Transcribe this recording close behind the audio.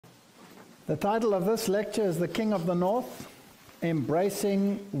The title of this lecture is The King of the North,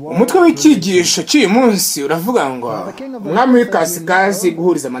 Embracing umutwe w'icyigisho cy'uyu munsi uravuga ngo umwami w'ikasikazi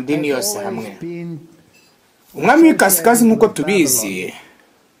guhuriza amadini yose hamwe. Umwami w'ikasikazi nk'uko tubizi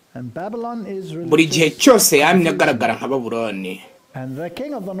buri gihe cyose yamye agaragara nka Babuloni,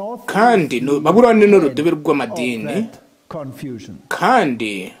 kandi Babuloni ni urudubi rw'amadini,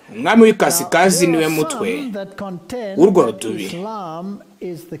 kandi umwami w'ikasikazi niwe mutwe w'urwo rudubi.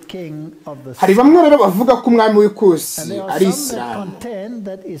 Hari bamwe rero bavuga ko umwami w'ikusi ari Isilamu,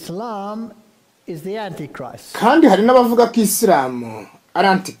 kandi hari n'abavuga ko Isilamu ari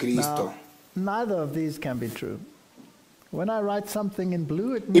Antikristo.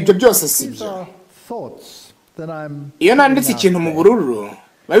 Ibyo byose si byo. Iyo nanditse ikintu mu bururu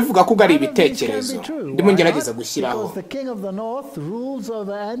babivuga ko ari ibitekerezo ndimo ngerageza gushyiraho.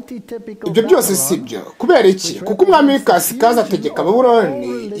 Ibyo byose si byo. Kubera iki? Kuko umwami w'ikasikazi ategeka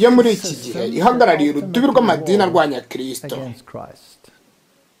Babuloni yo muri iki gihe ihagarariye urudubi rw'amadini arwanya Kristo.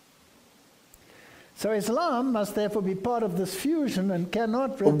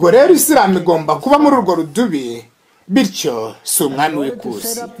 Ubwo rero Isilamu igomba kuba muri urwo rudubi, bityo si umwami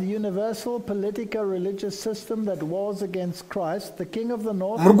w'ikusi.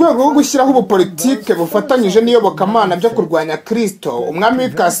 Mu rwego rwo gushyiraho ubupolitike bufatanyije n'iyobokamana byo kurwanya Kristo, umwami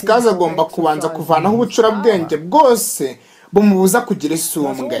w'ikasikazi agomba kubanza kuvanaho ubucurabwenge bwose bumubuza kugira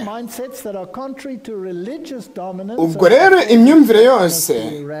isumbwe. Ubwo rero imyumvire yose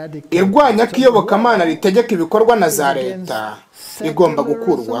irwanya ko iyobokamana ritegeka ibikorwa na za leta igomba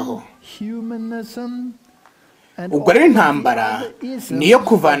gukurwaho. Ubwo rero intambara niyo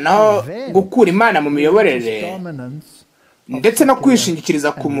kuvanaho gukura Imana mu miyoborere ndetse no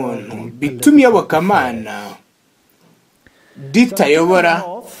kwishingikiriza ku muntu bituma iyobokamana ritayobora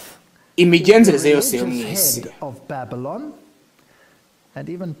imigenzereze yose yo mu isi.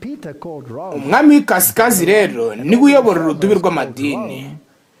 Umwami w'ikasikazi rero niwe uyobora urudubi rw'amadini,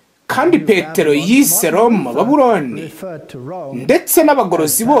 kandi Petero yise Roma Babuloni, ndetse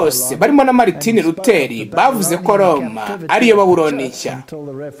n'abagorozi bose barimo na Martin Luther bavuze ko Roma ariyo Babuloni nshya.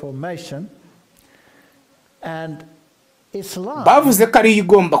 Bavuze ko ariyo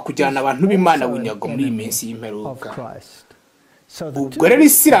igomba kujyana abantu b'Imana bunyago muri iyi minsi y'imperuka. Ubwo rero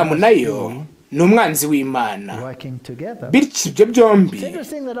Isilamu nayo ni umwanzi w'Imana, bityo ibyo byombi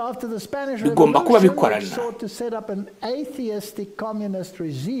bigomba kuba bikorana.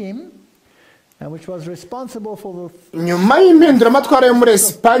 Nyuma y'impinduramatwara yo muri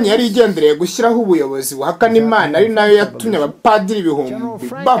Esipanye yari igendereye gushyiraho ubuyobozi buhakana Imana, ari nayo yatumye abapadiri ibihumbi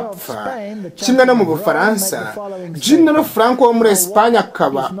bapfa, kimwe no mu Bufaransa, General Franco wo muri Esipanye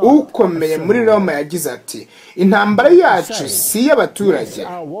akaba ukomeye muri Roma yagize ati, intambara yacu si iy'abaturage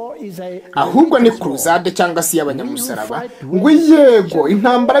ahubwo ni crusade cyangwa se y'abanyamusaraba. Ngo yego,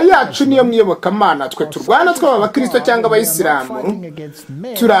 intambara yacu niyo mwiyobokamana, twe turwana twaba abakristo cyangwa abayisilamu,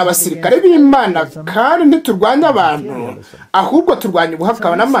 turi abasirikare b'Imana kandi ntiturwanya abantu, ahubwo turwanya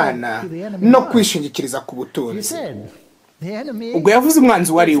ubuhakanamana no kwishingikiriza ku butunzi. Ubwo yavuze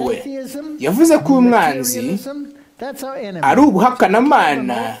umwanzi wari we, yavuze ko umwanzi ari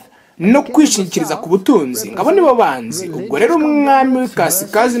ubuhakanamana no kwishingikiriza ku butunzi, ngabo nibo banzi. Ubwo rero umwami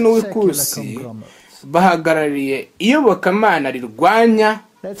w'ikasikazi n'uw'ikusi bahagarariye iyobokamana rirwanya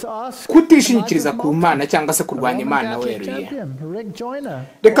kutishingikiriza ku Mana cyangwa se kurwanya Imana weruye.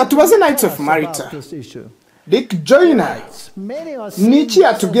 Reka tubaze Knights of Malta. Rick Joyner ni iki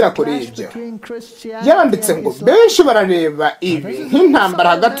yatubwira kuri ibyo? Yaranditse ngo benshi barareba ibi nk'intambara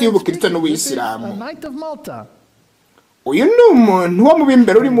hagati y'ubukristo n'ubuyisilamu. Uyu ni umuntu wo mu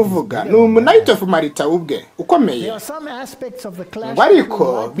b'imbere urimo uvuga, ni Knight of Malta ubwe ukomeye.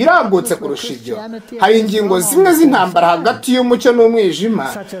 Ariko biragutse kurusha ibyo. Hari ingingo zimwe z'intambara hagati y'umucyo n'umwijima,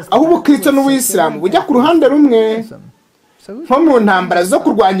 aho ubukristo n'ubuyisilamu bujya ku ruhande rumwe, nko mu ntambara zo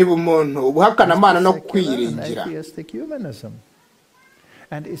kurwanya ubumuntu, ubuhakanamana no kwiyiringira.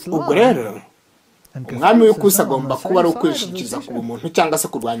 Ubwo rero umwami w'ikusi agomba kuba ari ukwishingikiriza ku bumuntu cyangwa se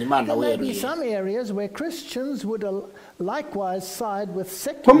kurwanya Imana weruye.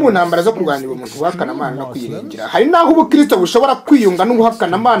 Nko mu ntambara zo kurwanya ubumuntu, ubuhakanamana no kwiyiringira, hari n'aho ubukristo bushobora kwiyunga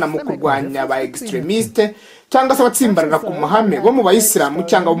n'ubuhakanamana mu kurwanya aba extremiste cyangwa se abatsimbarara ku mahame bo mu bayisilamu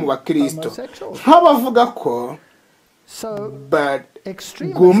cyangwa bo mu bakristo, nk'abavuga ko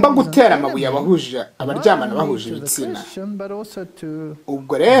bagomba gutera amabuye abahuje abaryamana bahuje ibitsina.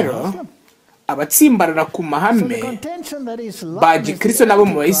 Ubwo rero abatsimbarara ku mahame ba gikristo nabo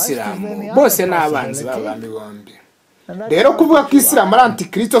mu bayisilamu bose n'abanzi b'abami bombi. rero kuvuga ko Isilamu ari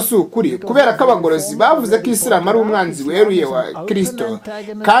antikristo si ukuri, kubera ko abagorozi bavuze ko Isilamu ari umwanzi weruye wa Kristo,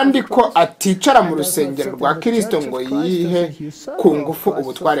 kandi ko aticara mu rusengero rwa Kristo ngo yihe ku ngufu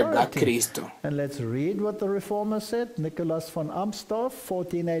ubutware bwa Kristo.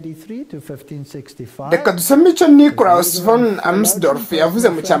 Reka dusome icyo Nicholas von Amsdorf yavuze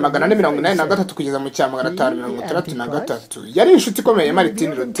mu cya 483 kugeza mu cya 563. Yari inshuti ikomeye ya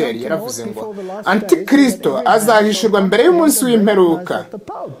Martin Luther. Yaravuze ngo antikristo azahishurwa mbere y'umunsi w'imperuka,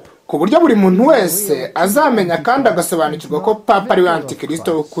 ku buryo buri muntu wese azamenya kandi agasobanukirwa ko papa ari we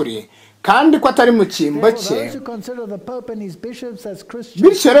antikristo w'ukuri, kandi ko atari mu cyimbo cye.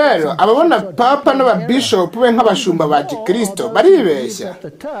 Bityo rero ababona papa n'ababishopu be nk'abashumba ba gikristo baribeshya,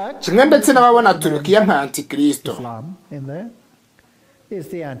 kimwe ndetse n'ababona Turukiya nka antikristo.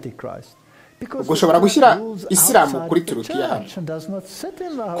 Ubwo ushobora gushyira Isilamu kuri Turukiya hano,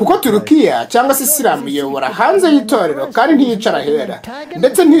 kuko Turukiya cyangwa se Isilamu iyobora hanze y'itorero kandi ntiyicara hera,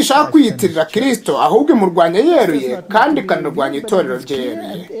 ndetse ntishaka kwiyitirira Kristo, ahubwo imurwanya yeruye kandi ikanarwanya itorero rye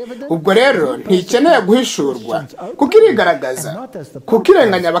yeruye. Ubwo rero ntikeneye guhishurwa kuko irigaragaza, kuko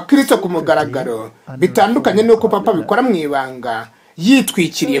irenganya abakristo ku mugaragaro, bitandukanye n'uko papa bikora mu ibanga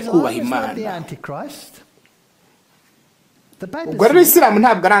yitwikiriye kubaha Imana. Ubwo rero Isilamu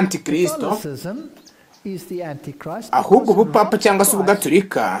ntabwo ari antikristo, ahubwo ubupapa cyangwa se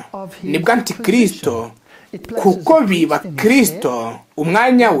ubugaturika nibwo antikristo, kuko biba Kristo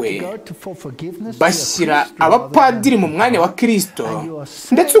umwanya we, bashyira abapadiri mu mwanya wa Kristo,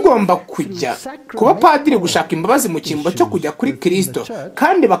 ndetse ugomba kujya kuba padiri gushaka imbabazi mu cyimbo cyo kujya kuri Kristo,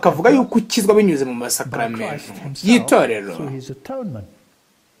 kandi bakavuga yuko ukizwa binyuze mu masakramento y'itorero.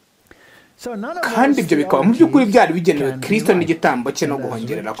 Kandi ibyo bikaba mu by'ukuri byari bigenewe Kristo n'igitambo cye no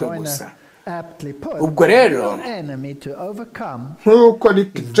guhongerera kwe gusa. Ubwo rero nk'uko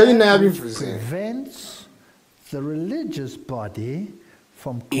Rick Joyner yabivuze,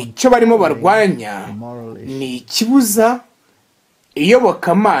 icyo barimo barwanya ni ikibuza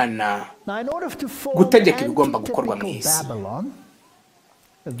iyobokamana gutegeka ibigomba gukorwa mu isi.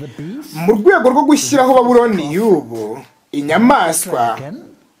 Mu rwego rwo gushyiraho Babuloni y'ubu, inyamaswa,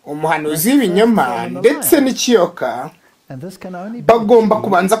 umuhanuzi w'ibinyoma ndetse n'ikiyoka bagomba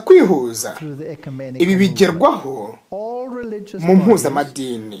kubanza kwihuza. Ibi bigerwaho mu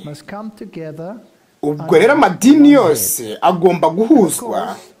mpuzamadini. Ubwo rero amadini yose agomba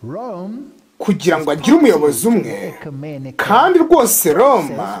guhuzwa kugira ngo agire umuyobozi umwe, kandi rwose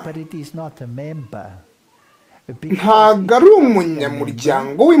Roma ntabwo ari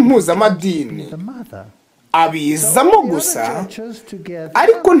umunyamuryango w'impuzamadini, abizamo gusa,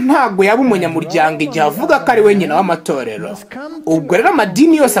 ariko ntabwo yaba umunyamuryango igihe avuga ko ari we nyina w'amatorero. Ubwo rero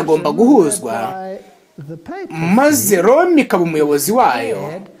amadini yose agomba guhuzwa, maze Roma ikaba umuyobozi wayo,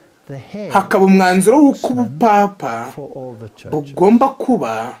 hakaba umwanzuro w'uko ubupapa bugomba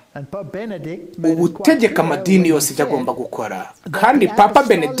kuba ubutegeka amadini yose ibyo agomba gukora. Kandi Papa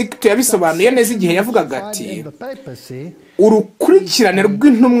Benedicto yabisobanuye neza igihe yavugaga ati, urukurikirane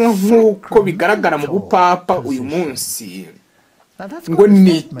rw'intumwa nk'uko bigaragara mu bupapa uyu munsi ngo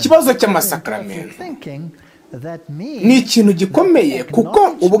ni ikibazo cy'amasakramento. Ni ikintu gikomeye,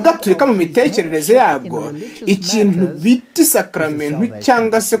 kuko ubugaturika mu mitekerereze yabwo ikintu bita sakramento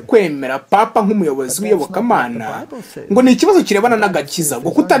cyangwa se kwemera papa nk'umuyobozi w'iyobokamana ngo ni ikibazo kirebana n'agakiza,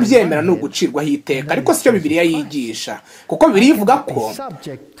 ngo kutabyemera ni ugucirwaho iteka. Ariko sicyo Bibiliya yigisha, kuko Bibiliya ivuga ko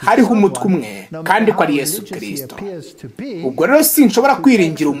hariho umutwe umwe kandi ko ari Yesu Kristo. Ubwo rero sinshobora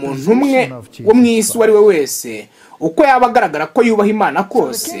kwiringira umuntu umwe wo mu isi uwo ari we wese, uko yaba agaragara ko yubaha Imana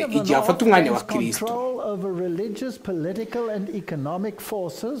kose, igihe afata umwanya wa Kristo. Over religious, political, and economic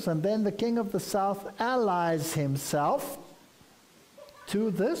forces, and then the king of the south allies himself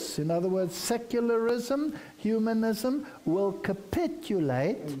to this. In other words, secularism, humanism will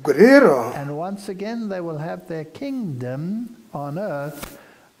capitulate, and once again they will have their kingdom on earth,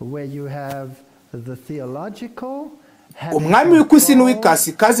 where you have the theological, umwami w'ikusi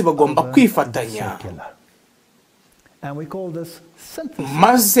n'uw'ikasikazi bagomba kwifatanya, and we call this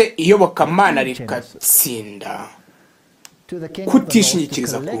maze iyobokamana rikatsinda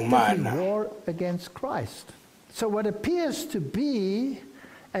kutishingikiriza ku Mana. So what appears to be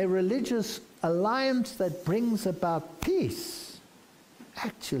a religious alliance that brings about peace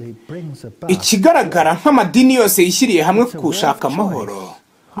actually brings about, ikigaragara nk'amadini yose yishyiriye hamwe gushaka amahoro,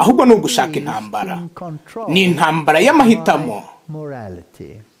 ahubwo ni ugushaka intambara. Ni intambara y'amahitamo.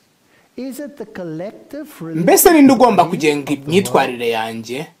 Mbese ninde ugomba kugenga imyitwarire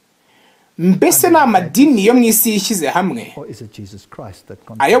yanjye? Mbese ni amadini yo mu isi yishyize hamwe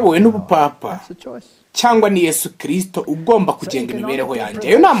ayobowe n'ubupapa, cyangwa ni Yesu Kristo ugomba kugenga imibereho yanjye?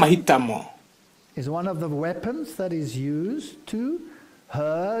 Ayo ni amahitamo. is one of the weapons that is used to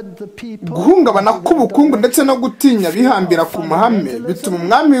herd the people. Guhungabana k'ubukungu ndetse no gutinya bihambira ku mahame bituma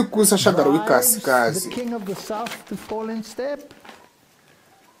umwami w'ikusi ashagara w'ikasikazi. The king of the south to fall in step.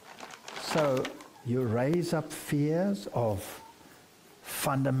 So you raise up fears of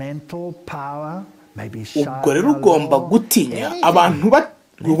fundamental power, maybe ubwo rero ugomba gutinya abantu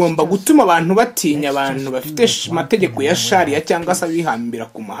ugomba gutuma abantu batinya abantu bafite amategeko ya sharia cyangwa se abihambira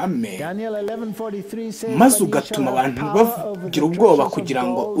ku mahame, maze ugatuma abantu bagira ubwoba kugira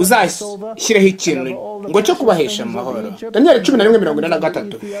ngo uzashyireho ikintu ngo cyo kubahesha amahoro. Daniel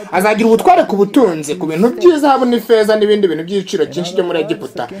 11:43 azagira ubutware ku butunzi, ku bintu by'izahabu n'ifeza n'ibindi bintu by'igiciro cyinshi byo muri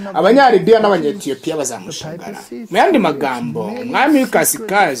Egiputa. Abanyalibiya n'abanyetiyopiya bazamushagara. Mu yandi magambo, umwami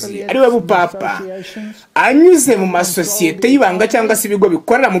w'ikasikazi ari we bupapa anyuze mu masosiyete y'ibanga cyangwa se ibigo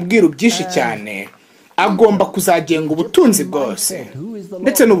bikorera mu bwiru byinshi cyane, agomba kuzagenga ubutunzi bwose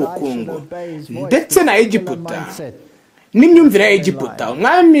ndetse n'ubukungu ndetse na Egiputa n'imyumvire ya Egiputa.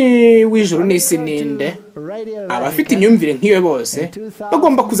 Umwami w'ijuru n'isi ninde, abafite imyumvire nk'iyo bose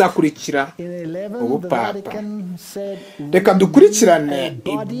bagomba kuzakurikira ubupapa. Reka dukurikirane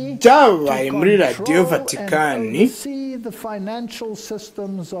ibyabaye muri radiyo Vatikani,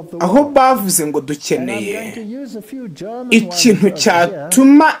 aho bavuze ngo dukeneye ikintu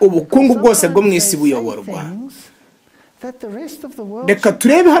cyatuma ubukungu bwose bwo mu isi buyoborwa. Reka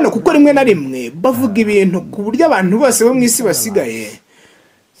turebe hano, kuko rimwe na rimwe bavuga ibintu ku buryo abantu bose bo mu isi basigaye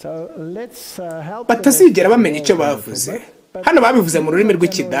batazigera bamenya icyo bavuze. Hano babivuze mu rurimi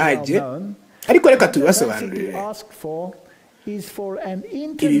rw'Ikidage, ariko reka tubibasobanurire.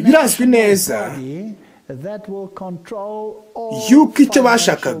 Ibi birazwi neza yuko icyo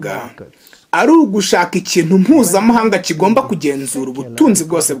bashakaga ari ugushaka ikintu mpuzamahanga kigomba kugenzura ubutunzi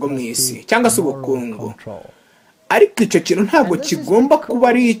bwose bwo mu isi cyangwa se ubukungu. Ariko icyo kintu ntabwo kigomba kuba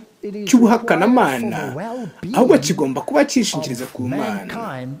ari cy'ubuhakanamana, ahubwo kigomba kuba cyishingikiriza ku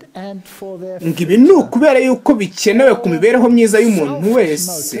Mana. Ibi ni ukubera yuko bikenewe ku mibereho myiza y'umuntu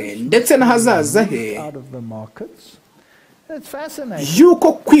wese ndetse n'ahazaza he,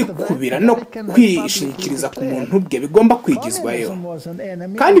 yuko kwikubira no kwishingikiriza ku muntu bwe bigomba kwigizwayo.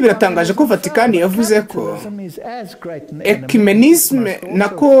 Kandi biratangaje ko Vatikani yavuze ko ekumenisme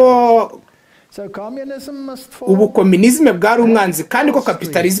nako ubukomunisme bwari umwanzi kandi ko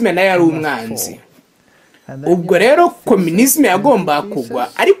kapitalisme nayo ari umwanzi. Ubwo rero komunisme yagomba kugwa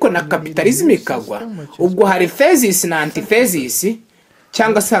ariko na kapitalisme ikagwa. Ubwo hari thesis na antithesis,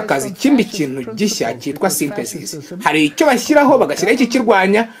 cyangwa se hakaza ikindi kintu gishya cyitwa synthesis. Hari icyo bashyiraho bagashyiraho iki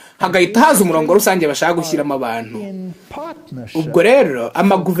kirwanya, hagahita haza umurongo rusange bashaka gushyiramo abantu. Ubwo rero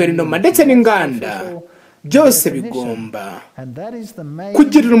amaguverinoma ndetse n'inganda byose bigomba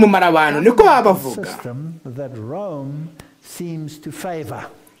kugirira umumaro abantu, niko bavuga.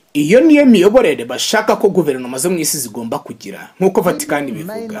 Iyo niyo miyoborere bashaka ko guverinoma zo mu isi zigomba kugira, nk'uko Vatikani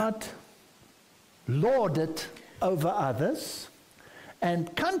bivuga.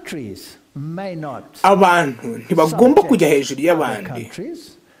 Abantu ntibagomba kujya hejuru y'abandi,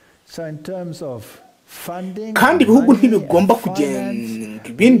 kandi ibihugu ntibigomba kugenga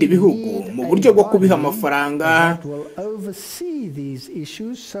ibindi bihugu mu buryo bwo kubiha amafaranga.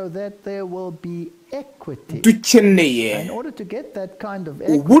 Dukeneye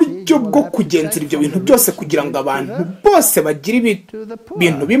uburyo bwo kugenzura ibyo bintu byose kugira ngo abantu bose bagire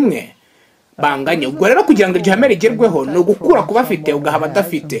ibintu bimwe banganye. Ubwo rero kugira ngo iryo hame rigerweho ni ugukura ku bafite ugaha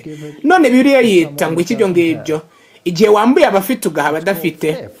abadafite. None Bibiliya yita ngo iki ibyo ngibyo? Igihe wambuye abafite ugaha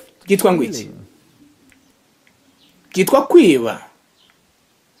abadafite byitwa ngo iki? Byitwa kwiba.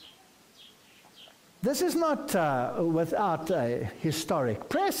 This is not without a historic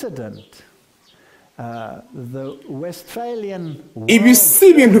precedent. The Westphalian ibi si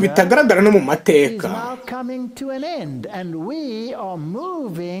ibintu bitagaragara no mu mateka.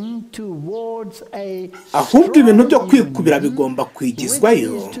 Ahubwo ibintu byo kwikubira bigomba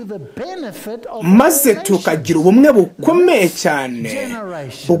kwigizwayo, maze tukagira ubumwe bukomeye cyane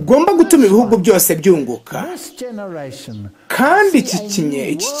bugomba gutuma ibihugu byose byunguka. Kandi iki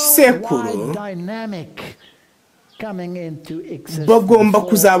gisekuru bagomba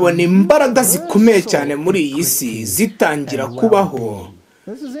kuzabona imbaraga zikomeye cyane muri iyi si zitangira kubaho,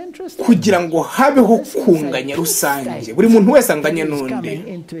 kugira ngo habeho kunganya rusange, buri muntu wese anganye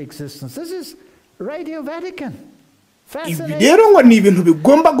n'undi. Ibi rero ngo ni ibintu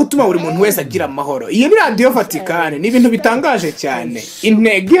bigomba gutuma buri muntu wese agira amahoro. Iyi ni radiyo Vatikani, ni ibintu bitangaje cyane.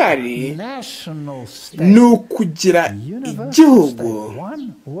 Intego ihari ni ukugira igihugu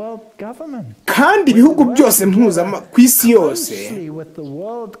kandi ibihugu byose ku isi yose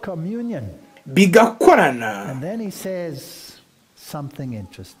bigakorana.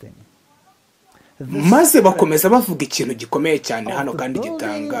 maze bakomeza bavuga ikintu gikomeye cyane hano kandi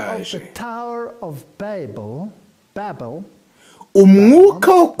gitangaje.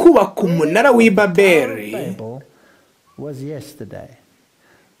 Umwuka wo kubaka umunara w'i Babeli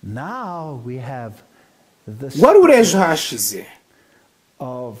wari urejo hashize,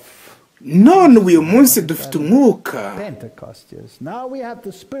 none uyu munsi dufite umwuka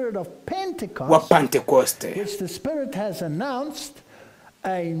wa Pentekoste,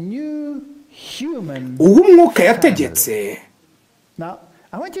 uwo umwuka yategetse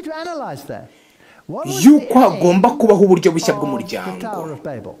yuko hagomba kubaho uburyo bushya bw'umuryango.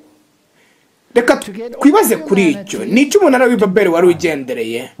 Reka twibaze kuri icyo. Ni icyo umunara w'i Babeli wari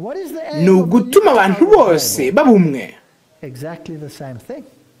ugendereye? Ni ugutuma abantu bose baba umwe.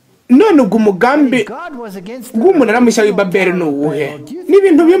 None ubwo umugambi w'umunara mushya w'i Babeli ni uwuhe? Ni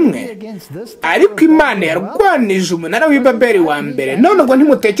ibintu bimwe, ariko Imana yarwanije umunara w'i Babeli wa mbere. None ubwo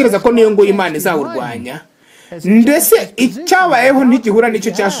ntimutekereza ko niyo nguyu Imana izawurwanya? Ndetse icyabayeho ntigihura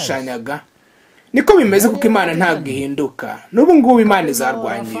n'icyo cyashushanyaga? Niko bimeze, kuko Imana ntabwo ihinduka. N'ubu ngubu Imana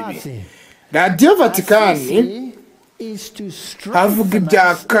izarwanya ibi. Radio Vatikani havuga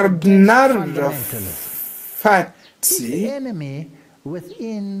ibya Cardinal Fati.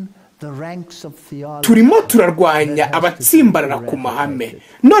 Turimo turarwanya abatsimbarara ku mahame.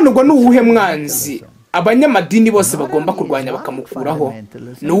 None ubwo ni uwuhe mwanzi abanyamadini bose bagomba kurwanya bakamukuraho?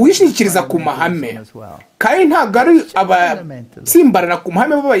 Ni uwishingikiriza ku mahame, kandi ntabwo ari abatsimbarara ku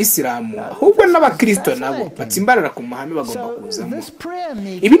mahame b'abayisilamu, ahubwo n'abakristo nabo batsimbarara ku mahame bagomba kuzamo.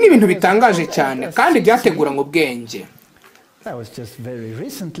 Ibi ni ibintu bitangaje cyane kandi byateguranywe ubwenge.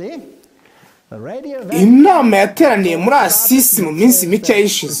 Inama yateraniye muri Asisi mu minsi mike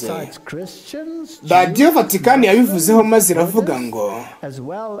yishize. Radio Vatikani yabivuzeho maze iravuga ngo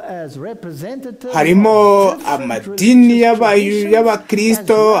harimo amadini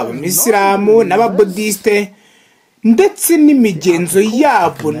y'abakristo, abamisilamu n'ababudiste, ndetse n'imigenzo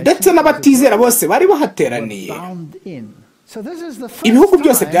yabo, ndetse n'abatizera bose bari bahateraniye. Ibihugu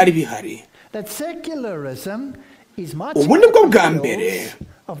byose byari bihari. Ubu ni bwo bwa mbere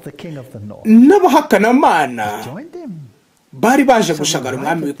n'abahakanamana bari baje gushagara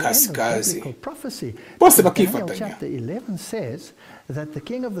umwami w'ikasikazi, bose bakifatanya.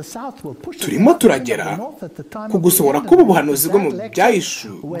 Turimo turagera ku gusohora kuba ubuhanuzi bwo mu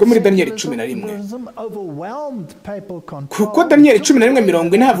byahishu bwo muri Daniyeli 11, kuko Daniyeli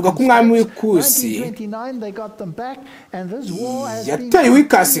 11:40 havuga ko umwami w'ikusi yateye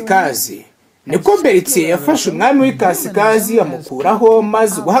w'ikasikazi. Niko Beritse yafashe umwami w'ikasikazi amukuraho,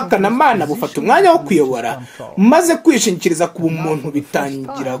 maze ubuhakanamana bufata umwanya wo kuyobora, maze kwishingikiriza ku bumuntu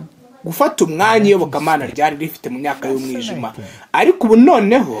bitangira gufata umwanya iyobokamana ryari rifite mu myaka y'umwijima. Ariko ubu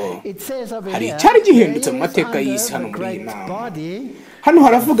noneho hari icyari gihindutse mu mateka y'isi. Hano muri iyi nama hano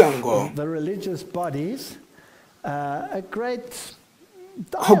haravuga ngo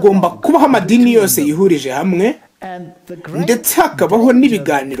hagomba kubaho amadini yose yihurije hamwe, ndetse hakabaho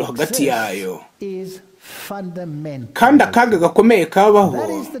n'ibiganiro hagati yayo. Kandi akaga gakomeye kabaho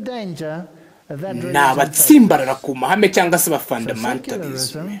ni abatsimbarara ku mahame cyangwa se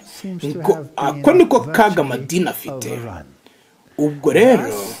abafundamentalism. Ako niko kaga amadini afite. Ubwo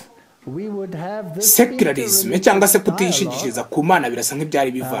rero secularism cyangwa se kutishingikiriza ku Mana birasa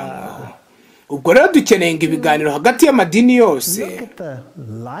nk'ibyari bivanyweho. Ubwo rero dukeneye ibiganiro hagati y'amadini yose.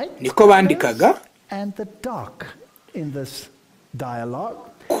 Niko bandikaga,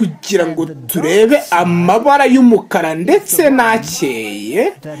 kugira ngo turebe amabara y'umukara ndetse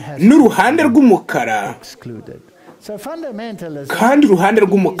n'akeye n'uruhande rw'umukara, kandi uruhande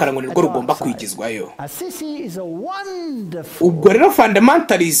rw'umukara ngo nirwo rugomba kwigizwayo. Ubwo rero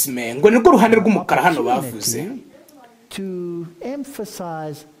fundamentalism ngo nirwo ruhande rw'umukara hano bavuze.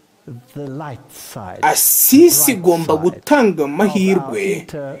 Asisi igomba gutanga amahirwe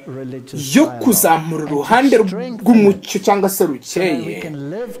yo kuzamura uruhande rw'umucyo cyangwa se rukeye,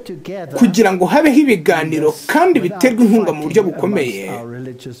 kugira ngo habeho ibiganiro kandi biterwe inkunga mu buryo bukomeye,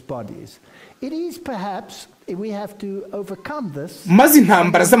 maze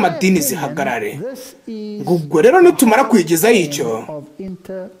intambara z'amadini zihagarare. Ubwo rero nitumara kwigezaho icyo,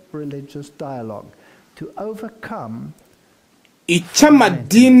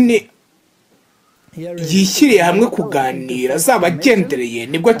 icy'amadini yishyiriye hamwe kuganira zabagendereye,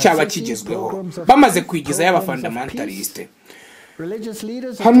 nibwo cyaba kigezweho. Bamaze kwigizayo abafundamentaliste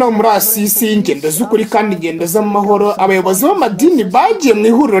hano muri Asisi, ingendo z'ukuri kandi ingendo z'amahoro, abayobozi b'amadini bagiye mu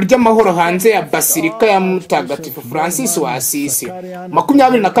ihuriro ry'amahoro hanze ya Basilika ya Mutagatifu Francis wa Asisi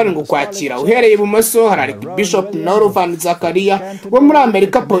 27 Ukwakira. Uhereye ibumoso hari Bishop Norvan Zakaria wo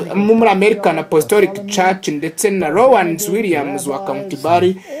muri American Apostolic Church, ndetse na Rowan Williams wa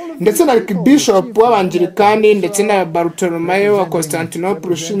Canterbury, ndetse na Archbishop w'Abangilikani ndetse na Bartolomayo wa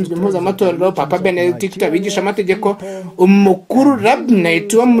Constantinople ushinzwe impuzamatorero, Papa Benedict abigisha amategeko, umukuru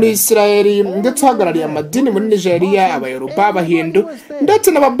Rabbinate wo muri Israeli ndetse uhagarariye amadini muri Nigeria, abayoruba, abahindu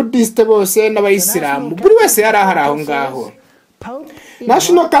ndetse n'ababudiste bose n'abayisilamu. Buri wese yari ahari aho ngaho.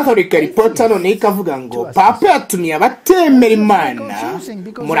 National Catholic Report none ikavuga ngo Papa yatumiye abatemera Imana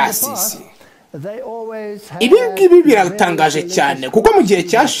muri Asisi. Ibi ngibi biratangaje cyane kuko mu gihe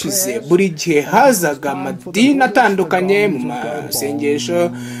cyashize buri gihe hazaga amadini atandukanye mu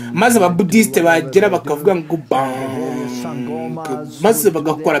masengesho, maze ababudiste bagera bakavuga ngo maze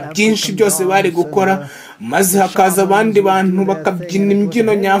bagakora byinshi byose bari gukora, maze hakaza abandi bantu bakabyina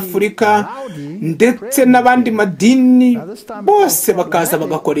imbyino nyafurika ndetse n'abandi madini bose bakaza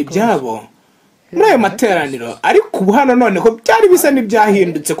bagakora ibyabo muri ayo materaniro. Ariko ubu hano noneho byari bisa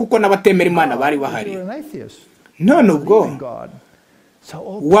n'ibyahindutse kuko n'abatemera Imana bari bahari. None ubwo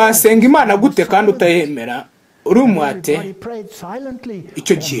wasenga Imana gute kandi utayemera? Uri umwate?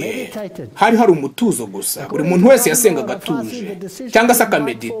 Icyo gihe hari umutuzo gusa, buri muntu wese yasengaga atuje cyangwa se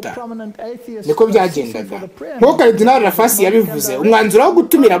akamedita. Niko byagendaga. Nk'uko Cardinal Rafasi yabivuze, umwanzuro wo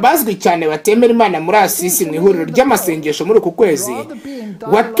gutumira bazwi cyane batemera Imana muri Asisi mu ihuriro ry'amasengesho muri uku kwezi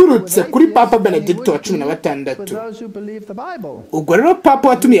waturutse kuri Papa Benedict wa 16. Ubwo rero Papa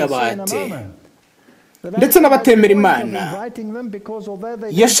watumiye abate ndetse n'abatemera Imana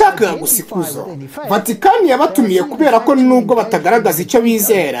yashakaga gusikuza. Vatikani yabatumiye kubera ko nubwo batagaragaza icyo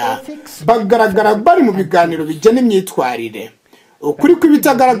bizera, bagaragara bari mu biganiro bijyana imyitwarire, ukuri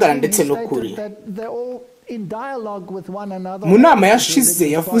kw'ibitagaragara ndetse n'ukuri. Mu nama yashize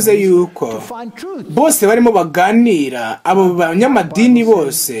yavuze yuko bose barimo baganira, abo banyamadini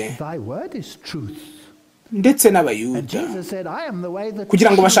bose ndetse n'abayuda,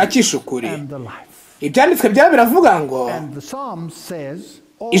 kugira ngo bashakishe ukuri. Ibyanditswe byaba biravuga ngo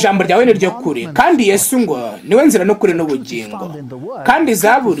ijambo ryawe ni ryo kuri, kandi Yesu ngo niwe nzira n'ukuri n'ubugingo. Kandi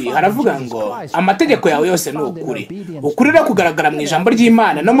Zaburi haravuga ngo amategeko yawe yose ni ukuri. Ukuri rero kugaragara mu ijambo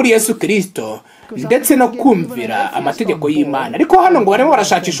ry'Imana no muri Yesu Kristo ndetse no kumvira amategeko y'Imana. Ariko hano ngo barimo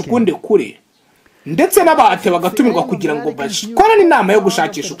barashakisha ukundi kuri, ndetse n'abahate bagatumirwa kugira ngo bakorane inama yo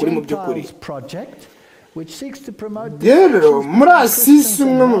gushakisha ukuri mu by'ukuri. Rero muri Asisi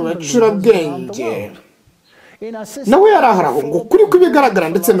umwe mu bacurabwenge nawe yaraharaho ngo kuri kw'ibigaragara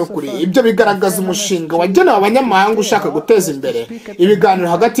ndetse no kuri ibyo bigaragaza umushinga wagenewe abanyamahanga ushaka guteza imbere ibiganiro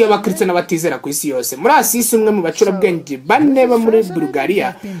hagati y'abakristo n'abatizera ku isi yose. Muri Asisi umwe mu bacurabwenge bane bo muri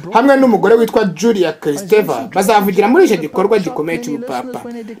Bulgaria hamwe n'umugore witwa Julia Kristeva bazavugira muri icyo gikorwa gikomeye cy'ubupapa.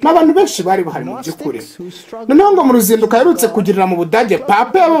 N'abantu benshi bari bahari mu by'ukuri. Noneho ngo mu ruzinduko aherutse kugirira mu Budage,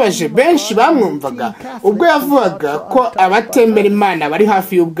 Papa yababaje benshi bamwumvaga ubwo yavugaga ko abatemera Imana bari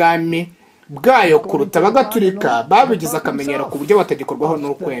hafi y'ubwami bwayo kuruta abagatulika babigize akamenyero ku buryo batagikorwaho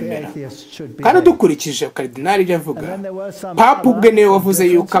n'ukwemera. Kandi dukurikije Cardinal ibyo avuga, Papa ubwe niwe wavuze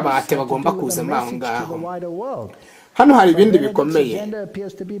yuko abahate bagomba kuza aho ngaho. Hano hari ibindi bikomeye.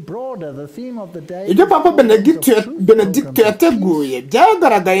 Ibyo Papa Benedict yateguye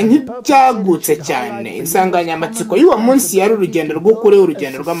byagaragaye nk'ibyagutse cyane. Insanganyamatsiko y'uwo munsi yari urugendo rw'ukuri,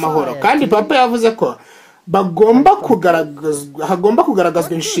 urugendo rw'amahoro. Kandi Papa yavuze ko hagomba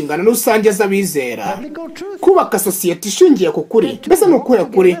kugaragazwa inshingano rusange z'abizera, kubaka sosiyete ishingiye ku kuri. Mbese ni ukuri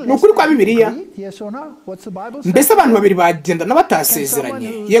kuri? Ni ukuri kwa Bibiliya? Mbese abantu babiri bagendana batasezeranye,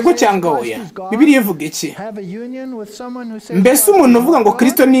 yego cyangwa oya? Bibiliya ivuga iki? Mbese umuntu uvuga ngo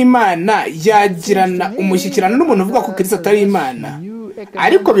Kristo ni Imana yagirana umushyikirano n'umuntu uvuga ko Kristo atari Imana?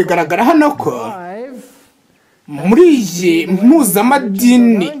 Ariko bigaragara hano ko muri iyi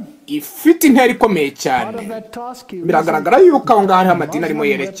mpuzamadini ifite intera ikomeye cyane, biragaragara yuko aho ngaho hari amadini arimo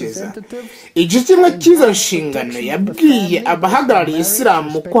yerekeza. Igice kimwe cy'izo nshingano yabwiye abahagarariye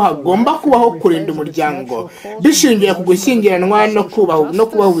Isilamu ko hagomba kubaho kurinda umuryango bishingiye ku gushyingiranwa no kubaha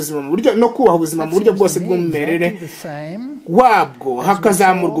ubuzima mu buryo bwose bw'umwimerere wabwo,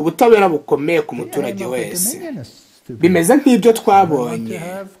 hakazamurwa ubutabera bukomeye ku muturage wese. Bimeze nk'ibyo twabonye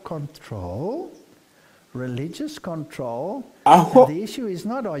aho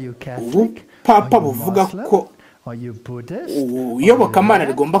ubupapa buvuga ko uyobokamana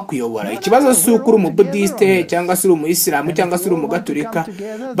rigomba kuyobora. Ikibazo si uko uri umubudiste cyangwa se uri umuyisilamu cyangwa se uri umugatulika,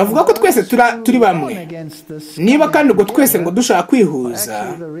 bavuga ko twese turi bamwe. Niba kandi ubwo twese ngo dushaka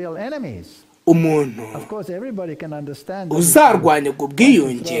kwihuza, umuntu uzarwanya ubwo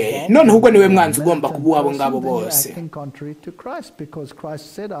bwiyunge noneho ubwo niwe mwanzi ugomba kuba uwabo ngabo bose.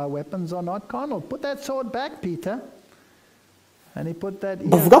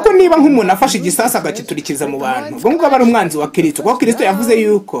 Bavuga ko niba nk'umuntu afashe igisasa agakiturikiza mu bantu, ubwo ngubwo aba ari umwanzi wa Kristo, kuko Kristo yavuze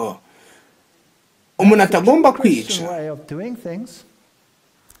yuko umuntu atagomba kwica.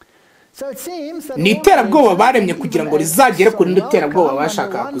 ni iterabwoba baremye kugira ngo rizagere ku rindi terabwoba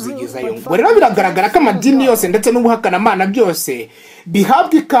bashaka kuzigezayo. Ngo rero biragaragara ko amadini yose ndetse n'ubuhakanamana byose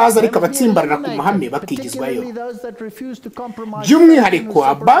bihabwa ikaze ariko abatsimbarara ku mahame bakigizwayo, by'umwihariko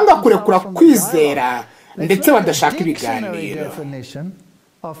abanga kurekura kwizera ndetse badashaka ibiganiro.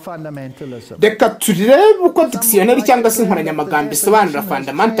 Reka turebe uko dictionary cyangwa se inkoranyamagambo isobanura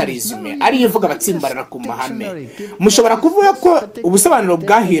fundamentalism ariyo ivuga abatsimbarara ku mahame. Mushobora kuvuga ko ubusobanuro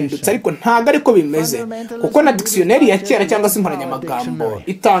bwahindutse ariko ntago ariko bimeze, kuko na dictionary ya kera cyangwa se inkoranyamagambo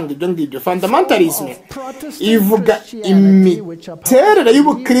itanga ibyo ngibyo. Fundamentalism ivuga imiterere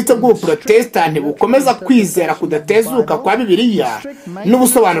y'ubukristo bw'ubuprotestant bukomeza kwizera kudatezuka kwa Bibiliya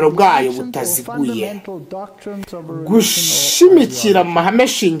n'ubusobanuro bwayo butaziguye, gushimikira amahame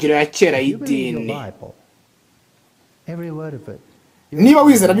shingiro ya kera y'idini. Niba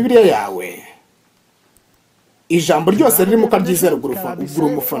wizera Bibiliya yawe, ijambo ryose ririmo ukaryizera ugura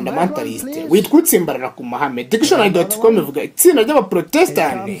umufundamentalist witwa utsimbarara ku mahame. Dictionary.com ivuga itsinda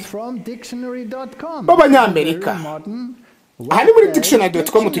ry'abaprotestant b'abanyamerika. Aha ni muri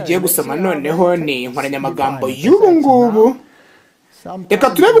Dictionary.com tugiye gusoma noneho ni inkoranyamagambo y'ubu ngubu. Reka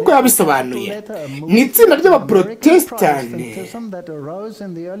turebe uko yabisobanuye. Ni itsinda ry'abaprotestant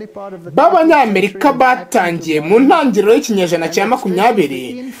b'abanyamerika batangiye mu ntangiriro y'ikinyejana cya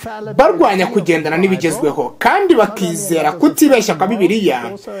 20 barwanya kugendana n'ibigezweho kandi bakizera kutibeshya kwa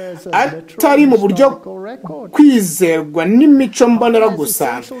Bibiliya atari mu buryo kwizerwa n'imico mbonera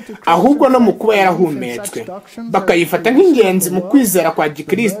gusa, ahubwo no mu kuba yarahumetswe. Bakayifata nk'ingenzi mu kwizera kwa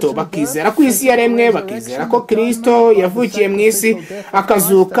Gikristo, bakizera ko isi yaremwe, bakizera ko Kristo yavukiye mu isi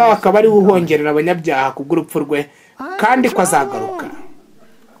akazuka akaba ari uhongerera abanyabyaha kubw'urupfu rwe kandi ko azagaruka.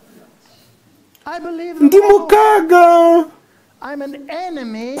 Ndi mu kaga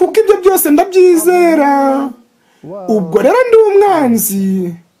kuko ibyo byose ndabyizera, ubwo rero ndi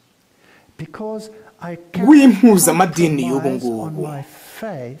umwanzi w'impuzamadini y'ubu ngubu,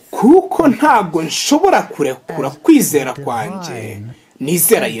 kuko ntabwo nshobora kurekura kwizera kwanjye.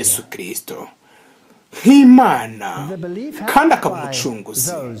 Nizera Yesu Kristo nk'Imana kandi akaba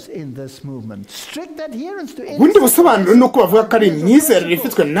umucunguzi. Ubundi busobanuro ni uko bavuga ko ari imyizerere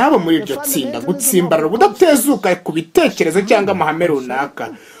ifitwe n'abo muri iryo tsinda, gutsimbarara budatezuka ku bitekerezo cyangwa amahame runaka.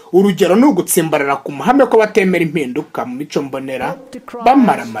 Urugero ni ugutsimbarara ku mahame ko batemera impinduka mu mico mbonera,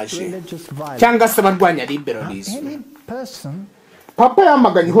 bamaramaje cyangwa se barwanya liberalism. Papa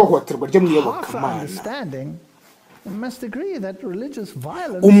yamaganye ihohoterwa ryo mu iyobokamana.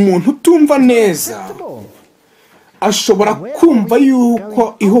 Umuntu utumva neza ashobora kumva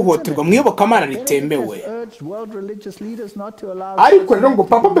yuko ihohoterwa mu iyobokamana ritemewe, ariko rero ngo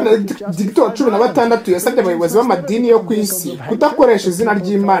Papa Benedicto wa 16 yasabye abayobozi b'amadini yo ku isi kudakoresha izina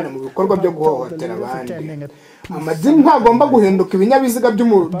ry'Imana mu bikorwa byo guhohotera abandi. Amadini ntagomba guhinduka ibinyabiziga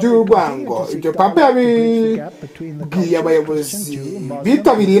by'urwango. Ibyo Papa yabibwiye abayobozi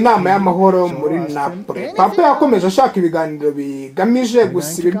bitabiriye inama y'amahoro muri Naples. Papa yakomeje ashaka ibiganiro bigamije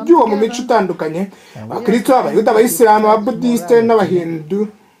gusiba ibyuho mu mico itandukanye. Abakristo, Abayuda, Abayisilamu, Ababudiste n'Abahindu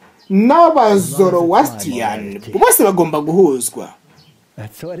n'Abazoroastrian bose bagomba guhuzwa,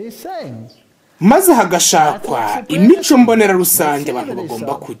 maze hagashakwa imico mbonera rusange abantu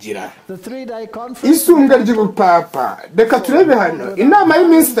bagomba kugira. Isumbwa ry'ubupapa. Reka turebe hano inama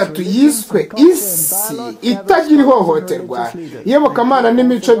y'iminsi 3 yiswe isi itagira ihohoterwa, iyobokamana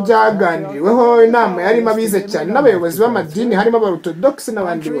n'imico byaganiriweho. Inama yarimo abize cyane n'abayobozi b'amadini, harimo abarotodokisi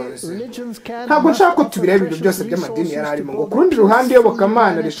n'abandi bose. Ntabwo nshaka ko tubireba ibyo byose by'amadini yari arimo. Ngo ku rundi ruhande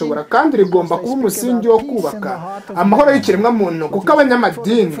iyobokamana rishobora kandi rigomba kuba umusingi wo kubaka amahoro y'ikiremwa muntu, kuko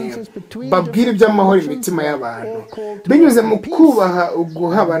abanyamadini babwira iby'amahoro imitima y'abantu binyuze mu kubaha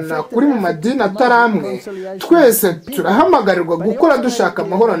uguhabana kuri mu madini ataramwe. Twese turahamagarirwa gukora dushaka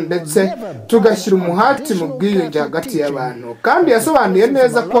amahoro ndetse tugashyira umuhati mu bwiyunge hagati y'abantu. Kandi yasobanuye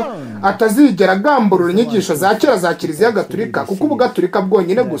neza ko atazigera agamburura inyigisho za kera za Kiliziya Gatolika, kuko ubugatolika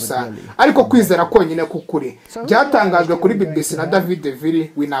bwonyine gusa ariko kwizera konyine k'ukuri. Byatangajwe kuri BBC na David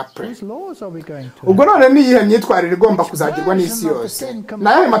Vili Naples. Ubwo none ni iyihe myitwarire igomba kuzagirwa n'isi yose?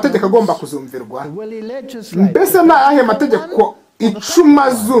 N'ayahe mategeko agomba kuzumvirwa? Mbese n'ayahe mategeko 10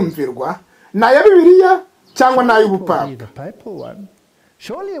 azumvirwa? N'aya Bibiliya cyangwa n'ay'ubupapa?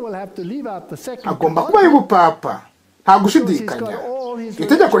 Agomba kuba ay'ubupapa, nta gushidikanya.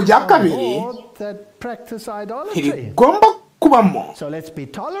 Itegeko rya kabiri ntirigomba kubamo,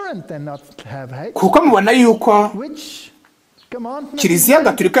 kuko mubona yuko Kiliziya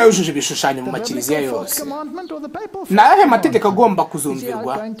Gatolika yujuje ibishushanyo mu makiliziya yose. N'ayahe mategeko agomba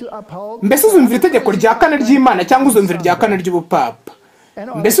kuzumvirwa? Mbese uzumvira itegeko rya 4 ry'Imana cyangwa uzumvira rya 4 ry'ubupapa?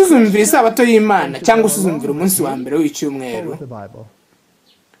 Mbese uzumvira isabato y'Imana cyangwa uzumvira umunsi wa mbere w'icyumweru?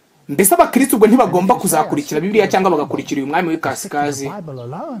 mbese abakristo ubwo ntibagomba kuzakurikira Bibiliya cyangwa bagakurikira uyu mwami w'ikasikazi?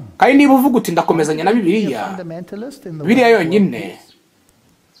 Kandi niba uvuga uti ndakomezanya na Bibiliya yonyine,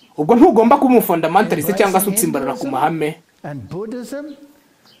 ubwo ntugomba kuba umufundamentaliste cyangwa se utsimbarara ku mahame.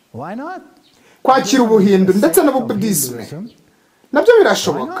 Kwakira ubuhindu ndetse n'ubudisme nabyo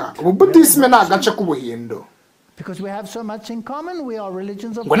birashoboka. Ubudisme ni agace k'ubuhindu,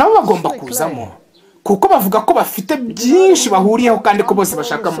 ngo nabo bagomba kuzamo kuko bavuga ko bafite byinshi bahuriyeho kandi ko bose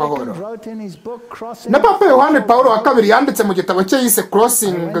bashaka amahoro. Na Papa Yohane Paulo wa kabiri yanditse mu gitabo cye yise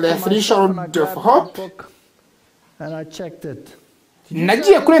Crossing the Threshold of Hope.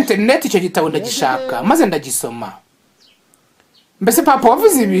 Nagiye kuri internet icyo gitabo ndagishaka maze ndagisoma. Mbese Papa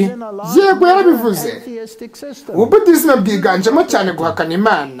wavuze ibi? Yego, yarabivuze. Ubudisme bwiganjemo cyane guhakana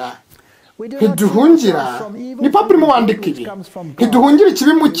Imana. Ntiduhungira, ni Papa urimo wandika ibi, ntiduhungira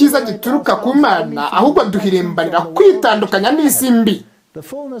ikibi mu cyiza gituruka ku Mana, ahubwo duhirimbanira kwitandukanya n'isi mbi.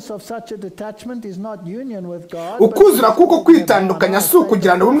 Ukuzura kuko kwitandukanya si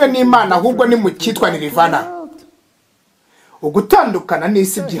ukugirana ubumwe n'Imana, ahubwo ni mu cyitwa nirvana. Ugutandukana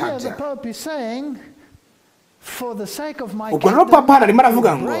n'isi byihajya. Ubwo rero Papa arimo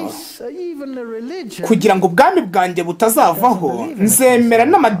aravuga ngo kugira ngo ubwami bwanjye butazavaho, nzemera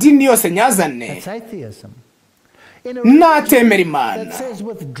n'amadini yose nyazane, natemera Imana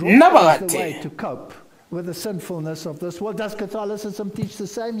n'abate.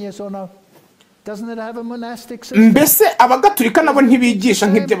 Mbese abagatulika nabo ntibigisha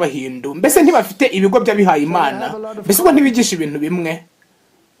nk'iby'abahindu? Mbese ntibafite ibigo by'abihaye Imana? Mbese ubwo ntibigisha ibintu bimwe?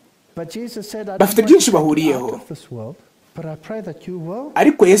 Bafite byinshi bahuriyeho.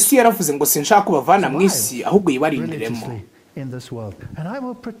 Ariko Yesu yaravuze ngo sinshaka kubavana mu isi, ahubwo yibarindiremo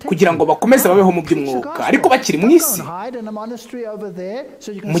kugira ngo bakomeze babeho mu by'umwuka ariko bakiri mu isi.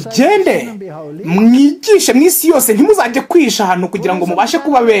 Mugende mwigishe mu isi yose, ntimuzajye kwisha ahantu kugira ngo mubashe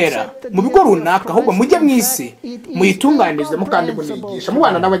kubabera mu bigo runaka, ahubwo mujye mu isi muyitunganirizemo kandi munigisha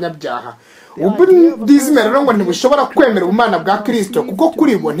mubana n'abanyabyaha. Ubudisme rero ngo ntibushobora kwemera ubumana bwa Kristo kuko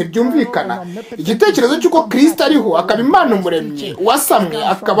kuri bo ntibyumvikana. Igitekerezo cy'uko Kristo ariho akaba Imana umuremyi wasamwe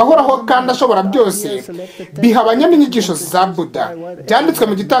akaba ahoraho kandi ashobora byose bihabanye n'inyigisho za Buddha. Byanditswe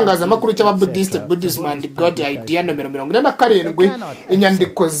mu gitangazamakuru cy'ababudiste Buddhism and God Idea nomero 47,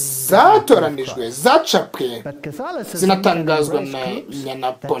 inyandiko zatoranijwe zacapwe zinatangazwa na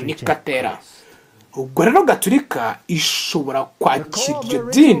Nyanaponikatera. Ubwo rero Gatulika ishobora kwakira iryo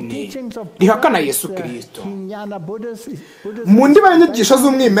dini rihakana Yesu Kristo. Mu ndiba y'inyigisho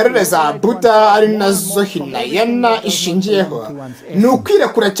z'umwimerere za Buddha ari nazo Hinayana ishingiyeho, ni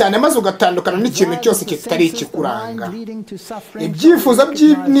ukwirekura cyane maze ugatandukana n'ikintu cyose kitari ikikuranga. Ibyifuzo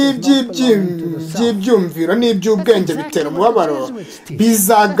by'ibyumviro n'iby'ubwenge bitera umubabaro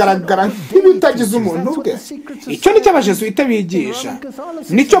bizagaragara nk'ibitagize umuntu ubwe. Icyo ni cyo abajesuite bigisha,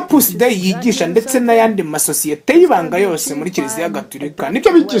 nicyo Pussy Day yigisha, ndetse n'ayandi masosiyete y'ibanga yose muri Kiliziya Gatulika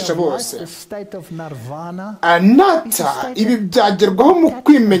nicyo bigisha bose. Anata ibi byagerwaho mu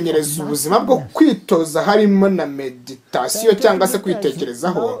kwimenyereza ubuzima bwo kwitoza, harimo na meditasiyo cyangwa se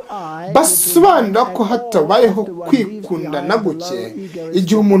kwitekerezaho. Basobanura ko hatabayeho kwikundana guke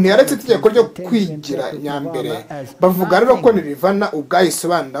igihe umuntu yaretse itegeko ryo kwigira nyambere. Bavuga rero ko nirvana ubwayo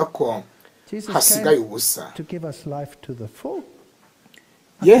isobanura ko hasigaye ubusa.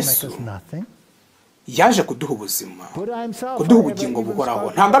 Yesu yaje kuduha ubuzima, kuduha ubugingo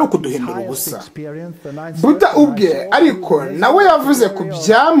buhoraho, ntabwo ari ukuduhindura ubusa. Buddha ubwe ariko nawe yavuze ku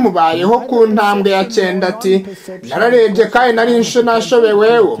byamubayeho ku ntambwe ya 9 ati, nararebye kandi nari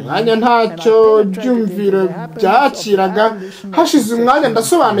nashobewe, umwanya ntacyo byumviro byakiraga, hashize umwanya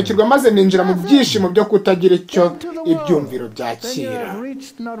ndasobanukirwa maze ninjira mu byishimo byo kutagira icyo ibyumviro byakira.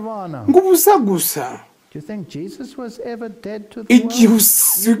 Ngo ubusa gusa. Igihe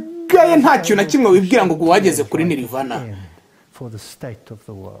usigaye nta kintu na kimwe wibwira ngo wageze kuri nirvana.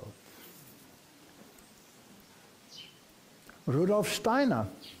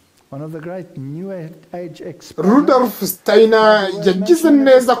 Rudolf Steiner yagize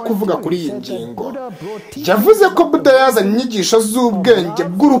neza kuvuga kuri iyi ngingo. Yavuze ko Buddha yazanye inyigisho z'ubwenge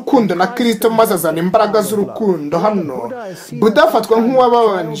bw'urukundo na Kristo maze azana imbaraga z'urukundo. Hano Buddha afatwa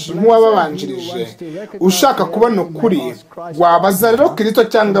nk'uwababanjirije. Ushaka kubona ukuri wabaza rero Kristo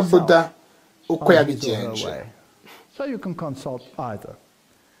cyangwa Buddha uko yabigenje.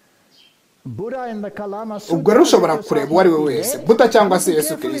 Ubwo rero ushobora kureba uwo ari we wese, Buddha cyangwa se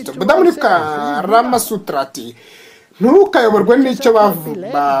Yesu Kristo. Buddha muri Karama Sutra ati, ntukayoborwe n'icyo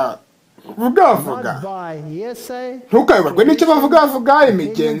bavuga ntukayoborwe n'icyo bavuga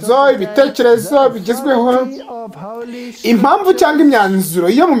imigenzo ibitekerezo bigezweho impamvu cyangwa imyanzuro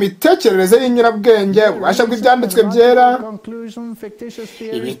yo mu mitekerereze y'inyurabwenge ububasha bw'ibyanditswe byera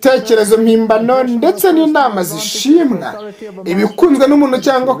ibitekerezo mpimbano ndetse n'inama zishimwa ibikunzwe n'umuntu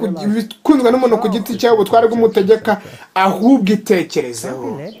cyangwa ibikunzwe n'umuntu ku giti cye ubutware bw'umutegeka ahubwo itekerezeho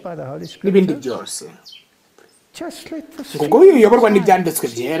n'ibindi byose ubwo uyoborwa n'ibyanditswe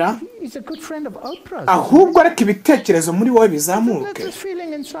byera ahubwo ariko ibitekerezo muri wowe bizamuke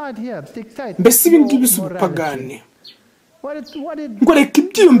mbese ibi ngibi si ubupagani ngo reka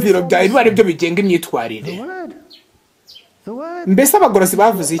ibyiyumviro byawe bibe ari byo bigenga imyitwarire mbese abagorozi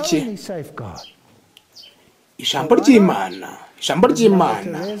bavuze iki ijambo ry'Imana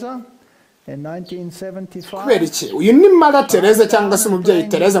kubera iki uyu ni Mother Teresa cyangwa se umubyeyi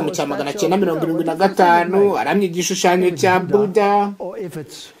Teresa mu cya 1975 aramye igishushanyo cya Buddha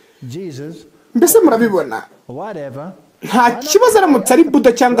mbese murabibona nta kibazo aramutse ari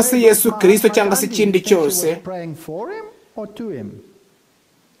Buddha cyangwa se Yesu Kristo cyangwa se ikindi cyose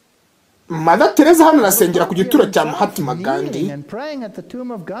Mother Teresa hano arasengera ku gituro cya Mahatma Gandhi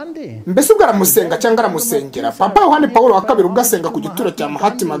mbese ubwo aramusenga cyangwa aramusengera Papa Yohani Paulo wa kabiri ubwo asenga ku gituro cya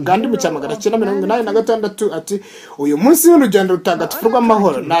Mahatma Gandhi mu cya 1986 ati uyu munsi w'urugendo rutagatifu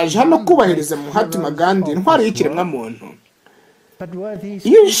rw'amahoro naje hano kubahiriza Mahatma Gandhi intwari y'ikiremwa muntu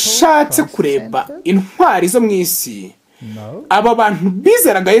iyo ushatse kureba intwari zo mu isi aba bantu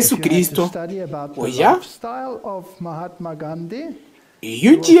bizeraga Yesu Kristo oya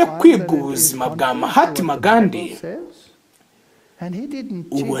iyo ugiye kwiga ubuzima bwa Mahatma Gandhi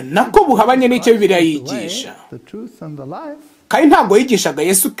ubona ko buhabanye n'icyo Bibiliya yigisha kandi ntabwo yigishaga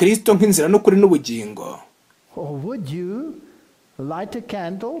Yesu Kristo nk'inzira n'ukuri n'ubugingo light a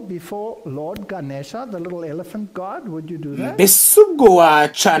candle before Lord Ganesha, the little elephant god? Would you do that? mbese ubwo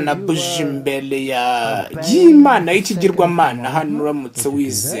wacana buji imbere y'Imana y'ikigirwamana hano uramutse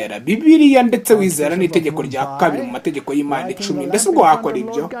wizera Bibiliya ndetse wizera n'itegeko rya kabiri mu mategeko y'Imana 10 mbese ubwo wakora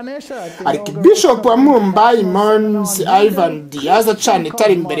ibyo ariko Bishop wa Mumbai Mons Ivan Diaz acana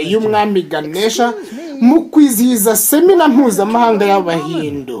itara imbere y'umwami Ganesha mu kwizihiza semina mpuzamahanga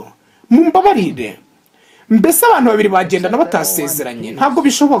y'Abahindu mumbabarire mbese abantu babiri bagendana batasezeranye ntabwo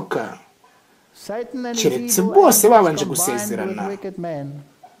bishoboka keretse bose babanje gusezerana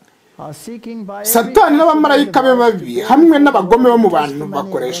Satani n'abamarayika be babi hamwe n'abagome bo mu bantu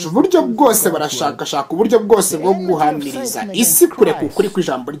bakoresha uburyo bwose barashakashaka uburyo bwose bwo guhamiriza isi kure kuri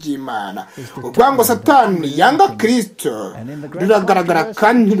kw'ijambo ry'Imana ubwango Satani yanga Kristo riragaragara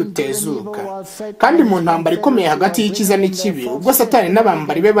kandi ntirutezuka kandi mu ntambara ikomeye hagati y'icyiza n'ikibi ubwo Satani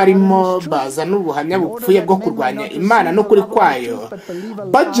n'abambari be barimo baza n'ubuhamya bupfuye bwo kurwanya Imana no kuri kwayo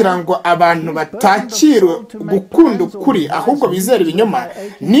bagira ngo abantu batakire gukunda ukuri ahubwo bizera ibinyoma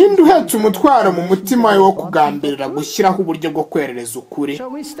ninde uhetse umutwaro mu mutima we wo kugambirira gushyiraho uburyo bwo kwerereza ukuri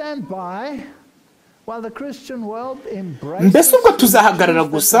mbese ubwo tuzahagarara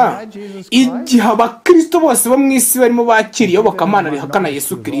gusa igihe abakristo bose bo mu isi barimo bakiriye iyobokamana rihakana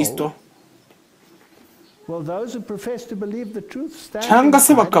Yesu Kristo cyangwa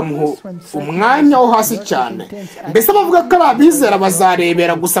se bakamuha umwanya wo hasi cyane mbese bavuga ko abizera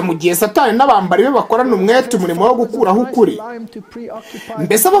bazarebera gusa mu gihe Satani n'abambari be bakorana umwete umurimo wo gukuraho ukuri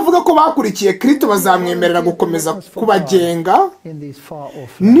mbese bavuga ko bakurikiye Kristo bazamwemerera gukomeza kubagenga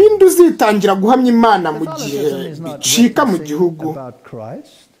ninde uzitangira guhamya Imana mu gihe bicika mu gihugu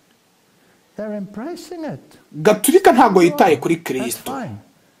Gatulika ntabwo yitaye kuri Kristo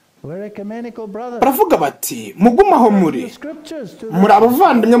baravuga bati mugumaho muri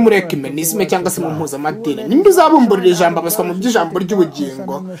abavandimwe muri ecumenisme cyangwa se mu mpuzamadini ninde uzabumburira ijambo abaswa mu by'ijambo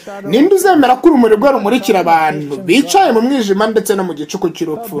ry'ubugingo ninde uzemera ko urumuri rwe rumurikira abantu bicaye mu mwijima ndetse no mu gicuku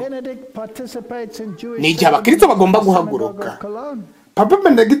cy'urupfu ni igihe abakristo bagomba guhaguruka Papa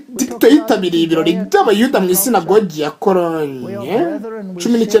Benedicto yitabiriye ibirori by'abayuda mu isinagogi ya Cologne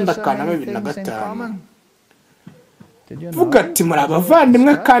 19/2005 vuga ati muri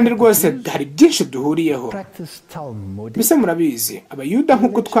abavandimwe kandi rwose hari byinshi duhuriyeho mbese murabizi abayuda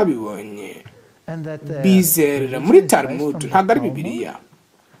nk'uko twabibonye bizerera muri Talmud ntabwo ari Bibiliya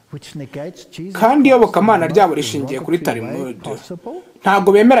kandi iyobokamana ryabo rishingiye kuri Talmud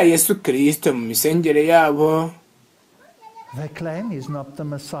ntabwo bemera Yesu Kristo mu misengere yabo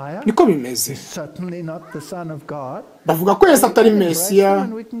niko bimeze bavuga ko Yesu atari Mesiya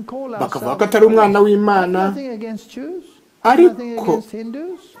bakavuga ko atari umwana w'Imana ariko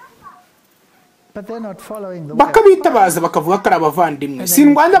bakabitabaza bakavuga ko ari abavandimwe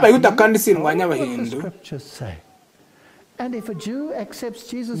sindwanya abayuda kandi sindwanya abahindu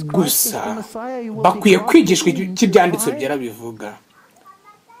gusa bakwiye kwigishwa ibyanditswe byera bivuga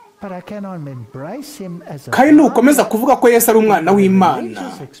kandi nukomeza kuvuga ko Yesu ari umwana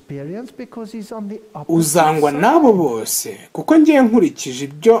w'Imana uzangwa nabo bose, kuko ngiye nkurikije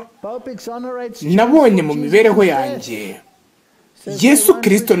ibyo nabonye mu mibereho yanjye. Yesu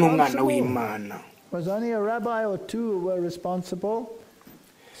Kristo ni umwana w'Imana.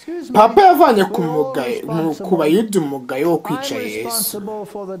 Papa yavanye ku bayuda umugayo wo kwica Yesu.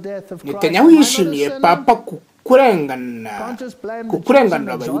 Netanyahu yishimiye Papa kukurenganura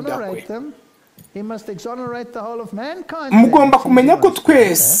abayuda kwe. Mugomba kumenya ko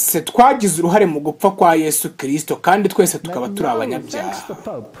twese twagize uruhare mu gupfa kwa Yesu Kristo, kandi twese tukaba turi abanyabyaha.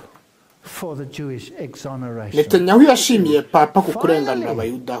 Netanyahu yashimiye Papa kukurenganura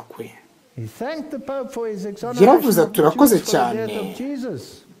abayuda kwe. Yaravuze ati turakoze cyane.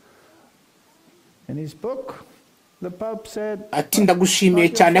 Ati ndagushimiye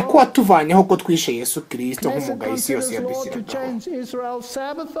cyane ko watuvanyeho ko twishe Yesu Kristo nk'umugayo isi yose yadushyiragaho.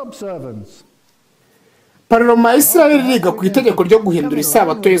 Paroma ya Isirayeli iriga ku itegeko ryo guhindura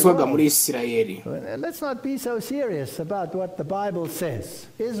isabato yezwaga muri Isirayeli.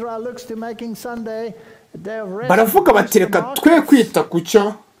 Baravuga bati reka twe kwita ku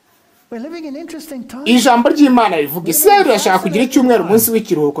cyo ijambo ry'Imana rivuga. Isirayeli irashaka kugira icyumweru umunsi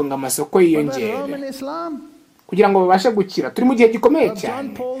w'ikiruhuko ngo amasoko yiyongere kugira ngo babashe gukira. Turi mu gihe gikomeye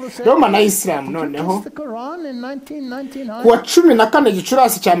cyane. Roma na Isilamu noneho kuwa 14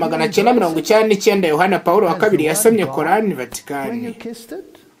 Gicurasi cya 1999 Yohana Pawulo wa kabiri yasomye Korani Vatikani.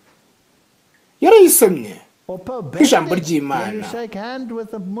 Yarayisomye ijambo ry'Imana.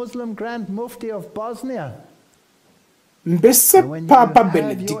 Mbese Papa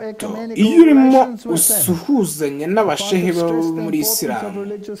Benedicto iyo urimo usuhuzanya n'abashehe bo muri Isilamu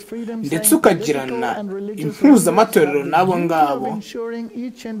ndetse ukagirana impuzamatorero n'abo ngabo,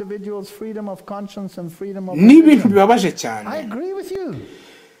 ni ibintu bibabaje cyane.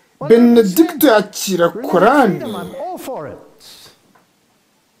 Benedicto yakira Korani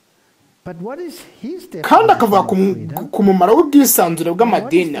kandi akavuga ku mumaro w'ubwisanzure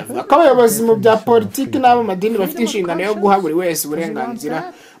bw'amadini. Avuga ko abayobozi mu bya politiki n'abamadini bafite inshingano yo guha buri wese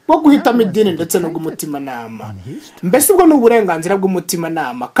uburenganzira bwo guhitamo idini ndetse n'ubw'umutimanama. Mbese ubwo ni uburenganzira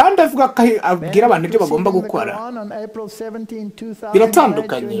bw'umutimanama, kandi avuga ko abwira abantu ibyo bagomba gukora.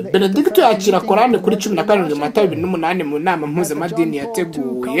 Biratandukanye. Benedicto yakira Korani kuri 17 Mata 2008 mu nama mpuzamadini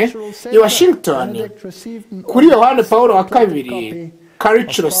yateguye i Washington kuri Yohana Pawulo wa kabiri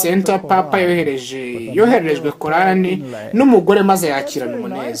Cultural Center. Papa yoherejwe Korani n'umugore maze yakirana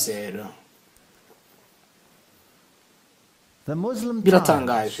umunezero.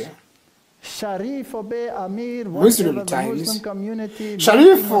 Biratangaje. Muslim Times.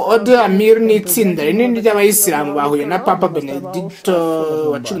 Sharif Ode Amir ni itsinda rinini ry'abayisilamu bahuye na Papa Benedicto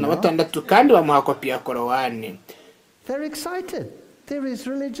wa 16 kandi bamuha kopi ya Korani.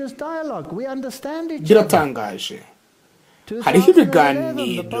 Biratangaje. Hariho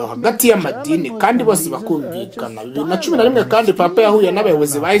ibiganiro hagati y'amadini kandi bose bakumvikana. 2011 kandi Papa yahuye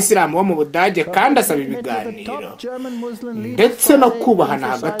n'abayobozi ba Isilamu bo mu Budage kandi asaba ibiganiro ndetse no kubahana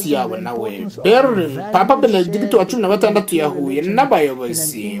hagati yabo nawe. Berlin, Papa Benedicto wa 16 yahuye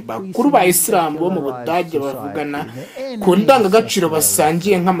n'abayobozi bakuru ba Isilamu bo mu Budage bavugana ku ndangagaciro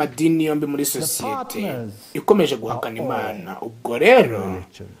basangiye nk'amadini yombi muri sosiyete ikomeje guhakana Imana. Ubwo rero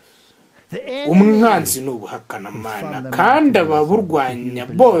umwanzi n'ubuhakanamana kandi ababurwanya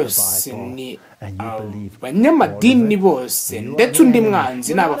bose ni abanyamadini bose, ndetse undi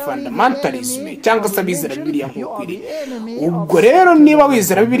mwanzi ni abafundamentalisme cyangwa se abizera Bibiliya nk'ukuri. Ubwo rero niba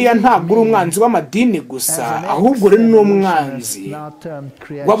wizera Bibiliya ntabwo uri umwanzi w'amadini gusa, ahubwo uri n'umwanzi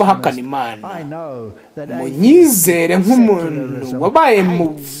w'abahakana Imana. Munyizere nk'umuntu wabaye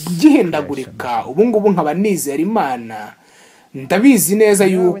mu gihindagurika, ubu ngubu nkaba nizera Imana. Ndabizi neza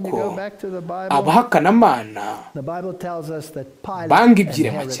yuko abahakana Imana banga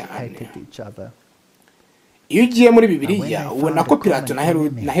ibyirema cyane. Iyo ugiye muri Bibiliya ubona ko Pilato na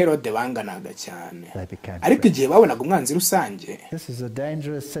Herode banganaga cyane, ariko igihe babonaga umwanzi rusange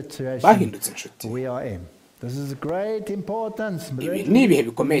bahindutse inshuti. Ibi ni ibihe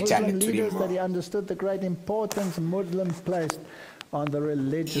bikomeye cyane turimo.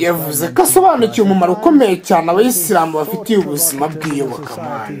 Yavuze ko asobanukiwe umumaro ukomeye cyane abayisilamu bafitiye ubuzima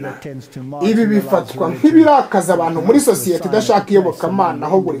bw'iyobokamana. Ibi bifatwa nk'ibirakaza abantu muri sosiyete idashaka iyobokamana,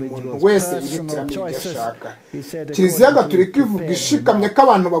 aho buri muntu wese yihitiramo ibyo ashaka. Kiliziya Gatolika ivuga ishikamye ko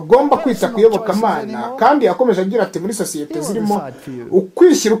abantu bagomba kwita ku iyobokamana, kandi yakomeje agira ati muri sosiyete zirimo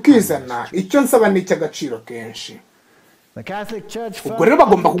ukwishyira ukizana, icyo nsaba ni icy'agaciro kenshi. Ubwo rero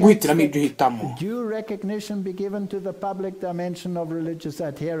bagomba kuguhitiramo ibyo uhitamo.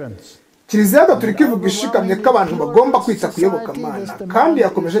 Kiliziya Gatolika ivuga ishikamye ko abantu bagomba kwita ku iyobokamana, kandi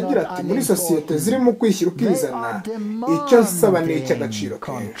yakomeje agira ati muri sosiyete zirimo kwishyira ukizana icyo nsaba ni icy'agaciro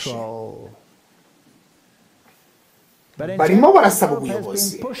kenshi. Barimo barasaba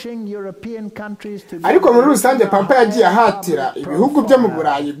ubuyobozi, ariko muri rusange papa yagiye ahatira ibihugu byo mu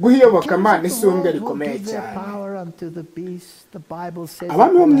Burayi guha iyobokamana isumbwe rikomeye cyane.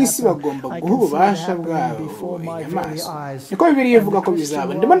 Abami bo mu isi bagomba guha ububasha bwabo inyamaswa, niko Bibiliya ivuga ko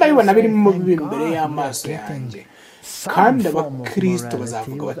bizaba. Ndimo ndabibona birimo imbere y'amaso yanjye, kandi abakristo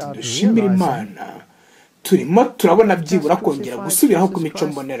bazavuga bati dushimire Imana, turimo turabona byibura kongera gusubiraho ku mico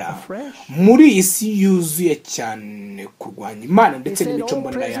mbonera muri iyi si yuzuye cyane kurwanya Imana ndetse n'imico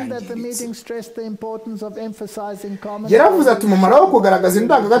mbonera yangiritse. Yaravuze ati umumaro wo kugaragaza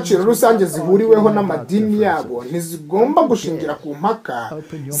indangagaciro rusange zihuriweho n'amadini yabo ntizigomba gushingira ku mpaka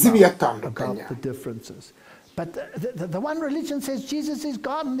z'ibiyatandukanya.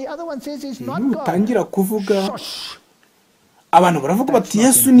 Utangira kuvuga abantu baravuga bati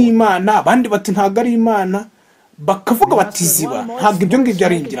Yesu ni Imana, abandi bati ntabwo ari Imana, bakavuga bati ziba, ntabwo ibyo ngibyo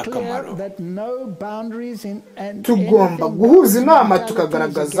ari ingirakamaro. Tugomba guhuza inama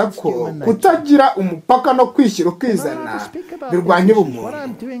tukagaragaza ko kutagira umupaka no kwishyira ukizana birwanya ubumuntu.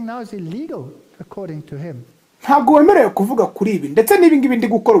 Ntabwo wemerewe kuvuga kuri ibi, ndetse n'ibingibi ndi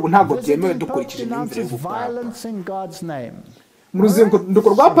gukora ubu ntabwo byemewe dukurikije imyumvire y'ubupapa. Mu ruzinduko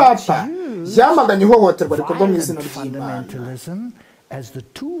rwa papa yamaganye ihohoterwa rikorwa mu izina ry'Imana,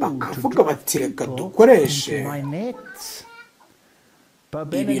 bakavuga bati reka dukoreshe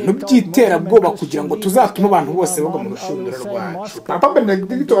ibintu by'iterabwoba kugira ngo tuzatume abantu bose bagwa mu rushundura rwacu. Papa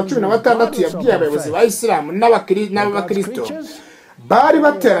Benedicto wa 16 yabwiye abayobozi ba Isilamu n'abakristo bari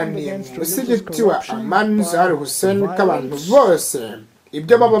bateraniye mu musigiti wa Aman Zahar Hussein ko abantu bose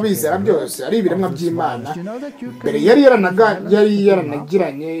ibyo baba bizera byose ari ibiremwa by'Imana. Mbere yari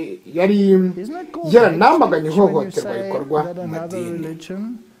yaranamaganye ihohoterwa rikorwa mu madini.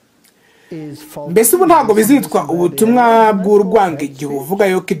 Mbese ubu ntabwo bizitwa ubutumwa bw'urwango igihe uvuga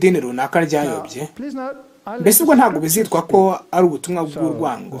yuko idini runaka ryayobye? Mbese ubwo ntabwo bizitwa ko ari ubutumwa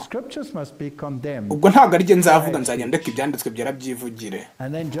bw'urwango? Ubwo ntabwo ari byo nzavuga, nzajya ndeka ibyanditswe byera byivugire,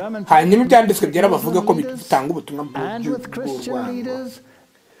 hanyuma ibyanditswe byera bavuga ko bitanga ubutumwa bw'urwango.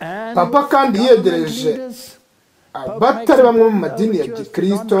 Papa kandi yegereje abatari bamwe mu madini ya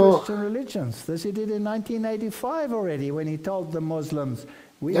Gikristo,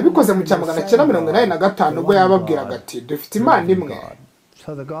 yabikoze mu 1985 ubwo yababwiraga ati dufite Imana imwe,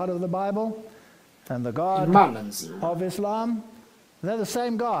 Imana nzima.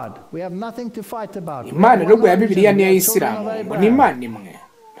 Imana rero ya Bibiliya niyo y'Isilamu ngo ni Imana imwe,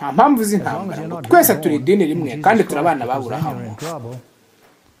 nta mpamvu z'intambara, ngo twese turi idini rimwe kandi turabana b'Aburahamu.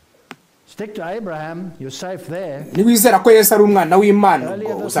 Niwizera ko Yesu ari umwana w'Imana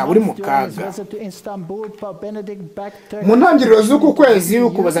ngo uzaba uri mu kaga. Mu ntangiriro z'uku kwezi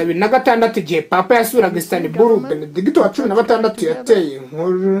y'Ukuboza 2006 igihe papa yasuraga Istanbul, Benedicto wa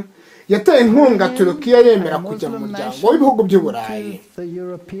 16 yateye inkunga Turukiya yemera kujya mu muryango w'ibihugu by'Uburayi,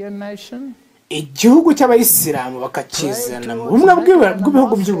 igihugu cy'abayisilamu bakakizana mu bumwe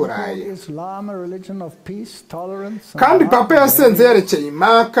bw'ibihugu by'Uburayi. Kandi papa yasenze yerekeye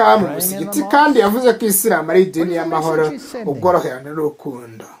Imaka mu musigiti, kandi yavuze ko Isilamu ari idini y'amahoro, ubworoherane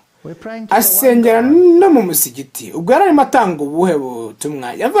n'urukundo. Asengera no mu musigiti. Ubwo yari arimo atanga ubuhe butumwa?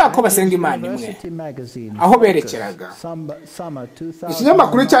 Yavuga ko basenga Imana imwe aho berekeraga.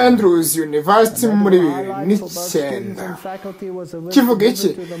 Ikinyamakuru cya Andrews University muri 2009 kivuga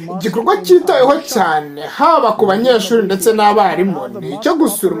iki? Igikorwa cyitayeho cyane haba ku banyeshuri ndetse n'abarimu ni icyo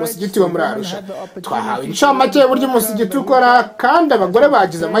gusura umusigiti wo muri Arusha. Twahawe inshamake y'uburyo umusigiti ukora, kandi abagore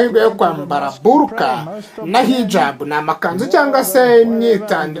bagize amahirwe yo kwambara burka na hijab, ni amakanzu cyangwa se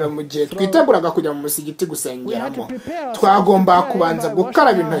imyitandiro. Mu gihe twiteguraga kujya mu musigiti gusengeramo, twagomba kubanza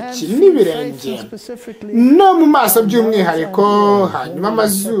gukaraba intoki n'ibirenge no mu maso by'umwihariko, hanyuma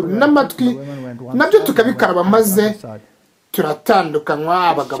amazuru n'amatwi nabyo tukabikaraba, maze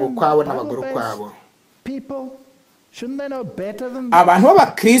turatandukanywa abagabo kwabo n'abagore kwabo. Abantu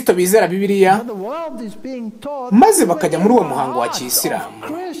b'Abakristo bizera Bibiliya maze bakajya muri uwo muhango wa Kiyisilamu,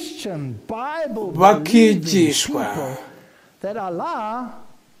 bakigishwa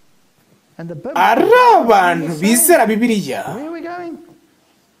ari abantu bizera Bibiliya,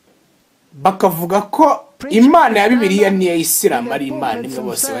 bakavuga ko Imana ya Bibiliya n'iya Isilamu ari Imana imwe,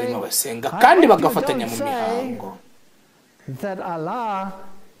 bose barimo basenga kandi bagafatanya mu mihango.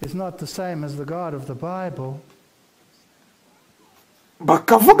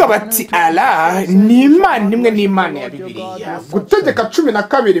 bakavuga bati Allah ni Imana imwe n'Imana ya Bibiliya. Gutegeka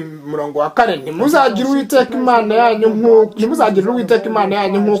 12:4 ntimuzagira Uwiteka Imana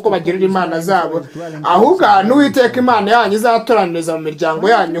yanyu nk'uko bagirira imana zabo, ahubwo n'Uwiteka Imana yanyu izatoraniriza mu miryango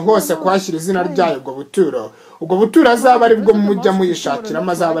yanyu hose kuhashyira izina ryayo ubwo buturo azaba ari bwo mujya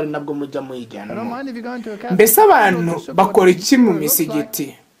muyishakiramo, azaba ari nabwo mujya muyijyanamo. Mbese abantu bakora iki mu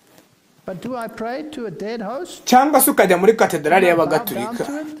misigiti? Cyangwa se ukajya muri katedrali y'abagatulika?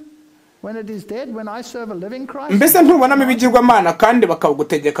 Mbese ntubonamo ibigirwamana kandi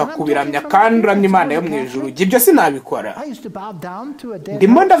bakagutegeka kubiramya kandi uramya Imana yo mu ijuru? Ibyo sinabikora.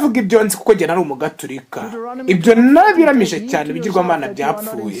 Ndimo ndavuga ibyo nzi kuko jye nari umugatulika. Ibyo nabiramije cyane ibigirwamana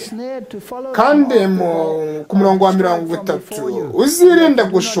byapfuye. Kandi ku murongo wa 30 uzirinde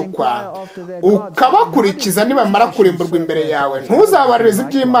gushukwa ukabakurikiza nibamara kurimburwa imbere yawe. Ntuzabaririze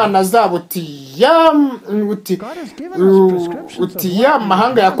iby'Imana zabo uti ya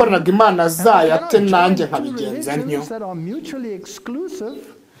mahanga yakoreraga Imana zayo ate nanjye nkabigenza ntyo.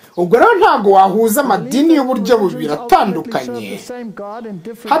 Ubwo rero ntabwo wahuza amadini y'uburyo bubiri atandukanye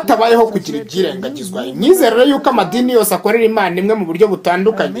hatabayeho kugira ibyirengagizwa. Imyizerere y'uko amadini yose akorera Imana imwe mu buryo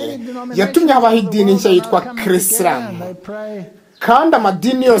butandukanye yatumye habaho idini nshya yitwa Kirisilamu. Kandi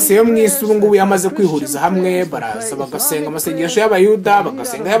amadini yose yo mu isi ubu ngubu yamaze kwihuriza hamwe, baraza bagasenga amasengesho y'Abayuda,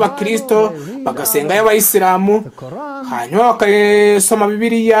 bagasenga y'Abakristo, bagasenga y'Abayisilamu, hanyuma bakasoma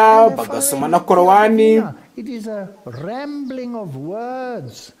Bibiliya, bagasoma na Korowani.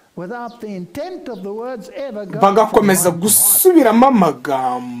 Bagakomeza gusubiramo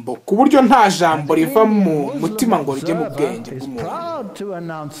amagambo ku buryo nta jambo riva mu mutima ngo rijye mu bwenge bw'umuntu.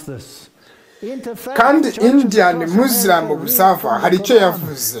 Kandi Indian Muslim Observer hari icyo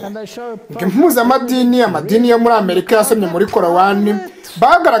yavuze. Amadini yo muri Amerika yasomye muri Korowani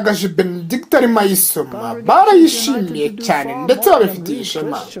bagaragaje Benedict arimo ayisoma, barayishimiye cyane ndetse babifitiye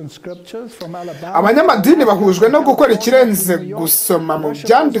ishema. Abanyamadini bahujwe no gukora ikirenze gusoma mu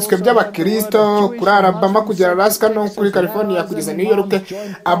byanditswe by'Abakristo kuri Alabama kugera Alaska no kuri California kugeza New York.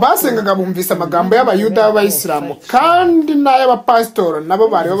 Abasengaga bumvise amagambo y'Abayuda b'Abayisilamu kandi n'ay'abapasitoro nabo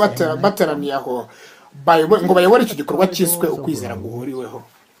bari bateraniye aho ngo bayobore icyo gikorwa cyiswe ukwizera guhuriweho.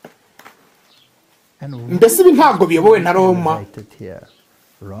 Mbese ibi ntabwo biyobowe na Roma?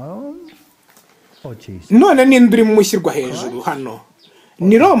 None ninde uri mushyirwa hejuru hano?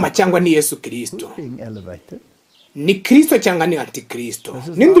 Ni Roma cyangwa ni Yesu Kristo? Ni Kristo cyangwa ni Antikristo?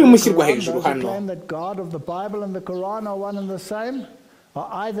 Ninde uri mushyirwa hejuru hano?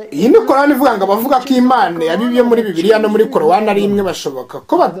 Iyi ni Korowani ivuga ngo abavuga ko Imana yabibiye muri Bibiliya no muri Korowani ari imwe bashoboka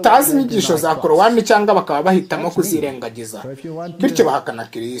ko batazi inyigisho za Korowani cyangwa bakaba bahitamo kuzirengagiza, bityo bahakana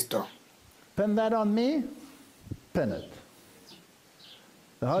Kristo.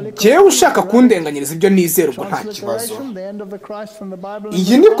 Jewe ushaka kundenganyiriza ibyo nizera ubwo nta kibazo.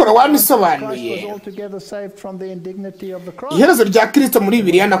 Iyi ni Korowani isobanuye iherezo rya Kristo muri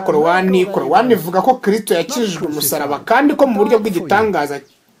Bibiliya na Korowani. Korowani ivuga ko Kristo yakijijwe umusaraba kandi ko mu buryo bw'igitangaza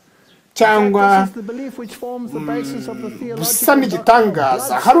cyangwa busa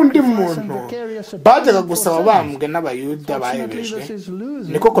n'igitangaza hari undi muntu bajyaga gusaba bambwe n'Abayuda bahebejwe.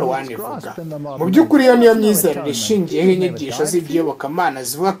 Niko Korowani ivuga. Mu by'ukuri iyo niyo myizerere ishingiyeho inyigisho z'iby'iyobokamana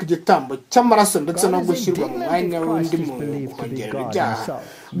zivuga ko igitambo cy'amaraso ndetse no gushyirwa mu mwanya w'undi muntu kongerera ibyaha.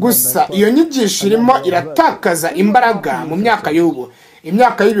 Gusa iyo nyigisho irimo iratakaza imbaraga mu myaka y'ubu,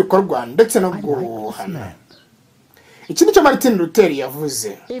 imyaka y'ibikorwa ndetse no guhana. Iki nicyo Martin Luther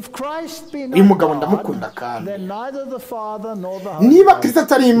yavuze. Uyu mugabo ndamukunda kandi. Niba Kristo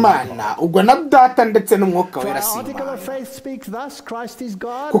atari Imana, ubwo na Data ndetse n'Umwuka Wera si Imana.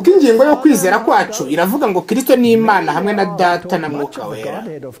 Kuko ingingo yo kwizera kwacu iravuga ngo Kristo ni Imana hamwe na Data na Mwuka Wera.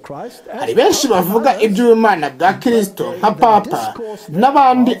 Hari benshi bavuga iby'Imana bwa Kristo nka Papa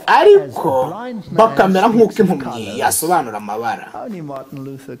n'abandi, ariko bakamera nk'uko impumyi yasobanura amabara.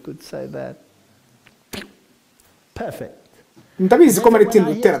 Ndabizi ko Martin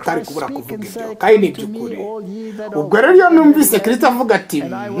Luther atari kubura kuvuga ibyo kandi ni iby'ukuri. Ubwo rero iyo numvise Kristo avuga ati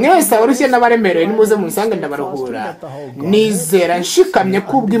mwese abarushye n'abaremerewe nimuze munsange ndabaruhura, nizera nshikamye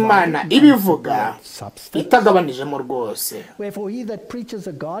kubwo Imana ibivuga itagabanijemo rwose.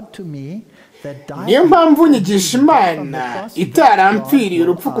 Niyo mpamvu nyigisha Imana itarampfiriye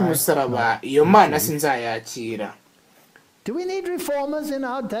urupfu ku musaraba, iyo Mana sinzayakira.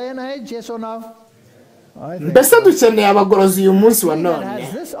 Mbese dukeneye abagorozi uyu munsi wa none?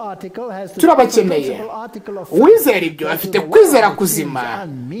 Turabakeneye. Uwizera ibyo afite kwizera kuzima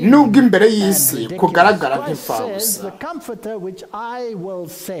nubwo imbere y'isi kugaragara nk'imfabusa.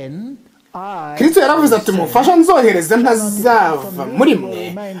 Kristo yaravuze ati umufasha nzohereza ntazava muri mwe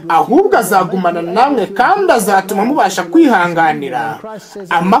ahubwo azagumana namwe kandi azatuma mubasha kwihanganira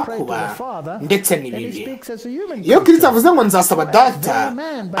amakuba ndetse n'ibibi. Iyo Kristo avuze ngo nzasaba data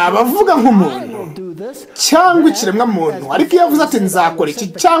abavuga nk'umuntu cyangwa ikiremwa muntu, ariko iyo avuze ati nzakora iki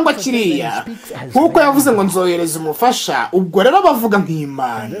cyangwa kiriya nk'uko yavuze ngo nzohereza umufasha, ubwo rero abavuga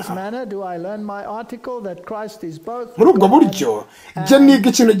nk'Imana. Muri ubwo buryo jye niga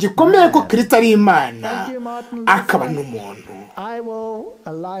ikintu gikomeye ko Kristo ari Imana akaba n'umuntu.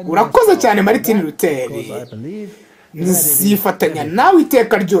 Urakoze cyane Martin Luther. Nzifatanya nawe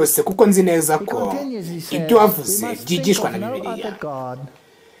iteka ryose kuko nzi neza ko ibyo wavuze byigishwa na Bibiliya.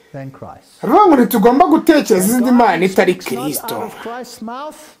 Ruvuga ngo ntitugomba gutekereza izindi mana itari Kristo.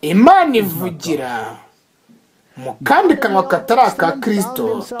 Imana ivugira mu kandi kanwa katari aka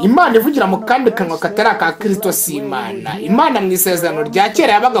Kristo. Imana ivugira mu kandi kanwa katari aka Kristo si Imana. Imana mu isezerano rya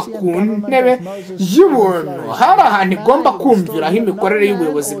kera yabaga ku ntebe y'ubuntu. Hari ahantu igomba kumviraho imikorere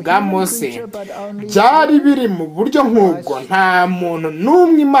y'ubuyobozi bwa Mose. Byari biri mu buryo nk'ubwo nta muntu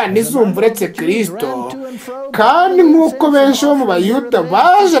n'umwe Imana izumva uretse Kristo. Kandi nk'uko benshi bo mu Bayuda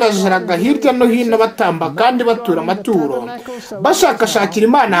bajarajaraga hirya no hino batamba kandi batura amaturo bashakashakira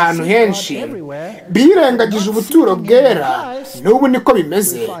Imana ahantu henshi, birengagije ubuturo bwera, n'ubu niko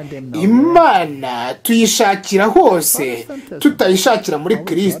bimeze. Imana tuyishakira hose tutayishakira muri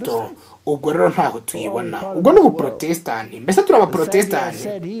Kristo, ubwo rero ntaho tuyibona. Ubwo ni ubuprotestani. Mbese turi abaprotestani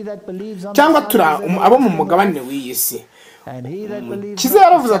cyangwa turi abo mu mugabane w'iyi si? Kiza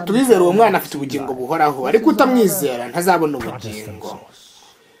yaravuze ati uwizera uwo mwana afite ubugingo buhoraho, ariko utamwizera ntazabona ubugingo.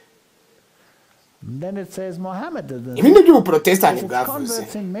 Ibi ni by'ubuprotestani bwavuze.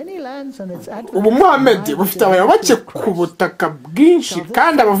 Ubu Muhammad bufite abayoboke ku butaka bwinshi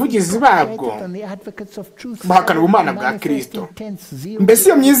kandi abavugizi babwo bahakana ubumana bwa Kristo. Mbese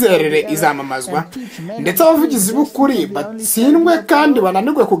iyo myizerere izamamazwa ndetse abavugizi b'ukuri batsindwe kandi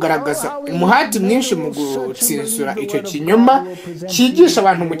bananirwe kugaragaza umuhati mwinshi mu gutsinsura icyo kinyoma cyigisha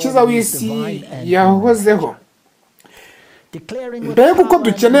abantu umukiza w'isi yahozeho. Mbega uko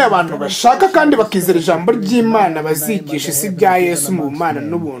dukeneye abantu bashaka kandi bakizera ijambo ry'Imana bazigisha isi bya Yesu mu bumana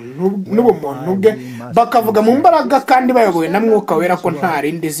n'ubumuntu bwe, bakavuga mu mbaraga kandi bayobowe na Mwuka Wera ko nta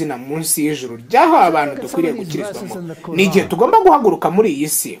rindi zina munsi y'ijuru ryahawe abantu dukwiriye gukirizwamo. Ni igihe tugomba guhaguruka muri iyi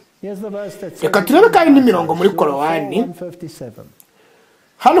si. Reka turebe kandi n'imirongo muri Korowani.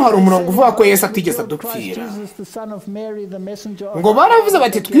 Hano hari umurongo uvuga ko Yesu atigeze adupfira. Ngo baravuze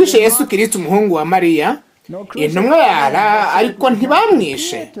bati twishe Yesu Kristo umuhungu wa Mariya, intumwa yara, ariko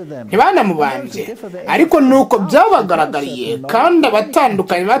ntibamwishe, ntibanamubambye. Ariko nuko byabagaragariye kandi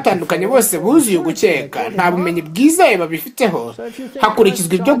batandukanye bose buzuye gukeka, nta bumenyi bwizewe babifiteho,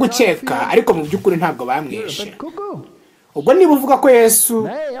 hakurikizwa ibyo gukeka, ariko mu by'ukuri ntabwo bamwishe. Ubwo niba uvuga ko Yesu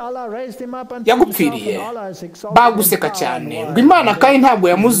yagupfiriye, baguseka cyane ngo Imana kandi ntabwo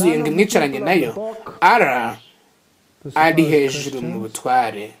yamuzuye ngo imwicaranye nayo. Ari hejuru mu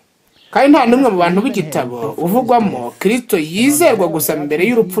butware. Kandi nta n'umwe mu bantu b'igitabo uvugwamo Kristo yizerwa gusa mbere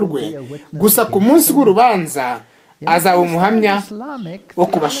y'urupfu rwe, gusa ku munsi w'urubanza azaba umuhamya wo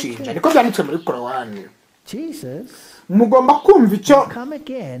kubashinja. Niko byanditswe muri Korowani. Mugomba kumva icyo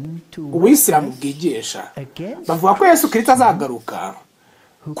Ubuyisilamu bwigisha. Bavuga ko Yesu Kristo azagaruka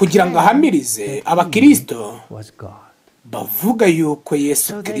kugira ngo ahamirize abakristo bavuga yuko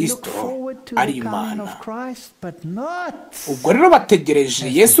Yesu Kristo ari Imana. Ubwo rero bategereje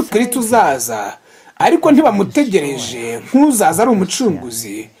Yesu Kristo uzaza, ariko ntibamutegereje nk'uzaza ari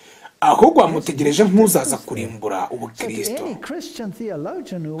umucunguzi, ahubwo bamutegereje nk'uzaza kurimbura ubukristo.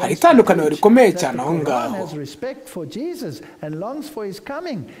 Hari itandukaniro rikomeye cyane aho ngaho,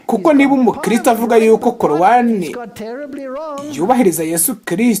 kuko niba umukristo avuga yuko Korowani yubahiriza Yesu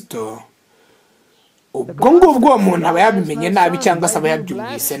Kristo, ubwo ngubwo uwo muntu aba yabimenye nabi cyangwa se aba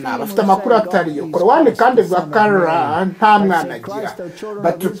yabyumvise nabi, afite amakuru atariyo. Korowani kandi bwa Kara nta mwana agira.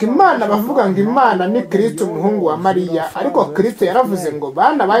 Batuka Imana bavuga ngo Imana ni Kristo umuhungu wa Mariya, ariko Kristo yaravuze ngo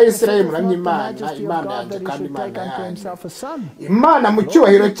bana ba Isirayeli muramye Imana, Imana yanjye kandi Imana yanjye. Imana mu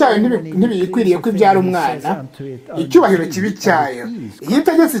cyubahiro cyayo ntibiyikwiriye ko ibyara umwana, icyubahiro kibi cyayo. Iyo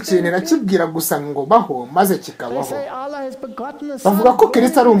itegetse ikintu irakibwira gusa ngo baho maze kikabaho. Bavuga ko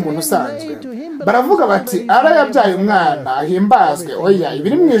Kristo ari umuntu usanzwe. Baravuga bati ara yabyaye umwana ahimbazwe. Oya,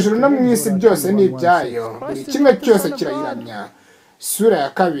 ibiri mu ijuru no mu isi byose ni ibyayo, buri kimwe cyose kirayiramya. sura ya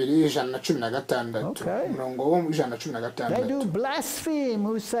kabiri 116 umurongo wo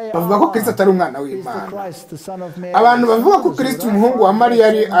 116 bavuga ko Kristo atari umwana w'Imana. Abantu bavuga ko Kristo umuhungu wa Mariya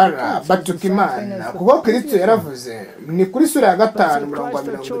ari ara batuka Imana kuko Kristo yaravuze ni kuri sura ya 5 umurongo wa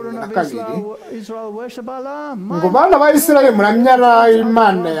 22 ngo bana ba Isirayeli muramya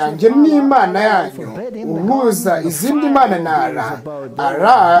Imana yanjye n'Imana yanyu uhuza izindi mana na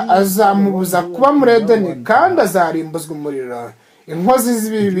ara azamubuza kuba muri Edeni kandi azarimbuzwa umuriro inkozi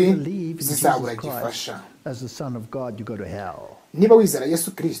z'ibibi zizabura gifasha. Niba wizera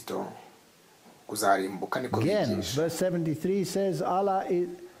Yesu Kristo uzarimbuka niko bigisha.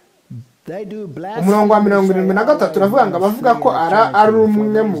 Umurongo wa 73 uravuga ngo abavuga ko ari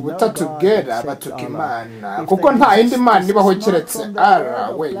umwe mu butatu bwera batuka Imana kuko nta yindi mana ibaho keretse ara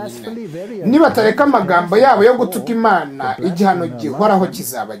wenyine. Niba batareka amagambo yabo yo gutuka Imana igihano gihoraho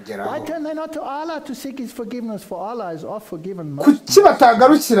kizabageraho. Kuki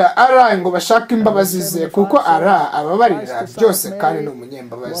batagarukira ara ngo bashaka imbabazi ze kuko ara ababarira byose kandi ni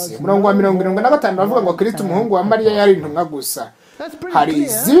umunyembabazi. Umurongo wa 75 uravuga ngo Kristo umuhungu wa Mariya yari intumwa gusa. Hari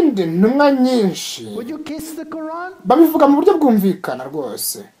izindi ntumwa nyinshi babivuga mu buryo bwumvikana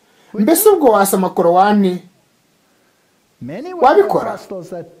rwose. Mbese ubwo wasoma Korowani wabikora?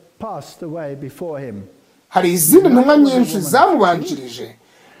 Hari izindi ntumwa nyinshi zamubanjirije.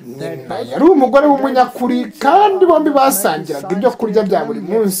 Nyina yari umugore w'umunyakuri kandi bombi basangiraga ibyo kurya bya buri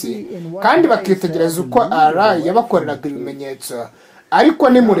munsi kandi bakitegereza uko ara yabakoreraga ibimenyetso, ariko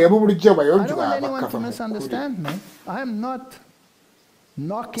nimureba uburyo bayobywa bakava mu kuri.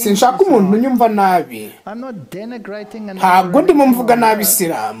 Sinshaka umuntu unyumva nabi. Ntabwo ndimo mvuga nabi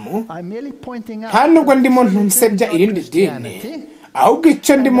Isilamu, nta nubwo ndimo nsebya irindi dini, ahubwo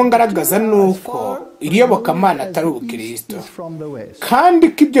icyo ndimo ngaragaza nuko iriyobokamana atari ubukristo kandi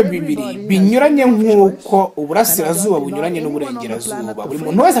ko ibyo bibiri binyuranye nk'uko uburasirazuba bunyuranye n'uburengerazuba. Buri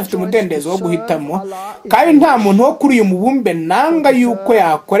muntu wese afite umudendezo wo guhitamo kandi nta muntu wo kuri uyu mubumbe nanga yuko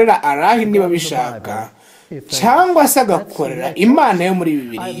yakorera arahi niba bishaka cyangwa se agakorera Imana yo muri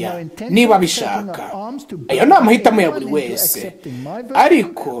Bibiliya niba bishaka. Ayo ni amahitamo ya buri wese,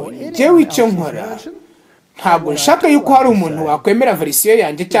 ariko njyewe icyo nkora ntabwo nshaka yuko hari umuntu wakwemera verisiyo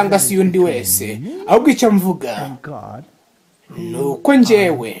yanjye cyangwa se y'undi wese, ahubwo icyo mvuga ni uko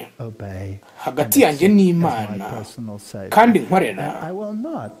njyewe hagati yanjye n'Imana kandi nkorera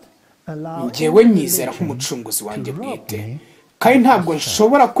njyewe nyizera nk'umucunguzi wanjye bwite, kandi ntabwo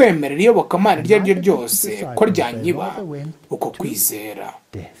nshobora kwemerera iyobokamana iryo ari ryo ryose ko ryanyiba uko kwizera.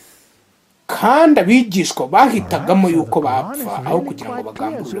 Kandi abigishwa bahitagamo yuko bapfa aho kugira ngo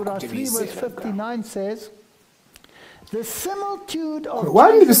bagamburire ku byo bizeraga.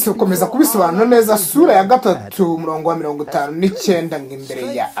 Korowani bikomeza kubisobanura neza sura ya 3 umurongo wa 59 ngo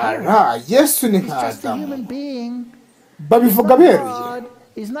imbere ya ara Yesu ni nk'Adamu. Babivuga beruye,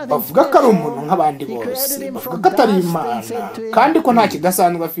 bavuga ko ari umuntu nk'abandi bose, bavuga ko atari Imana kandi ko nta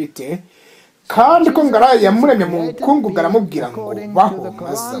kidasanzwe afite, kandi ko ngara yamuremye mu bukungu garamubwira ngo baho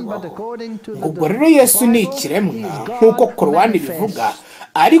mazabaho. Ubwo rero Yesu ni ikiremwa nk'uko Korowani bivuga,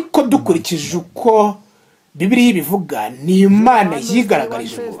 ariko dukurikije uko Bibiliya ibivuga ni Imana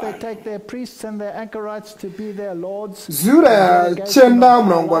yigaragarije mu bantu. Sura ya 9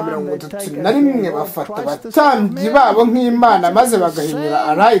 umurongo wa 31 bafata abatambyi babo nk'Imana maze bagahinyura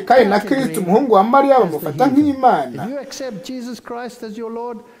arayi kandi na Kristo umuhungu wa Mariya bamufata nk'Imana.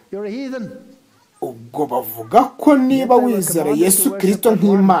 Ubwo bavuga ko niba wizera Yesu Kristo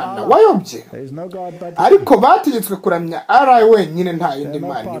nk'Imana wayobye, ariko bategetswe kuramya arayi wenyine, nta yindi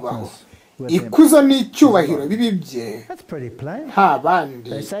Mana ibaho. Ikuzo n'icyubahiro bibi bye nta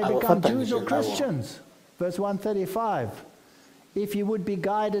bandi abafatanyije nabo.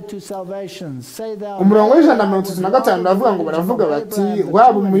 Umurongo w'135 uravuga ngo baravuga bati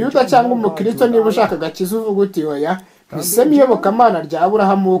waba umuyuda cyangwa umukristo niba ushaka agakiza uvuga uti oya nisemi iyobokamana rya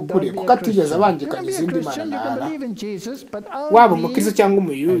Aburahamu w'ukuri kuko atigeze abangikanya izindi mana. Waba umukristo cyangwa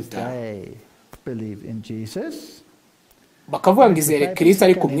umuyuda bakavuga ngo izere Kristo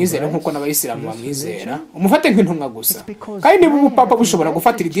ariko umwizere nk'uko n'abayisilamu bamwizera, umufate nk'intumwa gusa. Kandi niba ubupapa bushobora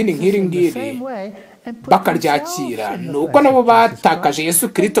gufatira idini nk'iri ngiri bakaryakira, nuko nabo batakaje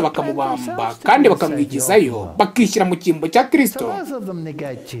Yesu Kristo bakamubamba kandi bakamwigizayo, bakishyira mu cyimbo cya Kristo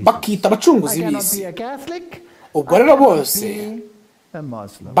bakita abacunguzi b'isi. Ubwo rero bose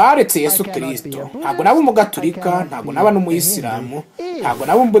baretse Yesu Kristo. Ntabwo naba umugatulika, ntabwo naba n'umuyisilamu, ntabwo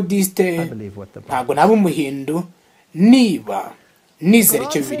naba umubudiste, ntabwo naba umuhindu. Niba nizera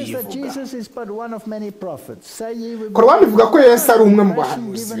icyo Bibiliya ivuga. Korowani ivuga ko Yesu ari umwe mu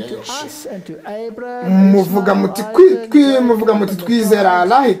bahanuzi benshi. Muvuga muti twizera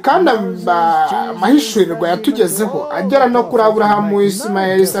Allah, kandi amahishurirwa yatugezeho agera no kuri Aburahamu,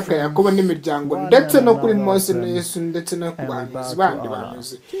 Ismaeli, Isaka, Yakobo n'imiryango, ndetse no kuri Mose na Yesu, ndetse no ku bahanuzi bandi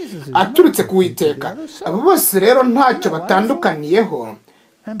banuzi aturutse ku Uwiteka. Abo bose rero ntacyo batandukaniyeho,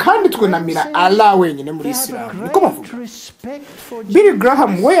 kandi twunamira Allah wenyine muri Isilamu. Niko bavuga. Billy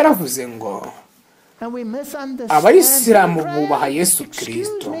Graham we yaravuze ngo Abayisilamu bubaha Yesu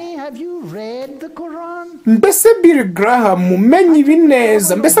Kristo. Mbese Billy Graham umenye ibi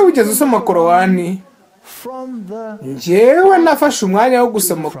neza? Mbese wigeze usoma Korowani? Njyewe nafashe umwanya wo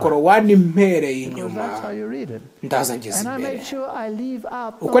gusoma Korowani mpereye inyuma, ndaza ngeze imbere.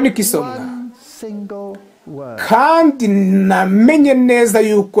 Uko niko isomwa, kandi namenye neza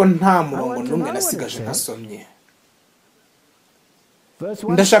yuko nta murongo n'umwe nasigaje nasomye.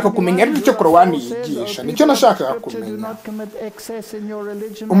 Ndashaka kumenya ariko icyo Korowani yigisha, nicyo nashakaga kumenya.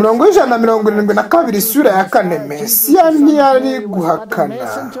 Umurongo w'172 sura ya 4, Mesiya ntiyari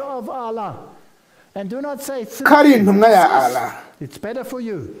guhakana kari intumwa ya Allah,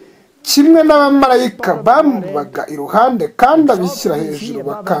 kimwe n'abamarayika bamubaga iruhande kandi abishyira hejuru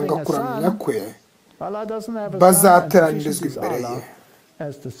bakanga kuramya kwe, bazateranirizwa imbere ye.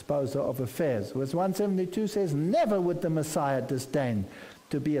 As disposer of affairs. Verse 172 says, never would the Messiah disdain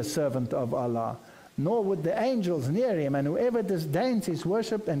to be a servant of Allah, nor would the angels near him, and whoever disdains his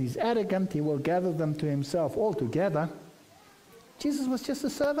worship and is arrogant, he will gather them to himself altogether. Jesus was just a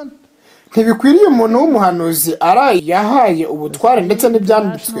servant. Ntibikwiriye umuntu w'umuhanuzi yahaye ubutware ndetse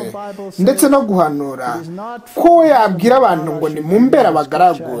n'ibyanditswe ndetse no guhanura ko yabwira abantu ngo ni mumbere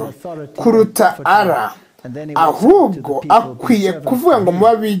abagaragu kuruta Allah, ahubwo akwiye kuvuga ngo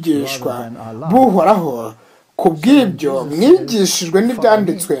muba bigishwa buhoraho, kubw'ibyo mwigishijwe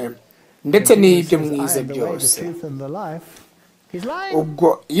n'ibyanditswe ndetse n'ibyo mwize byose.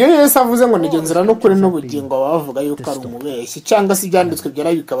 Ubwo iyo Yesu avuze ngo nigenzera no kuri n'ubugingo, bavuga yuko ari umubeshyi, cyangwa se ibyanditswe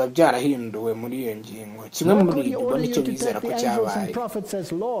byera bikaba byarahinduwe muri iyo ngingo. Kimwe muri ibyo nicyo bizera ko cyabaye.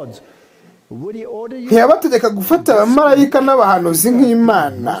 Ntiyabategeka gufata abamarayika n'abahanuzi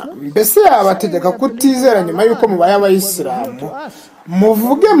nk'Imana. Mbese yabategeka kutizera nyuma y'uko mubaye Abayisilamu?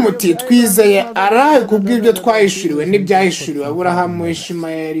 Muvuge muti twizeye Allah kubw'ibyo twahishuriwe n'ibyahishuriwe Aburahamu,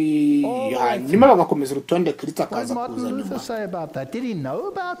 Ismaeli, hanyuma bagakomeza urutonde Kristo akaza kuza nyuma.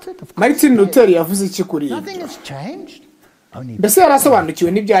 Martin Luther yavuze iki kuri ibyo? Mbese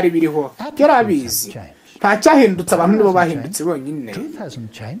yarasobanukiwe n'ibyari biriho? Yarabizi. Nta cyahindutse, abantu nibo bahindutse bonyine.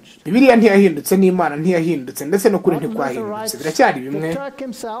 Bibiliya ntiyahindutse, n'Imana ntiyahindutse, ndetse no kuri ntikwahindutse. Biracyari bimwe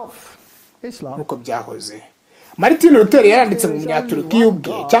nk'uko byahoze. Martin Luther yaranditse mu Munyaturukiya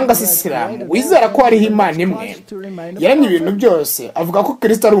ubwe, cyangwa se Isilamu, wizera ko hariho Imana imwe yaremye ibintu byose, avuga ko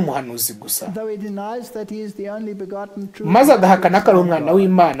Kristo ari umuhanuzi gusa, maze agahakana ko ari umwana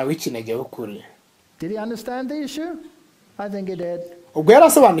w'Imana w'ikinege w'ukuri. Ubwo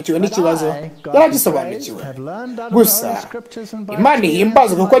yarasobanukiwe n'ikibazo, yaragisobanukiwe. Gusa Imana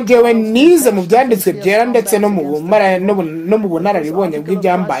ihimbazwe kuko jyewe nize mu byanditswe byera ndetse no mu bunararibonye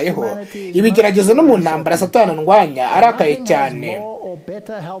bw'ibyambayeho, ibigeragezo no mu ntambara Satani ndwanya arakaye cyane,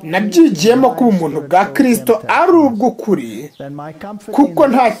 nabyijiyemo kuba umuntu bwa Kristo ari ubw'ukuri, kuko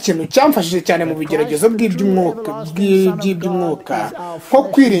nta kintu cyamfashije cyane mu bigeragezo by'iby'umwuka nko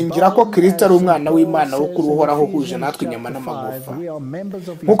kwiringira ko Kristo ari umwana w'Imana w'ukuri uhoraho uhuje natwe inyama n'amagufa.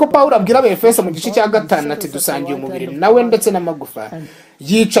 Nk'uko Pawulo abwira Abefeso mu gice cya 5 ati dusangiye umubiri nawe ndetse n'amagufa,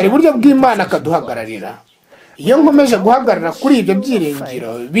 yicara iburyo bw'Imana akaduhagararira. Iyo nkomeje guhagarara kuri ibyo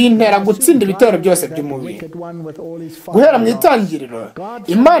byiringiro, bintera gutsinda ibitero byose by'umubiri. Guhera mu itangiriro,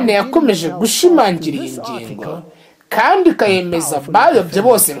 Imana yakomeje gushimangira iyi ngingo, kandi ikayemeza bayobye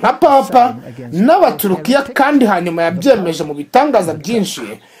bose nka Papa n'Abaturukiya, kandi hanyuma yabyemeje mu bitangaza byinshi,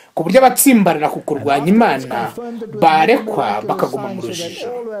 ku buryo abatsimbarira ku kurwanya Imana barekwa bakaguma mu rujijo.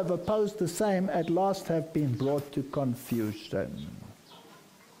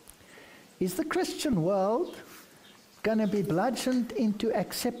 Is the Christian world going to be bludgeoned into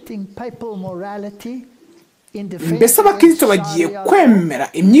accepting papal morality? Mbese abakristo bagiye kwemera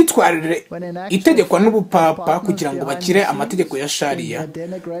imyitwarire itegekwa n'ubupapa kugira ngo bakire amategeko ya Sharia,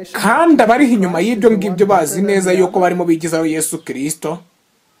 kandi abari inyuma y'ibyo ngibyo bazi neza yuko barimo bigizaho Yesu Kristo?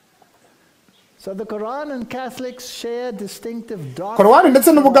 Korowani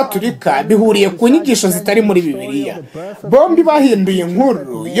ndetse n'Ubugatulika bihuriye ku nyigisho zitari muri Bibiliya. Bombi bahinduye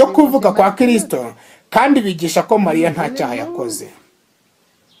inkuru yo kuvuga kwa Kristo, kandi bigisha ko Mariya nta cyaha yakoze.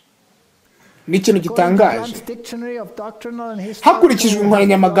 ni ikintu gitangaje. Hakurikijwe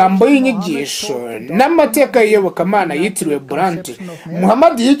inkoranyamagambo y'inyigisho n'amateka y'iyobokamana yitiriwe Brant,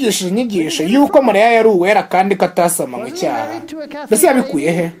 Muhammad yigishije inyigisho y'uko Mariya yari uwera kandi ko atasamanywe icyaha. Mbese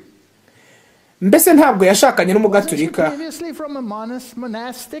yabikuye he? Mbese ntabwo yashakanye n'umugaturika,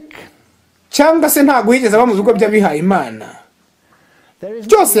 cyangwa se ntabwo yigeze aba mu bigo by'abihaye Imana?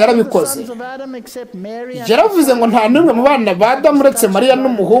 Byose yarabikoze. Yaravuze ngo nta n'umwe mu bana ba Adamu uretse Mariya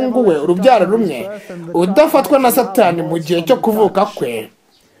n'umuhungu we urubyaro rumwe udafatwa na Satani mu gihe cyo kuvuka kwe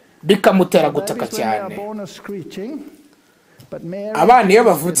bikamutera gutaka cyane. Abana iyo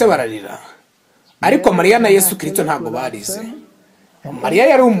bavutse bararira, ariko Mariya na Yesu Kristo ntabwo barize. Mariya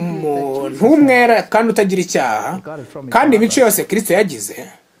yari umuntu w'umwera kandi utagira icyaha, kandi imico yose Kristo yagize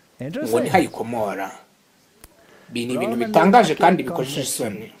ngo ntihayikomora. Ni ibintu bitangaje kandi bikojeje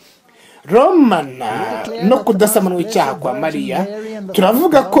isoni. Romana no kudasamanwa icyaha kwa Mariya,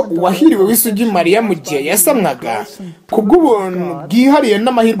 turavuga ko uwahiriwe w'isugi Mariya mu gihe yasamwaga kubw'ubuntu bwihariye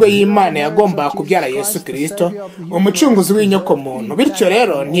n'amahirwe y'Imana yagombaga kubyara Yesu Kristo, umucunguzi w'inyoko muntu. Bityo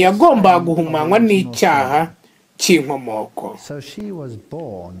rero ntiyagombaga guhumanywa n'icyaha cy'inkomoko.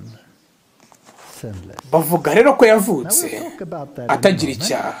 Bavuga rero ko yavutse atagira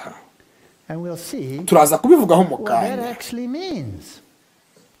icyaha. Turaza kubivugaho mu kanya.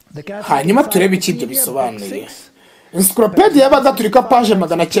 Hanyuma turebe icyo ibyo bisobanuye. Encyclopedia y'Abagatolika page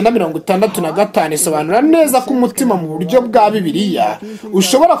 965 isobanura neza ko umutima mu buryo bwa Bibiliya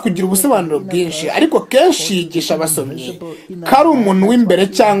ushobora kugira ubusobanuro bwinshi, ariko kenshi yigisha abasomyi ko ari umuntu w'imbere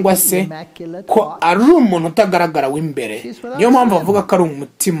cyangwa se ko ari umuntu utagaragara w'imbere. Niyo mpamvu bavuga ko ari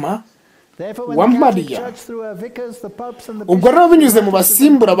umutima wa Mariya. Ubwo rero binyuze mu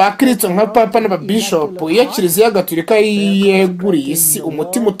basimbura ba Kristo nka Papa n'ababishopu, iyo Kiliziya Gatolika yeguriye isi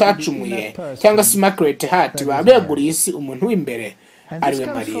umutima utacumuye cyangwa se Immaculate Heart, baba beguriye isi umuntu w'imbere ariwe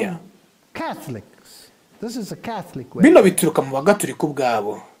Mariya. Bino bituruka mu Bagatolika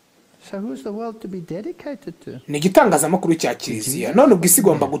ubwabo. Ni igitangazamakuru cya Kiliziya. None ubwo isi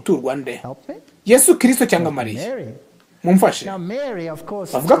igomba guturwa nde? Yesu Kristo cyangwa Mariya? Mumfashe.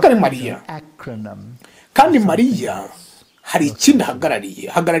 Bavuga ko ari Mariya, kandi Mariya hari ikindi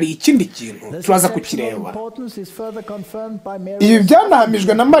hagarariye ikindi kintu. Turaza kukireba. Ibi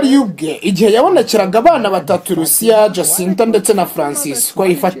byanahamijwe na Mariya ubwe igihe yabonekeraga abana batatu, Lucia, Jacinta ndetse na Francisco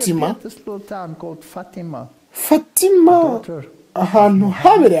i Fatima. Fatima, ahantu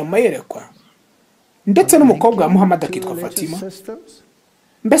habereye amayerekwa, ndetse n'umukobwa wa Muhammad akitwa Fatima.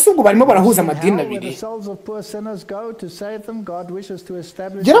 Mbese ubwo barimo barahuza amadini abiri.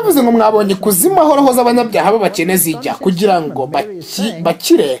 Yaravuze ngo mwabonye kuzima aho roho z'abanyabyaha b'abakene zijya kugira ngo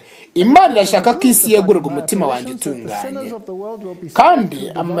bakire. Imana irashaka ko isi yegurirwa umutima wanjye utunganye.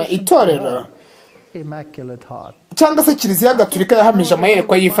 Kandi itorero cyangwa se Kiliziya Gatolika yahamije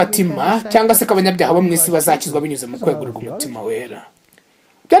amayerekwa y'Ifatima, cyangwa se ko abanyabyaha bo mu isi bazakizwa binyuze mu kwegurirwa umutima wera.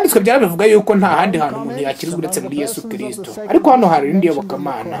 Byanditswe byarabivuga yuko nta handi hantu umuntu yakirizwa uretse muri Yesu Kristo. Ariko hano hari irindi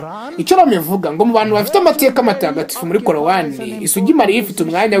yobokamana. Icyo bamivuga ngo mu bantu bafite amateka matagatifu muri Korowani, isugi Mariya ifite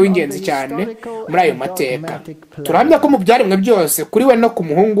umwanya w'ingenzi cyane muri ayo mateka. Turahamya ko mu byaremwe byose kuri we no ku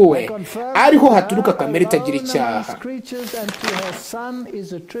muhungu we ariho haturuka kamere itagira icyaha.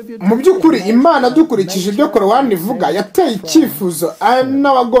 Mu by'ukuri Imana dukurikije ibyo Korowani ivuga yateye icyifuzo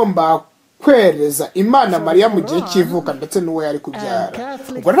n'abagomba kwereza Imana Mariya mu gihe cy'ivuka ndetse n'uwo yari kubyara.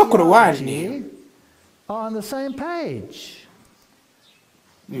 Ubwo rero Korowani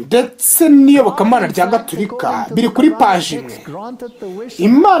ndetse n'iyobokamana rya Gatolika biri kuri paji imwe.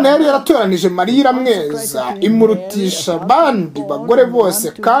 Imana yari yaratoranije Mariya iramweza, imurutisha abandi bagore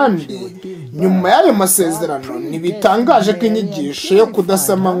bose, kandi nyuma y'ayo masezerano ntibitangaje ko inyigisho yo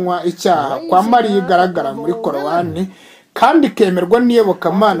kudasamanywa icyaha kwa Mariya igaragara muri Korowani kandi kemerwa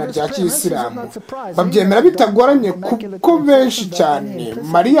n'iyobokamana rya Kiyisilamu. Babyemera bitagoranye kuko benshi cyane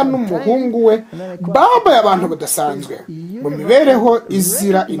Mariya n'umuhungu we babaye abantu badasanzwe mu mibereho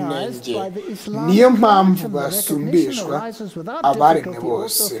izira inenge. Niyo mpamvu basumbishwa abaremwe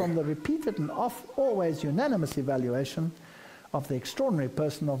bose.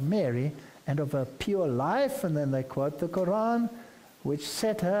 Which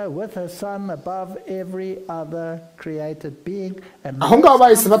set her with her son above every other created being. Aho ngaho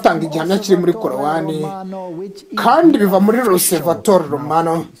bahise batanga igihamya kiri muri Korowani, kandi biva muri L'Osservatore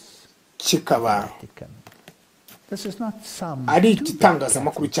Romano, kikaba ari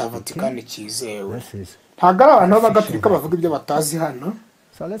igitangazamakuru cya Vatikani cyizewe. Ntabwo ari abantu b'Abagatolika bavuga ibyo batazi hano,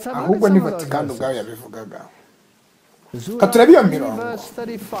 ahubwo ni Vatikani ubwayo yabivugaga. Katurabe iyo mirongo.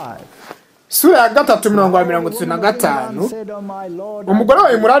 sura ya 3:35 umugore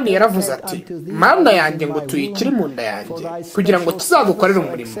wa Imurani yaravuze ati mana yanjye ngo tuyikiri mu nda yanjye kugira ngo kizagukorera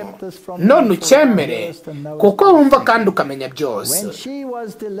umurimo none ucyemere kuko wumva kandi ukamenya byose.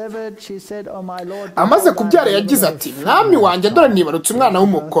 Amaze kubyara yagize ati mwami wanjye dore nibarutse umwana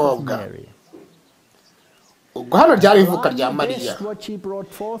w'umukobwa. Ubwo hano ryari ivuka rya Mariya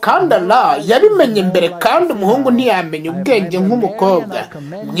kandi Allah yabimenye mbere kandi umuhungu ntiyamenye ubwenge nk'umukobwa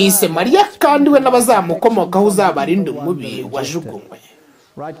mwise Mariya kandi we n'abazamukomokaho uzabarinda umubi wajugunywe.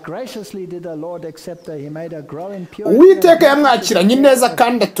 Uwiteka yamwakiranye neza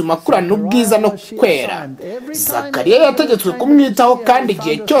kandi atuma akurana ubwiza no kwera. Zakariya yategetswe kumwitaho kandi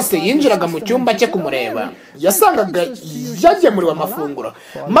igihe cyose yinjiraga mu cyumba cye kumureba yasangaga yagemuriwe amafunguro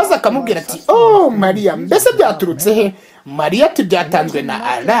maze akamubwira ati oh Mariya mbese byaturutse he? Mariya ati byatanzwe na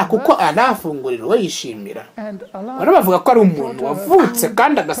Allah kuko Allah afungurira uwo yishimira. Baravuga ko ari umuntu wavutse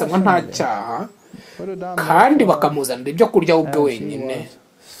kandi agasamwa nta cyaha kandi bakamuzanira ibyo kurya ubwe wenyine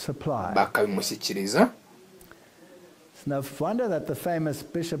bakabimushyikiriza.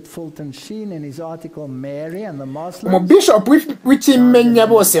 Umubishop w'ikimenya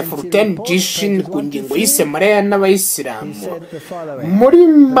bose Fulton Sheen ku ngingo y'ise Mariya n'abayisilamu muri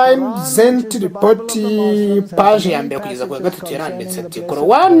Mindset Report page ya mbere kugeza ku 3 yaranditse ati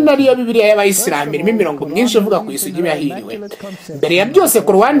Korowani ariyo Bibiliya y'abayisilamu irimo imirongo myinshi ivuga ku isugi yahiriwe. Mbere ya byose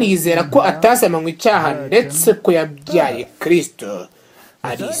Korowani yizera ko atasamanywe icyaha ndetse ko yabyaye Kristo.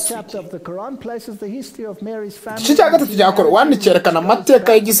 Igice cya gatatu cya Korowani cyerekana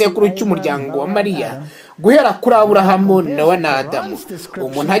amateka y'igisekuru cy'umuryango wa Mariya guhera kuri Aburahamu na Adamu.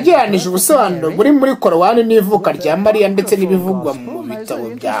 Umuntu agereranije ubusobanuro buri muri Korowani n'ivuka rya Mariya ndetse n'ibivugwa mu bitabo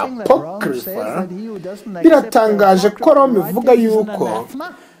bya Apocrypha biratangaje ko Rome ivuga yuko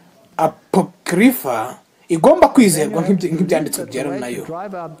Apocrypha igomba kwizerwa nk'ibyanditswe byera nayo,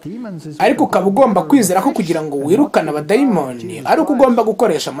 ariko ukaba ugomba kwizera ko kugira ngo wirukane abadayimoni ari uko ugomba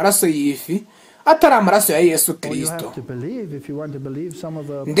gukoresha amaraso y'ifi atari amaraso ya Yesu Kristo.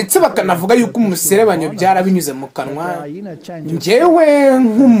 Ndetse bakanavuga yuko umuserebanyo byara binyuze mu kanwa. Njyewe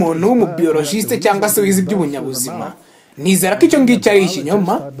nk'umuntu w'umubiologiste cyangwa se wize iby'ubunyabuzima nizera ko icyo ngicyo ari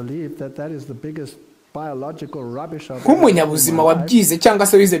ikinyoma. Nk'umunyabuzima wabyize cyangwa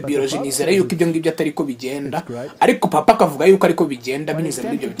se wize biology nizera yuko ibyo ngibyo atari ko bigenda, ariko papa akavuga yuko ariko bigenda binyuze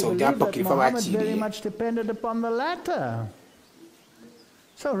muri ibyo bitabo bya Apocrypha bakiriye.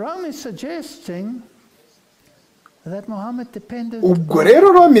 Ubwo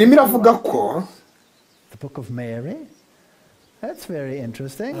rero Rome irimo iravuga ko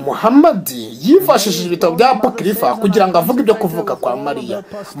Muhammad yifashishije ibitabo bya Apocrypha kugira ngo avuge ibyo kuvuka kwa Mariya.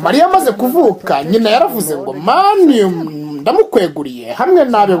 Mariya amaze kuvuka nyina yaravuze ngo mani ndamukweguriye hamwe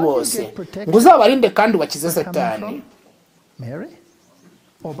nabe bose ngo uzabarinde kandi ubakize Satani.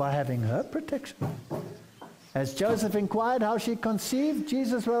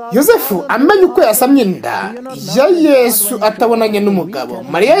 Yosefu amenye uko yasamye inda ya Yesu atabonanye n'umugabo.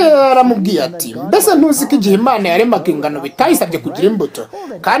 Mariya yaramubwiye ati mbese ntuzi ko igihe Imana yaremaga ingano bitayisabye kugira imbuto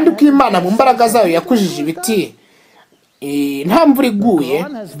kandi ko Imana mu mbaraga zayo yakujije ibiti nta mvura iguye?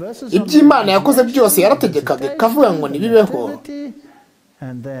 Ibyo Imana yakoze byose yarategekaga ikavuga ngo nibibeho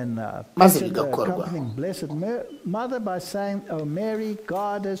maze bigakorwa.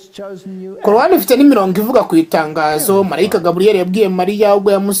 Korowani ifite n'imirongo ivuga ku itangazo marayika Gaburiyeli yabwiye Mariya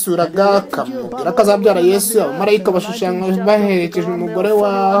ubwo yamusuraga akamubwira ko azabyara Yesu. Abamarayika bashushanya baherekeje umugore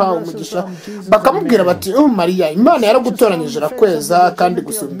waha umugisha bakamubwira bati oh Mariya, Imana yaragutoranyije irakweza kandi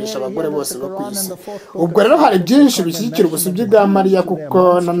gusumbisha abagore bose bo ku isi. Ubwo rero hari byinshi bishyigikira ubusugi bwa Mariya,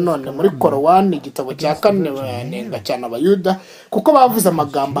 kuko nanone muri Korowani igitabo cya 4 banenga cyane Abayuda kuko bavuze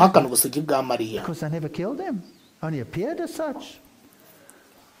amagambo ahakana ubusugi bwa Mariya.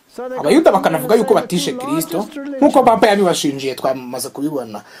 Abayuda bakanavuga yuko batishe Kristo nkuko papa yabibashinjiye twamaze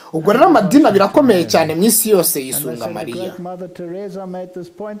kubibona. Ubwo rero amadini birakomeye cyane mu isi yose yisunga Mariya.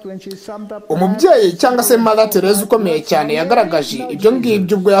 Umubyeyi cyangwa se Mother Teresa ukomeye cyane yagaragaje ibyo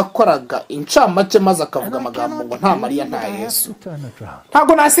ngibyo ubwo yakoraga incamake maze akavuga amagambo ngo nta Mariya nta Yesu.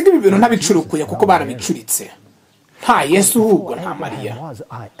 Ntabwo nasiga ibi bintu ntabicurukuye kuko barabicuritse. Nta Yesu ahubwo nta Mariya,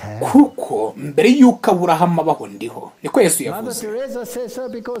 kuko mbere y'uko Aburahamu abaho ndiho, niko Yesu yavuze.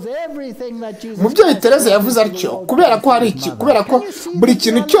 Umubyeyi Teresa yavuze atyo kubera ko hari iki, kubera ko buri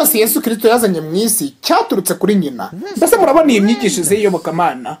kintu cyose Yesu Kristo yazanye mu isi cyaturutse kuri nyina. Mbese murabona iyi myigishirize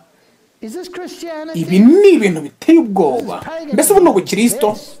y'iyobokamana, ibi ni ibintu biteye ubwoba. Mbese ubu ni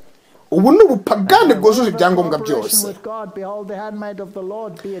ubukristo? ubu ni ubupagani bwujuje ibyangombwa byose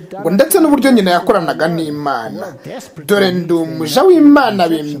ngo ndetse n'uburyo nyina yakoranaga n'Imana. Dore ndi umuja w'Imana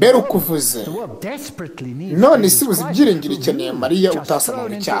bimbere uko uvuze. None isi buze ibyiringiro ikeneye Mariya utasama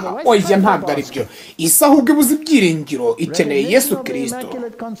mu cyaha. Oya, ntabwo ari byo. Isi ahubwo ibuze ibyiringiro ikeneye Yesu Kristo.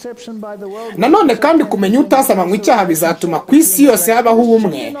 Nanone kandi kumenya utasama mu cyaha bizatuma ku isi yose habaho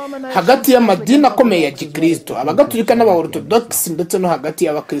ubumwe hagati y'amadini akomeye ya Gikristo, abagatulika n'abaorthodox, ndetse no hagati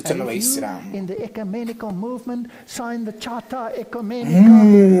y'abakristo n'abayisilamu.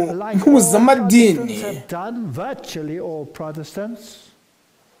 Impuzamadini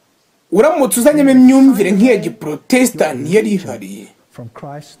uramutse uzanyemo imyumvire nk'iya giprotestani yari ihari,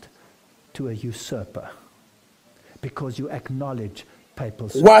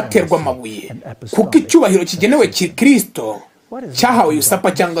 waterwa amabuye kuko icyubahiro kigenewe Kristo cyahawe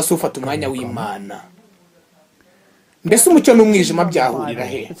Yusapa cyangwa se ufata umwanya w'Imana. Mbese umucyo n'umwijima byahurira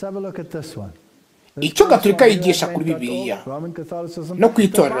he? Icyo Gatolika yigisha kuri Bibiliya no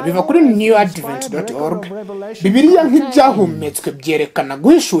kwitorera biva kuri newadvent.org. Bibiliya nk'ibyahumetswe byerekana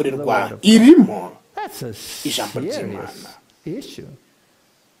guhishurirwa irimo ijambo ry'Imana.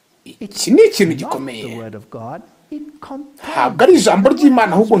 Iki ni ikintu gikomeye. Ntabwo ari ijambo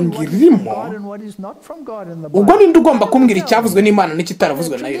ry'Imana ahubwo ngirimo. Ubwo ninde ugomba kumbwira icyavuzwe n'Imana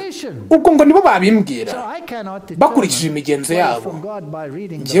n'ikitaravuzwe nayo? Ubwo ngo nibo babimbwira bakurikije imigenzo yabo.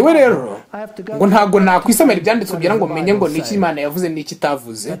 Njyewe rero ngo ntabwo nakwisamira ibyanditswe kugira ngo menye ngo n'iki Imana yavuze n'iki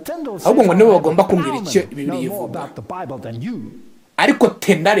itavuze, ahubwo ngo nibo bagomba kumbwira icyo Bibiliya ivuga. Ariko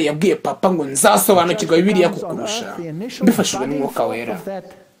Tendare yabwiye Papa ngo nzasobanukirwa Bibiliya kukurusha mbifashijwe n'Umwuka Wera.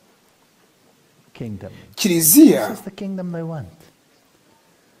 Kiliziya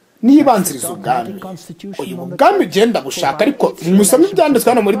nibanziriza ubwami. Uyu bwami ugenda bushaka, ariko musome ibyanditswe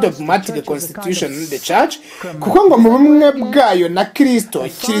hano muri Dogmatic Constitution of the Church, kuko ngo mu bumwe bwayo na Kristo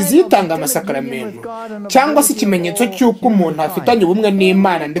Kiliziya itanga amasakaramentu cyangwa se ikimenyetso cy'uko umuntu afitanye ubumwe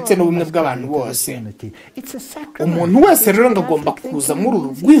n'Imana ndetse n'ubumwe bw'abantu bose. Umuntu wese rero agomba kuza muri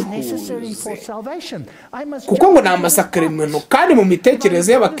uru rwihuze, kuko ngo ni amasakaramentu, kandi mu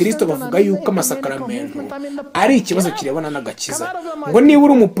mitekerereze y'Abakristo bavuga yuko amasakaramentu ari ikibazo kirebana n'agakiza. Ngo niba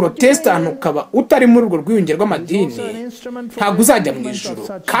uri umuprotestant ukaba utari muri urwo rwiyunge rw'amadini, ntabwo uzajya mu ijuru,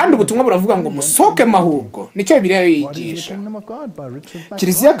 kandi ubutumwa buravuga ngo musohoke mahubwo. Nicyo Bibiliya yigisha.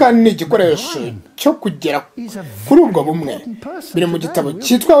 Kiliziya kandi ni igikoresho cyo kugera kuri ubwo bumwe. Biri mu gitabo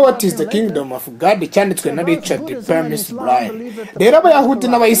cyitwa What is the Kingdom of God cyanditswe na Richard Permis Bryan. Rero Abayahudi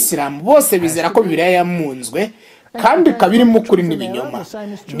n'Abayisilamu bose bizera ko Bibiliya yamunzwe kandi kabirimo ukuri n'ibinyoma.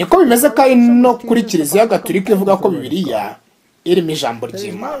 Niko bimeze kandi no kuri Kiliziya Gatolika ivuga ko Bibiliya irimo ijambo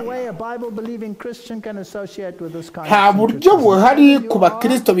ry'Imana. Nta buryo buhari ku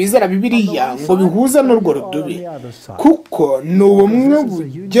Bakristo bizera Bibiliya ngo bihuze n'urwo rudubi, kuko ni ubumwe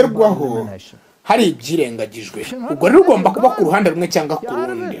bugerwaho hari ibyirengagijwe. Ubwo rero ugomba kuba ku ruhande rumwe cyangwa ku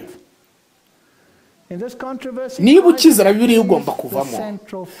rundi. Niba ukizera Bibiliya ugomba kuvamo.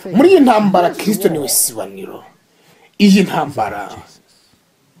 Muri iyi ntambara Kristo niwe sibaniro. Iyi ntambara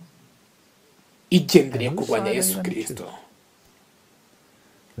igendereye kurwanya Yesu Kristo.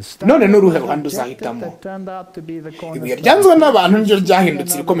 None n'uruhe ruhande uzahitamo? Ibuye ryanzwe n'abantu niryo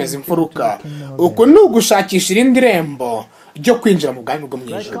ryahindutse rikomeza imfuruka. Uko ni ugushakisha irindi rembo ryo kwinjira mu bwami bwo mu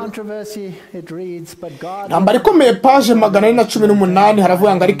ijuru. Ntambara ikomeye, paje 418,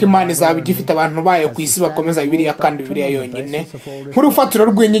 haravuga ngo ariko Imana izaba igifite abantu bayo ku isi bakomeza Bibiliya, kandi Bibiliya yonyine nk'urufatiro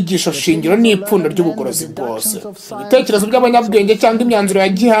rw'inyigisho shingiro n'ipfundo ry'ubugorozi bwose. Ibitekerezo by'abanyabwenge cyangwa imyanzuro ya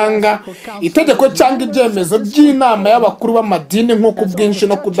gihanga, itegeko cyangwa ibyemezo by'inama y'abakuru b'amadini nk'uko ubwinshi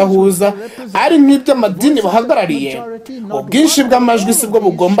no kudahuza ari nk'iby'amadini bahagarariye. Ubwinshi bw'amajwi si bwo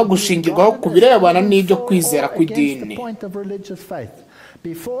bugomba gushingirwaho ku birebana n'ibyo kwizera kw'idini.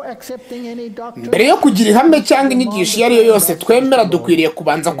 Mbere yo kugira ihame cyangwa inyigisho iyo ari yo yose twemera, dukwiriye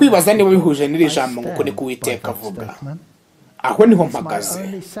kubanza kwibaza niba bihuje n'iri jambo ngo ni Uwiteka avuga. Aho niho mpagaze,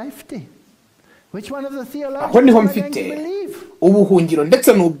 aho niho mfite ubuhungiro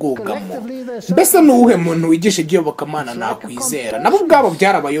ndetse n'ubwugamo. Mbese ni uwuhe muntu wigisha iby'iyobokamana nakwizera? Nabo ubwabo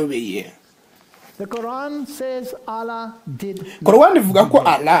byarabayobeye. Korowani ivuga ko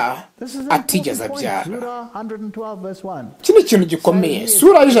Allah atigeze abyara. Iki ni ikintu gikomeye.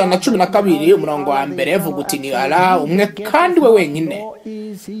 Sura 112 umurongo wa mbere ivuga uti ni Allah umwe kandi we wenyine.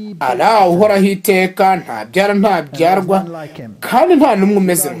 Allah uhoraho iteka, ntabyara ntabyarwa, kandi nta n'umwe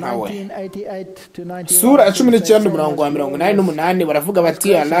umeze nkawe. Sura 19 umurongo wa 88 baravuga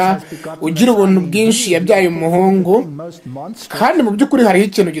bati Allah ugira ubuntu bwinshi yabyaye umuhungu, kandi mu by'ukuri hariho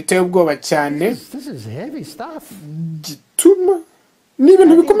ikintu giteye ubwoba cyane gituma ni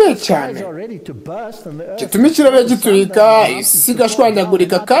ibintu bikomeye cyane gituma ikirere giturika isi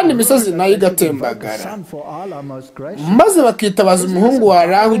igashwanyagurika kandi imisozi nayo igatembagara maze bakitabaza umuhungu wa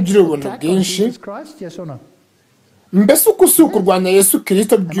Rahu ugira ubuntu bwinshi. Mbese uko si ukurwanya Yesu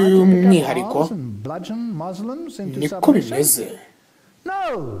Kristo by'umwihariko niko bimeze.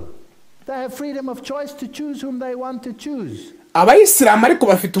 Abayisilamu ariko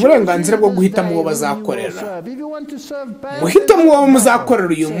bafite uburenganzira bwo guhitamo uwo bazakorera. Muhitamo uwo muzakorera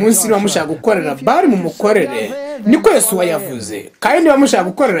uyu munsi. Niba mushaka gukorera Bali mumukorere, niko Yesu yavuze. Kandi niba mushaka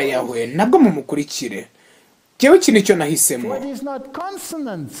gukorera Yahwe nabwo mumukurikire. Jewe ikintu icyo nahisemo.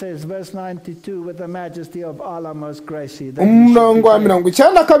 Umurongo wa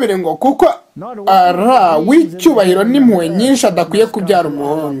 92 ngo kuko ara w'icyubahiro n'impuhwe nyinshi adakwiye kubyara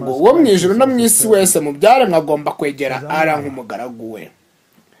umuhungu wo mu ijuru no mu isi wese mubyare mwagomba kwegera ara nk'umugaragu we.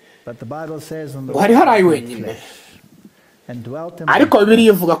 Hari harayi wenyine. Ariko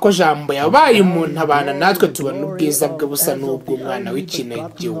Bibiliya ivuga ko Jambo yabaye umuntu abana natwe tubona ubwiza bwe busa n'ubw'umwana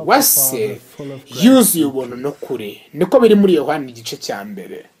w'ikinege wase yuzuye ubuntu no kuri. Niko biri muri Yohana igice cya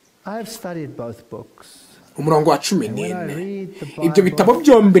mbere umurongo wa 14. Ibyo bitabo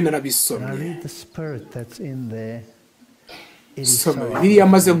byombi narabisomye. Soma Bibiliya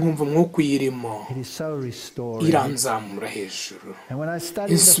maze nkumva umwuka uyirimo iranzamura hejuru,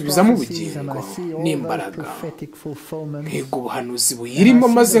 insubizamo ubugingo n'imbaraga. Nkego ubuhanuzi buyirimo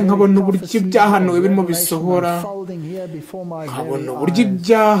maze nkabona uburyo ibyahanuwe birimo bisohora, nkabona uburyo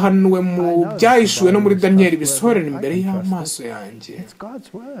ibyahanuwe mu byahishuwe no muri Daniyeli bisohorera imbere y'amaso yanjye.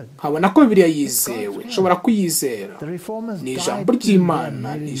 Nkabona ko Bibiliya yizewe, nshobora kuyizera. Ni ijambo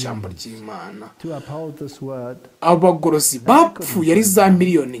ry'Imana, ni ijambo ry'Imana. Abagorozi bapfuye ari za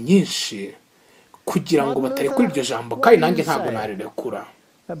miliyoni nyinshi kugira ngo batarekura iryo jambo, kandi nanjye ntabwo narirekura.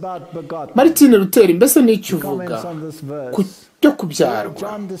 Martin Luther mbese n'icyo uvuga ku byo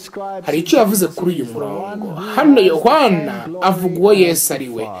kubyarwa? Hari icyo yavuze kuri uyu murongo. Hano Yohana avuga uwo Yesu ari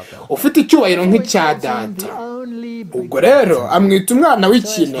we ufite icyubahiro nk'icya Data. Ubwo rero amwita umwana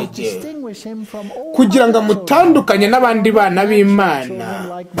w'ikinege kugira ngo amutandukanye n'abandi bana b'Imana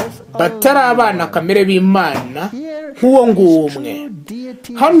batari abana kamere b'Imana nk'uwo nguwo umwe.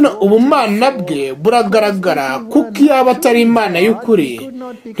 Hano ubumana bwe buragaragara kuko iyo aba atari Imana y'ukuri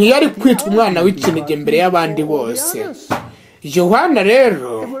ntiyari kwitwa umwana w'ikinege mbere y'abandi bose. Yohana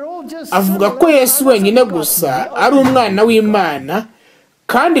rero avuga ko Yesu wenyine gusa ari umwana w'Imana,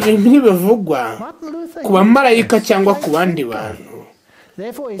 kandi ibintu ntibivugwa ku bamarayika cyangwa ku bandi bantu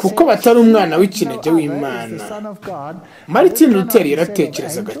kuko batari umwana w'ikinege w'Imana. Martin Luther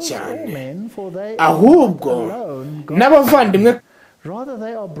yaratekerezaga cyane, ahubwo n'abavandimwe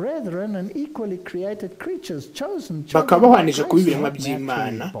bakaba bahwanije kuba ibiremwa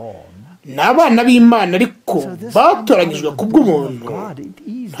by'Imana. N'abana b'Imana ariko batoranyijwe kubw'ubuntu,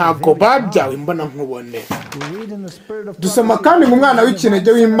 ntabwo babyawe imbona nkubone. Dusoma kandi mu mwana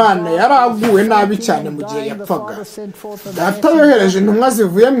w'ikinege w'Imana yaraguwe nabi cyane mu gihe yapfaga. Data yohereje intumwa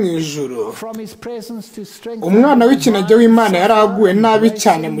zivuye mu ijuru. Umwana w'ikinege w'Imana yaraguwe nabi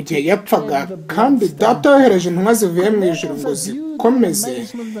cyane mu gihe yapfaga, kandi Data yohereje intumwa zivuye mu ijuru ngo zikomeze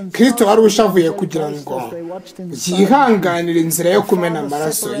Kristo wari ushavuye kugira ngo yihanganire inzira yo kumena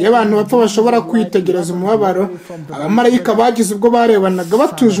amaraso y'abantu bapfa bashobora kwitegereza umubabaro abamarayika bagize ubwo barebanaga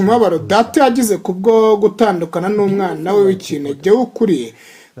batuje umubabaro Data yagize kubwo gutandukana n'umwana we w'ikinege w'ukuri,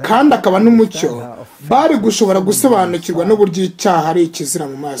 kandi akaba n'umucyo. Bari gushobora gusobanukirwa n'uburyo icyaha ari ikizira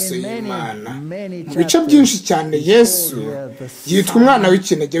mu maso y'Imana. Mu bice byinshi cyane Yesu yitwa umwana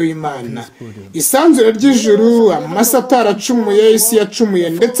w'ikinege w'Imana. Isanzure ry'ijuru, amasi ataracumuye, isi yacumuye,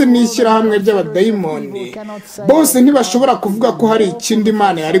 ndetse n'ishyirahamwe ry'abadayimoni bose ntibashobora kuvuga ko hari ikindi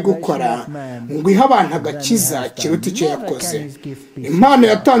Imana yari gukora ngo ihe abantu agakiza kiruta icyo yakoze. Impano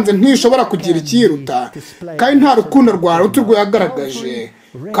yatanze ntishobora kugira ikiyiruta, kandi nta rukundo rwa ruto rwo yagaragaje.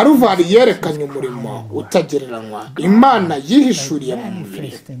 Karuvari yerekanye umurimo utagereranywa Imana yihishuriye mu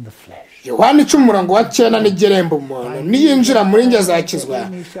mubiri. Yohana 10:9 n'igerembo umuntu niyinjira muri njye azakizwa,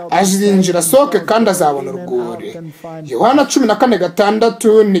 azinjira asohoke kandi azabona urwuri. Yohana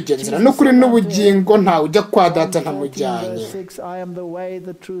 14:6 nigenzira n'ukuri n'ubugingo ntawe ujya kwa Data ntamujyanye.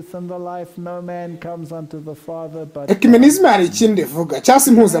 Ekumenisme hari ikindi ivuga cyangwa se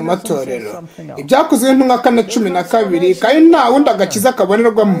impuzamatorero. Ibyakozwe n'intumwa 4:12, kandi nta wundi agakiza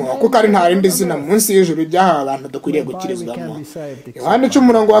kabonerwamo kuko ari nta rindi zina munsi y'ijuru ryahawe abantu dukwiriye gukirizwamo. Yohana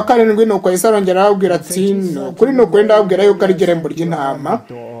 10:7 nuko Yesu arongera arababwira ati nukuri ndababwira yuko ari irembo ry'intama.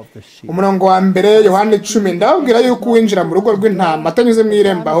 Umurongo wa mbere Yohana 10 ndababwira yuko uwinjira mu rugo rw'intama atanyuze mu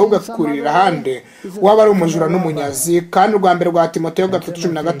irembo ahubwo akurira ahandi waba ari umujura n'umunyazi. Kandi urwa mbere rwa Timoteyo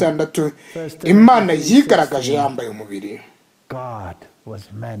 3:16 Imana yigaragaje yambaye umubiri. God was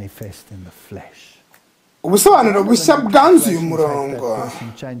manifest in the flesh. ubusobanuro bushya bwanzuye umurongo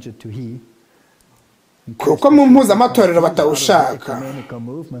kuko mu mpuzamatorero batawushaka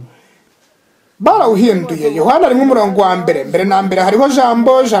barawuhinduye. Yohana arimo umurongo wa mbere na mbere hariho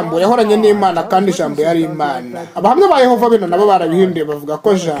jambo yahoranye n'Imana kandi jambo yari Imana. Abahamya ba Yehova bino nabo barabihinduye bavuga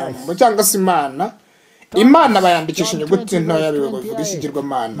ko jambo cyangwa se Imana bayandikisha inyuguti ntoya bivuga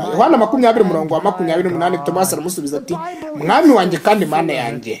ikigirwamana. Yohana 20 umurongo wa 28 Tomasi aramusubiza ati mwami wanjye kandi Imana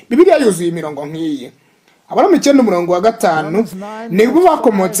yanjye. Bibiliya yuzuye imirongo nk'iyi. Abaramu 9 umurongo wa 5 nibo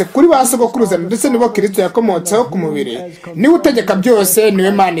bakomotse kuri ba sogokuruza ndetse nibo Kristo yakomotseho ku mubiri. Niwe utegeka byose,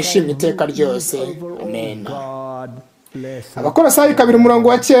 niwe Mana ishimwe iteka ryose. Amen. Abakolosayi 2 umurongo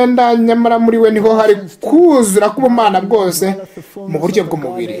wa 9 nyamara muri we niho hari kuzura k'ubumana bwose mu buryo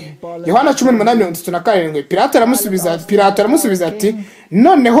bw'umubiri. Yohana 18:37 Pilato aramusubiza ati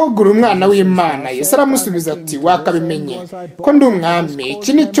noneho gura umwana w'Imana. Yesu aramusubiza ati wakabimenye ko ndi umwami,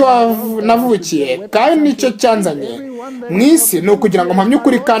 iki nicyo navukiye kandi nicyo cyanzanye mu isi, ni ukugira ngo mpamye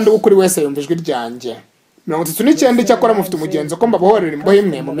ukuri kandi ukuri wese yumva ijwi ryanjye. 39 cyakora mufite umugenzo ko mbabohorera imbohe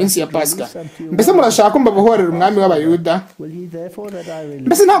imwe mu minsi ya Pasika. Mbese murashaka ko mbabohorera umwami w'Abayuda?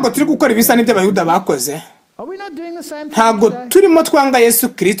 Mbese ntabwo turi gukora ibisa n'ibyo Abayuda bakoze? Ntabwo turimo twanga Yesu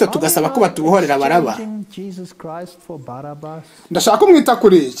Kristo tugasaba ko batubohorera Baraba? Ndashaka mwita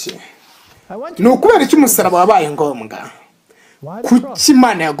kuri iki. Ni ukubera iki umusaraba wabaye ngombwa? Kuki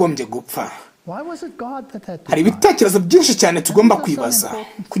Imana yagombye gupfa? Hari ibitekerezo byinshi cyane tugomba kwibaza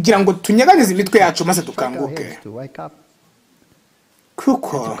kugira ngo tunyeganyeze imitwe yacu maze tukanguke,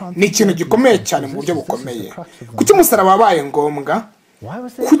 kuko ni ikintu gikomeye cyane mu buryo bukomeye. Kuki umusaraba wabaye ngombwa?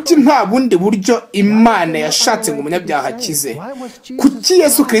 Kuki nta bundi buryo Imana yashatse ngo umunyabyaha akize? Kuki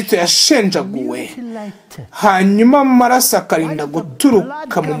Yesu Kristo yashenjaguwe hanyuma amaraso akarinda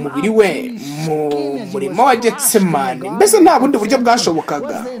guturuka mu mubiri we mu murimo wa Getsemani? Mbese nta bundi buryo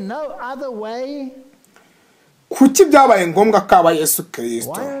bwashobokaga? Kuki byabaye ngombwa ko aba Yesu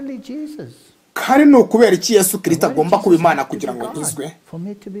Kristo? Kandi ni ukubera iki Yesu Kristo agomba kuba Imana kugira ngo nkizwe?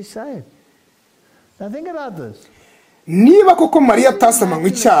 Niba koko Mariya atasamanywe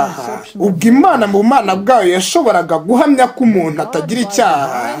icyaha, ubwo Imana mu bumana bwayo yashoboraga guhamya ko umuntu atagira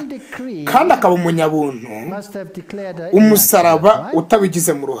icyaha kandi akaba umunyabuntu, umusaraba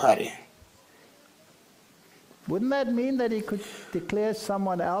utabigize mu ruhare.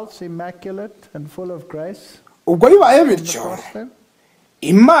 Ubwo bibaye bityo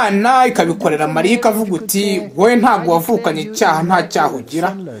Imana ikabikorera Mariya ikavuga uti wowe ntabwo wavukanye icyaha, nta cyaha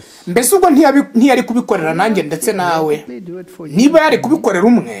ugira. Mbese ubwo ntiyari kubikorera nanjye ndetse nawe? Niba yari kubikorera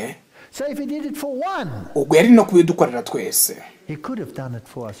umwe, ubwo yari no kubidukorera twese.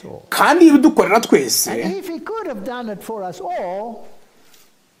 Kandi ibidukorera twese,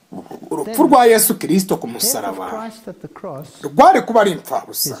 urupfu rwa Yesu Kristo ku musaraba rwari kuba ari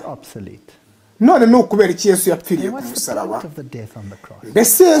impfabusa. None ni ukubera iki Yesu yapfiriye ku musaraba?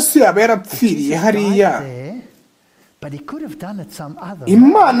 Mbese Yesu yaba yarapfiriye hariya,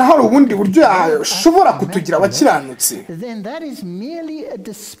 Imana hari ubundi buryo yashobora kutugira abakiranutsi?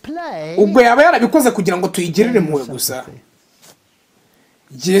 Ubwo yaba yarabikoze kugira ngo tuyigirire impuhwe gusa?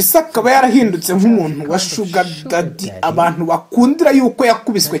 Yesu akaba yarahindutse nk'umuntu wa sugar daddy abantu bakundira yuko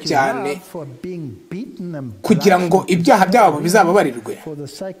yakubiswe cyane kugira ngo ibyaha byabo bizababarirwe.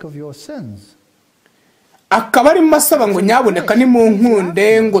 Akaba arimo asaba ngo nyaboneka ni mu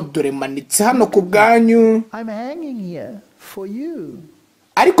nkunde, ngo dore manitse hano ku bwanyu,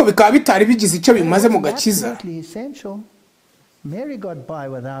 ariko bikaba bitari bigize icyo bimaze mu gakiza.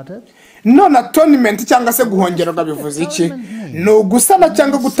 None atonement cyangwa se guhongerwa bivuze iki? Ni ugusana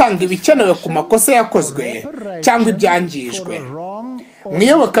cyangwa gutanga ibikenewe ku makosa yakozwe cyangwa ibyangijwe.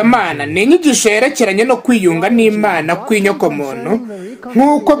 Mwiyobokamana ni inyigisho yerekeranye no kwiyunga n'Imana kw'inyokomuntu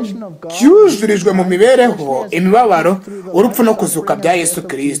nk'uko byuzurijwe mu mibereho, imibabaro, urupfu no kuzuka bya Yesu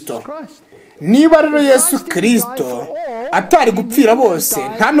Kristo. Niba rero Yesu Kristo atari gupfira bose,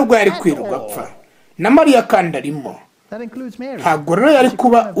 nta nubwo yari kwirirwa apfa. Na Mariya kandi arimo. Ntabwo rero yari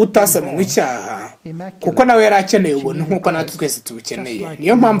kuba utasamanywe icyaha, kuko nawe yari akeneye ubuntu nk'uko natwe twese tubukeneye.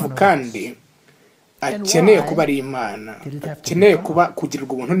 Niyo mpamvu kandi akeneye kuba ari Imana, akeneye kuba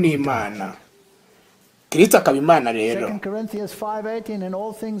kugirirwa ubuntu n'Imana. Kristo akaba Imana rero.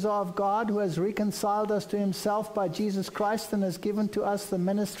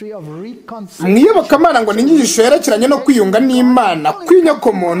 Mwiyobokamana ngo ni inyigisho yerekeranye no kwiyunga n'Imana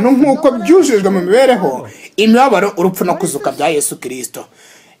kw'inyokomuntu nk'uko byujurijwe mu mibereho, imibabaro, urupfu no kuzuka bya Yesu Kristo.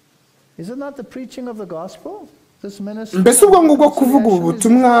 Mbese ubwo ngubwo kuvuga ubu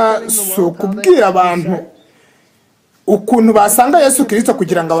butumwa si ukubwira abantu ukuntu basanga Yesu Kristo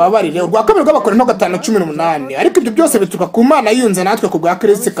kugira ngo ababarire. Urwa kabiri rw'Abakorinto 5:18. Ariko ibyo byose bituruka ku Mana yunze natwe ku bwa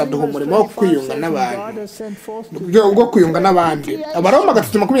Kristo ikaduha umurimo wo kwiyunga n'abantu, bwo kwiyunga n'abandi. Abaroma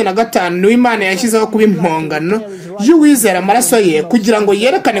 3:25 niwe Imana yashyizeho kuba impongano y'uwizera amaraso ye kugira ngo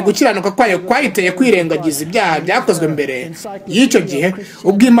yerekane gukiranuka kwayo kwayiteye kwirengagiza ibyaha byakozwe mbere y'icyo gihe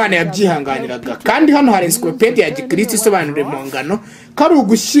ubwo Imana yabyihanganiraga. Kandi hano hari encyclopedia ya Gikristo isobanura impongano ko ari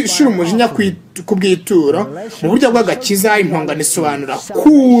ugushira umujinya ku bw'ituro. Mu buryo bw'agakiza impongano isobanura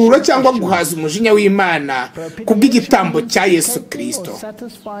kuro cyangwa guhaza umujinya w'Imana ku bw'igitambo cya Yesu Kristo.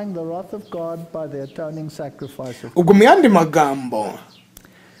 Ubwo mu yandi magambo,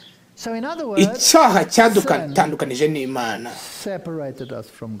 icyaha cyadutandukanije n'Imana.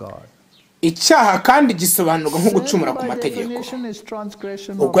 Icyaha kandi gisobanurwa nko gucumura ku mategeko.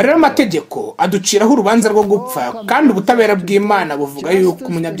 Ubwo rero amategeko aduciraho urubanza rwo gupfa, kandi ubutabera bw'Imana buvuga yuko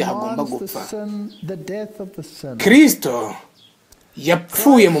umunyabyaha agomba gupfa. Kristo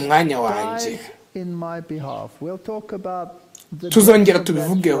yapfuye mu mwanya wanjye. Tuzongera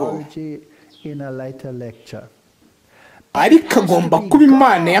tubivugeho. Ariko agomba kuba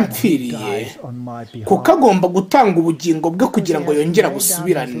Imana yampfiriye, kuko agomba gutanga ubugingo bwe kugira ngo yongere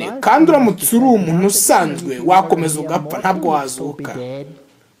busubirane. Kandi uramutse uri umuntu usanzwe wakomeza ugapfa, ntabwo wazuka.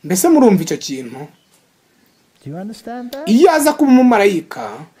 Mbese murumva icyo kintu? Iyo aza kuba umumarayika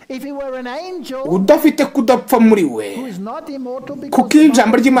udafite kudapfa muri we, kuko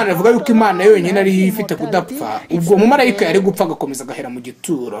ijambo ry'Imana rivuga yuko Imana yonyine ariyo ifite kudapfa, ubwo umumarayika yari gupfa agakomeza agahera mu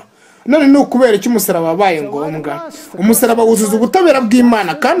gituro. None ni ukubera icyo umusaraba wabaye ngombwa. Umusaraba wuzuza ubutabera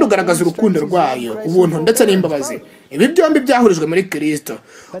bw'Imana kandi ugaragaza urukundo rwayo, ubuntu ndetse n'imbabazi. Ibi byombi byahurijwe muri Kristo.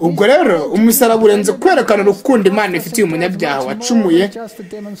 Ubwo rero umusaraba urenze kwerekana urukundo Imana ifitiye umunyabyaha wacumuye,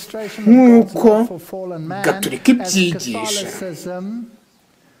 nk'uko Gatolika ibyigisha.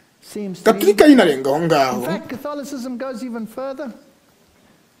 Gatolika yinarenga aho ngaho.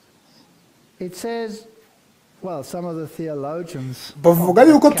 Bavuga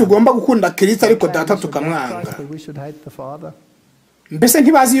yuko tugomba gukunda Kristo ariko data tukamwanga. Mbese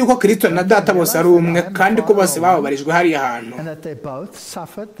ntibazi yuko Kristo na data bose ari umwe, kandi ko bose bababarijwe hariya hantu,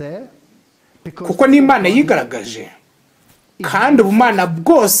 kuko n'Imana yigaragaje, kandi ubumana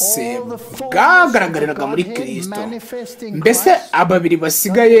bwose bwagaragariraga muri Kristo. Mbese ababiri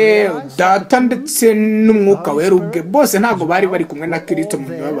basigaye, data ndetse n'umwuka wera ubwe, bose ntabwo bari bari kumwe na Kristo mu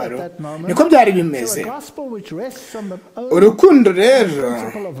mibabaro. Niko byari bimeze. Urukundo rero,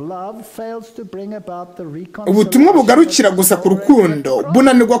 ubutumwa bugarukira gusa ku rukundo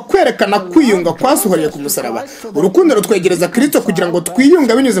bunanirwa kwerekana kwiyunga kwasohoreye ku musaraba. Urukundo rutwegereza Kristo kugira ngo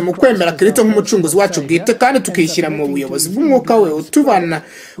twiyunga binyuze mu kwemera Kristo nk'umucunguzi wacu bwite, kandi tukishyira mu buyobozi bw'umwuka we utubana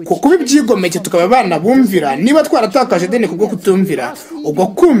ku kuba ibyigomeke, tukaba abana bumvira. Niba twaratakaje deni kubwo kutumvira, ubwo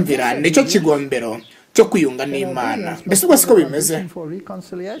kumvira nicyo kigombero cyo kwiyunga n'Imana. Mbese ubwo siko bimeze?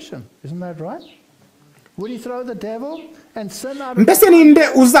 Mbese ninde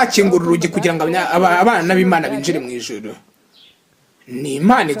uzakingura urugi kugira ngo abana b'Imana binjire mu ijuru? Ni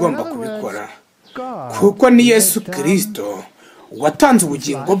Imana igomba kubikora, kuko ni Yesu Kristo watanze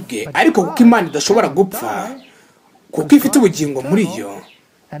ubugingo bwe. Ariko kuko Imana idashobora gupfa, kuko ifite ubugingo muri yo,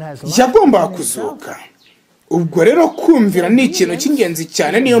 yagombaga kuzuka. Ubwo rero kumvira ni ikintu cy'ingenzi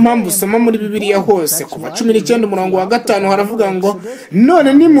cyane. Niyo mpamvu usoma muri Bibiliya hose kuva 19:5 haravuga ngo,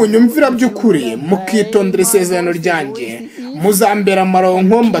 none nimunyumvira by'ukuri mukitondera isezerano ryanjye, muzambera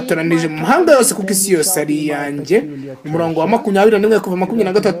amaronko mbatoranije mu mahanga yose, kuko isi yose ari iyanjye. Umurongo wa 21 kuva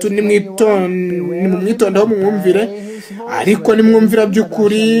 23, nimumwitondeho mwumvire. Ariko nimwumvira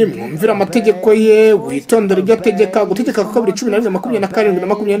by'ukuri, mwumvira amategeko ye, witondera ibyo ategeka. Gutegeka kwa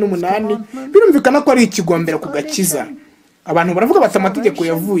 2:27-28 birumvikana ko ari ikigombera kugakiza. Abantu baravuga bati amategeko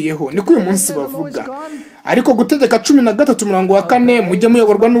yavuyeho, niko uyu munsi bavuga. Ariko gutegeka 13:4, mujye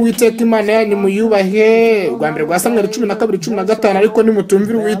muyoborwa n'Uwiteka Imana yanyu muyubahe. Rwa mbere rwa Samweli 12:15. Ariko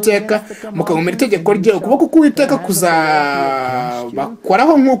nimutumvira Uwiteka mukagomera itegeko rye, ukuboko k'Uwiteka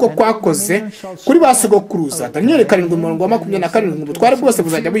kuzabakoraho nk'uko kwakoze kuri ba sogokuruza. Daniel 7:27. Ubutware bwose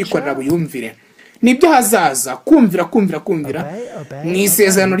buzajya buyikorera buyumvire. Nibyo hazaza kumvira mu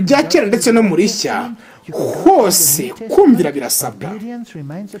isezerano rya kera ndetse no muri rishya hose kumvira birasabwa.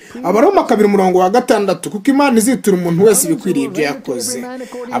 Abaroma 2:6, kuko Imana izitura umuntu wese ibikwiriye ibyo yakoze.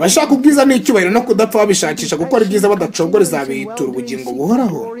 Abashaka ubwiza n'icyubahiro no kudapfa babishakisha gukora ibyiza badacogora, izabitura ubugingo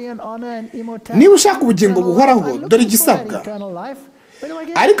buhoraho. Niba ushaka ubugingo buhoraho, dore igisabwa: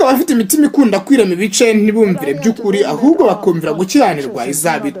 ariko abafite imitima ikunda kwirema ibice ntibumvire by'ukuri ahubwo bakumvira gukiranirwa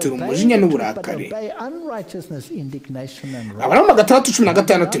izabitura umujinya n'uburakari. Abaramu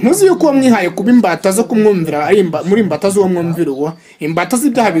 6:16 ntuzi yuko uwo mwihaye kuba imbata zo kumwumvira ari muri imbata z'uwo mwumvira uwo imbata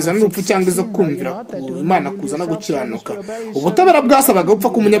z'ibyaha bizana n'urupfu cyangwa izo kumvira ku Imana kuzana gukiranuka. Ubutabera bwasabaga gupfa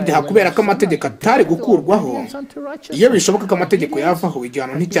k'umunyabyaha kubera ko amategeko atari gukurwaho. Iyo bishoboka ko amategeko yavaho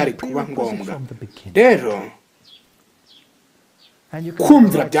igihano nticyari kuba ngombwa. Rero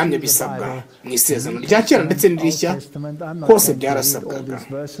kumvira byamye bisabwa mu isezerano rya kera ndetse n'irishya hose byarasabwaga.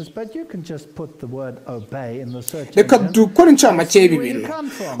 Reka dukore incamake y'ibi bintu.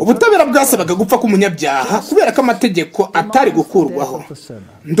 Ubutabera bwasabaga gupfa k'umunyabyaha kubera ko amategeko atari gukurwaho.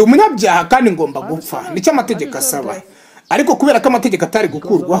 Ndi umunyabyaha kandi ngomba gupfa, nicyo amategeko asaba. Ariko kubera ko amategeko atari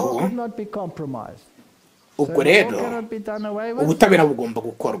gukurwaho, ubwo rero ubutabera bugomba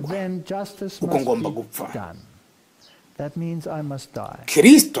gukorwa kuko ngomba gupfa.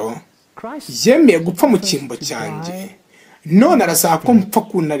 Kristo yemeye gupfa mu cyimbo cyanjye, none arasaba ko mpfa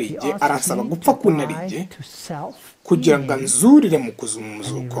ku narijye, aransaba gupfa ku narijye kugira ngo anzurire mu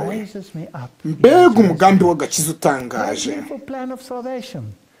kuzumuzuko we. Mbega umugambi w'agakiza utangaje!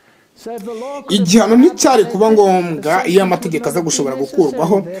 Igihano nticyari kuba ngombwa iyo amategeko aza gushobora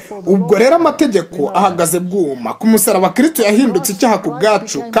gukurwaho. Ubwo rero amategeko ahagaze bwuma. Ku musaraba Kristo yahindutse icyaha ku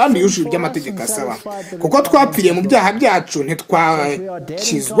bwacu kandi yujuje ibyo amategeko asaba. Kuko twapfiriye mu byaha byacu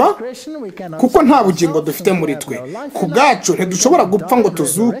ntitwakizwa, kuko nta bugingo dufite muri twe. Ku bwacu ntidushobora gupfa ngo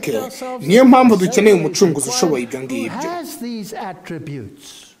tuzuke. Niyo mpamvu dukeneye umucunguzi ushoboye ibyo ngibyo.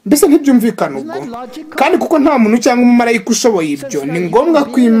 Mbese ntibyumvikana ubwo? Kandi kuko nta muntu cyangwa umumarayika ushoboye ibyo, ni ngombwa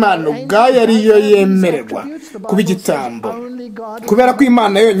ko Imana ubwayo ariyo yemererwa kuba igitambo. Kubera ko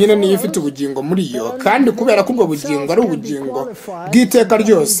Imana yonyine niyo ifite ubugingo muri yo, kandi kubera ko ubwo bugingo ari ubugingo bw'iteka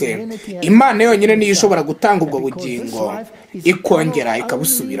ryose, Imana yonyine niyo ishobora gutanga ubwo bugingo ikongera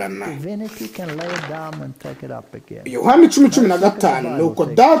ikabusubirana. Yohana 10:15 nuko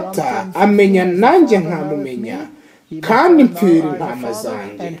data amenya nanjye nkamumenya kandi mpfira intama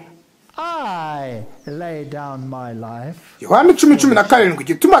zanjye. Yohana 10:17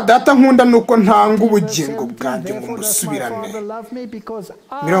 igituma data nkunda nuko ntanga ubugingo bwanjye ngo mbusubirane.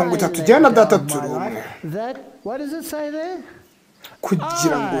 30 data turi umwe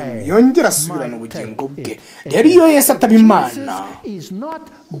kugira ngo yongere asubirane ubugingo bwe. Rero iyo Yesu ataba Imana,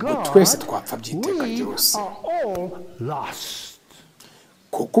 ubwo twese twapfa by'iteka ryose,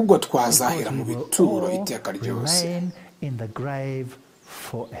 kuko ubwo twazahera mu bituro iteka ryose.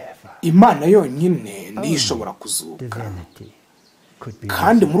 Imana yonyine niyo ishobora kuzuka,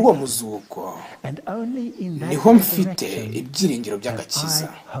 kandi muri uwo muzuko niho mfite ibyiringiro by'agakiza.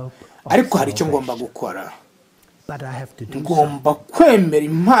 Ariko hari icyo ngomba gukora. Ngomba kwemera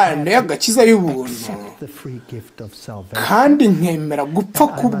impano y'agakiza y'ubuntu, kandi nkemera gupfa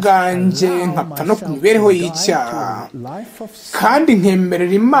ku bwanjye, nkapfa no ku mibereho y'icyaha, kandi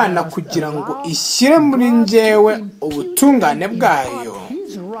nkemerera Imana kugira ngo ishyire muri njyewe ubutungane bwayo,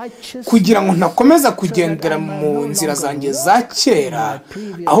 kugira ngo ntakomeza kugendera mu nzira zanjye za kera,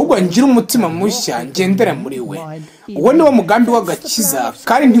 ahubwo ngire umutima mushya ngendera muri we. Uwo ni wo mugambi w'agakiza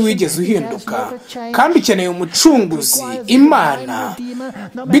kandi ntiwigeze uhinduka, kandi ukeneye umucunguzi Imana,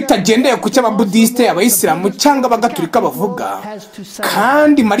 bitagendeye ku cy'ababudiste, abayisilamu cyangwa abagatulika bavuga.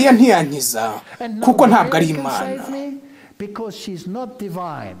 Kandi Mariya ntiyankiza kuko ntabwo ari Imana,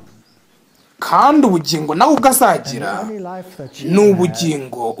 kandi ubugingo nawe ubwo azagira ni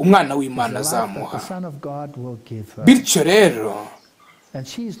ubugingo umwana w'Imana azamuha. Bityo rero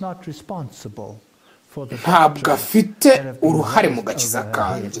ntabwo afite uruhare mu gakiza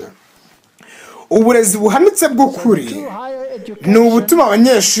kanjye. Uburezi buhanitse bw'ukuri ni ubutuma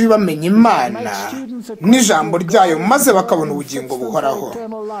abanyeshuri bamenya Imana n'ijambo ryayo maze bakabona ubugingo buhoraho.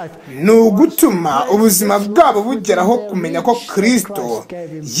 Ni ugutuma ubuzima bwabo bugeraho kumenya ko Kristo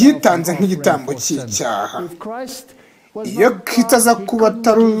yitanze nk'igitambo cy'icyaha. Iyo kitaza kuba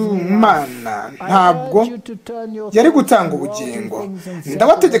atari Imana, ntabwo yari gutanga ubugingo.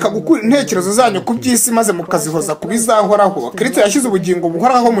 Ndabategeka gukura intekerezo zanyu ku by'isi maze mukazihoza ku bizahoraho. Kristo yashyize ubugingo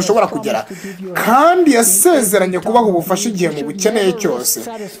buhoraho mushobora kugera, kandi yasezeranye kubaha ubufasha igihe mu bukeneye cyose.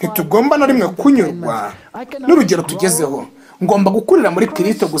 Ntitugomba na rimwe kunyurwa n'urugero tugezeho. Ngomba gukurira muri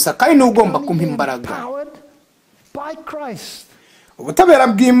Kristo gusa, kandi niwe ugomba kumpa imbaraga. Ubutabera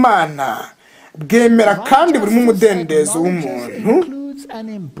bw'Imana bwemera kandi burimo umudendezo w'umuntu,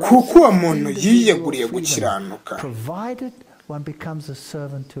 kuko uwo muntu yiyeguriye gukiranuka.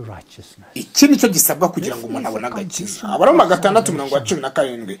 Iki nicyo gisabwa kugira ngo umuntu abone agakiza. Abaramu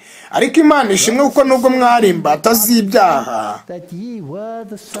 6:17 ariko Imana ishimwe kuko nubwo mwari imbata z'ibyaha,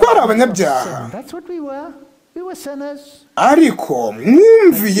 twari abanyabyaha, We were sinners. ariko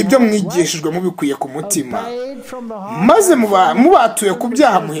mwumviye ibyo mwigishijwe mubikuye ku mutima maze mubatuye ku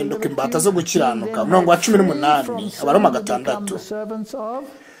byaha muhinduka imbata zo gukiranuka. 18 Abaroma 6.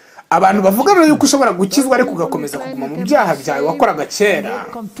 Abantu bavuga rero yuko ushobora gukizwa ariko ugakomeza kuguma mu byaha byawe wakoraga kera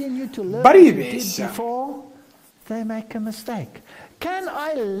baribeshya. Can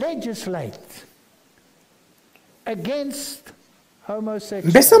I legislate against homosexuality?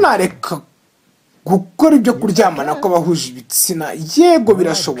 Mbese nareka gukora ibyo kuryamana kw'abahuje ibitsina? Yego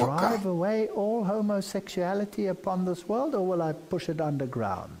birashoboka. Drive away all homosexuality upon this world, or will I push it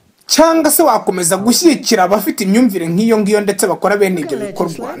underground? Cyangwa se wakomeza gushyigikira abafite imyumvire nk'iyo ngiyo ndetse bakora bene ibyo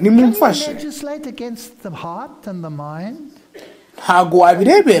bikorwa? Nimumfashe. Ntago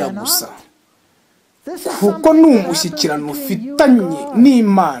wabirebera gusa, kuko ni umushyikirano ufitanye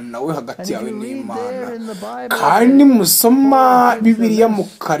n'Imana we hagati yawe n'Imana. Kandi musoma Bibiliya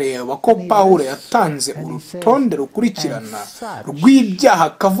mukareba ko Pawulo yatanze urutonde rukurikirana rw'ibyaha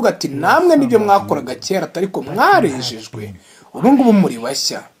akavuga ati namwe nibyo mwakoraga kera ariko mwarejejwe ubu ngubu muri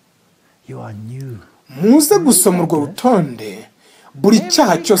bashya. Muze gusoma urwo rutonde, buri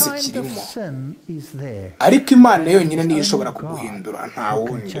cyaha cyose kirimo, ariko Imana yonyine niyo ishobora kuguhindura, nta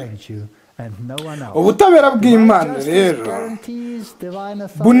wundi. Ubutabera bw'Imana rero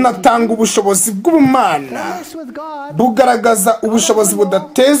bunatanga ubushobozi bw'ubumana, bugaragaza ubushobozi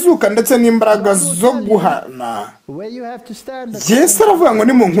budatezuka ndetse n'imbaraga zo guhana. Yesu aravuga ngo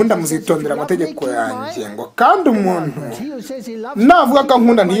nimunkunda muzitondera amategeko yanjye, ngo kandi umuntu navuga ko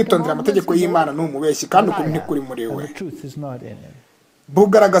nkunda ntiyitondera amategeko y'Imana n'umubeshyi, kandi ukuri ntikuri muri we.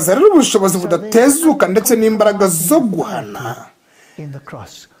 Bugaragaza rero ubushobozi budatezuka ndetse n'imbaraga zo guhana.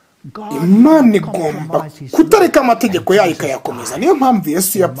 Imana igomba kutareka amategeko yayo ikayakomeza. Niyo mpamvu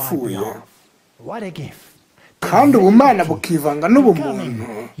Yesu yapfuye, kandi ubumana bukivanga n'ubumuntu,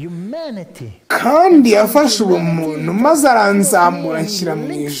 kandi yafashe ubumuntu maze aranzamura anshyira mu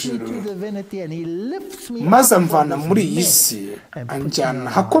ijuru, maze amvana muri iyi si anjyana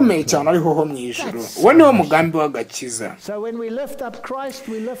hakomeye cyane ariho ho mu ijuru. Uwo niwo mugambi w'agakiza.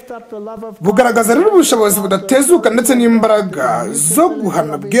 Bugaragaza rero ubushobozi budatezuka ndetse n'imbaraga zo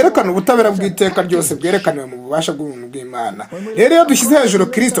guhana, bwerekana ubutabera bw'iteka ryose bwerekaniwe mu bubasha bw'ubuntu bw'Imana. Rero iyo dushyize hejuru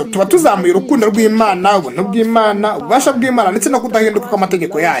Kristo tuba tuzamuye urukundo rw'Imana, ubuntu bw'Imana, ububasha bw'Imana ndetse no kudahinduka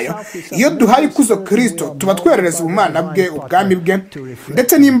kw'amategeko yayo. Iyo duhaye ikuzo Kristo tuba twerereza ubumana bwe, ubwami bwe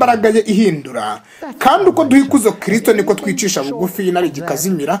ndetse n'imbaraga ye ihindura. Kandi uko duha ikuzo Kristo niko twicisha bugufi y'inari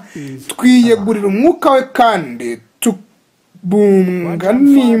gikazimira, twiyegurira umwuka we kandi bunga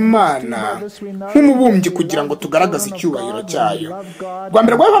n'Imana nk'umubumbyi kugira ngo tugaragaze icyubahiro cyayo. Rwa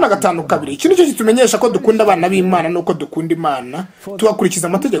mbere rwa Yohana 5:2. Ikintu cyo kitumenyesha ko dukunda abana b'Imana nuko dukunda Imana tugakurikiza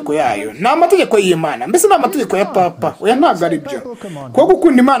amategeko yayo. Ni amategeko y'Imana, mbese ni amategeko ya papa? Oya, ntabwo ari byo. Kuko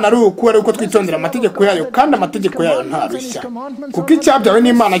gukunda Imana ari uko twitondera amategeko yayo, kandi amategeko yayo ntarushya. Kuko icyabyawe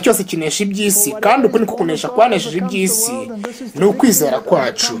n'Imana cyose kinesha iby'isi, kandi uko niko kunesha kwanesheje iby'isi ni ukwizera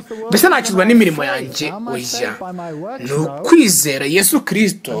kwacu. Mbese nakizwa n'imirimo yanjye? Oya, ni kwizera Yesu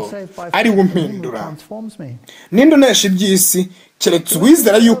Kristo ari we umpindura. Ninde unesha iby'isi keretse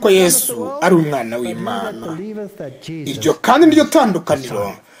uwizera yuko Yesu ari umwana w'Imana. Iryo kandi niryo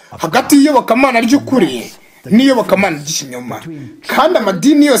tandukaniro hagati y'iyobokamana ry'ukuri n'iyobokamana ry'ikinyoma. Kandi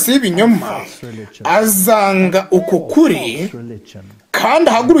amadini yose y'ibinyoma azanga uko kuri kandi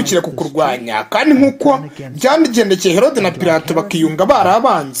ahagurukire kukurwanya. Kandi nk'uko byandigendekeye Herode na Pilato bakiyunga bari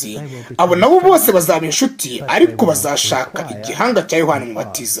abanzi, abo nabo bose bazaba inshuti, ariko bazashaka igihanga cya Yohana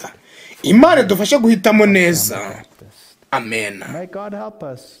Umubatiza. Imana idufashe guhitamo neza. Amen. May God help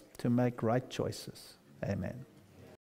us to make right choices. Amen.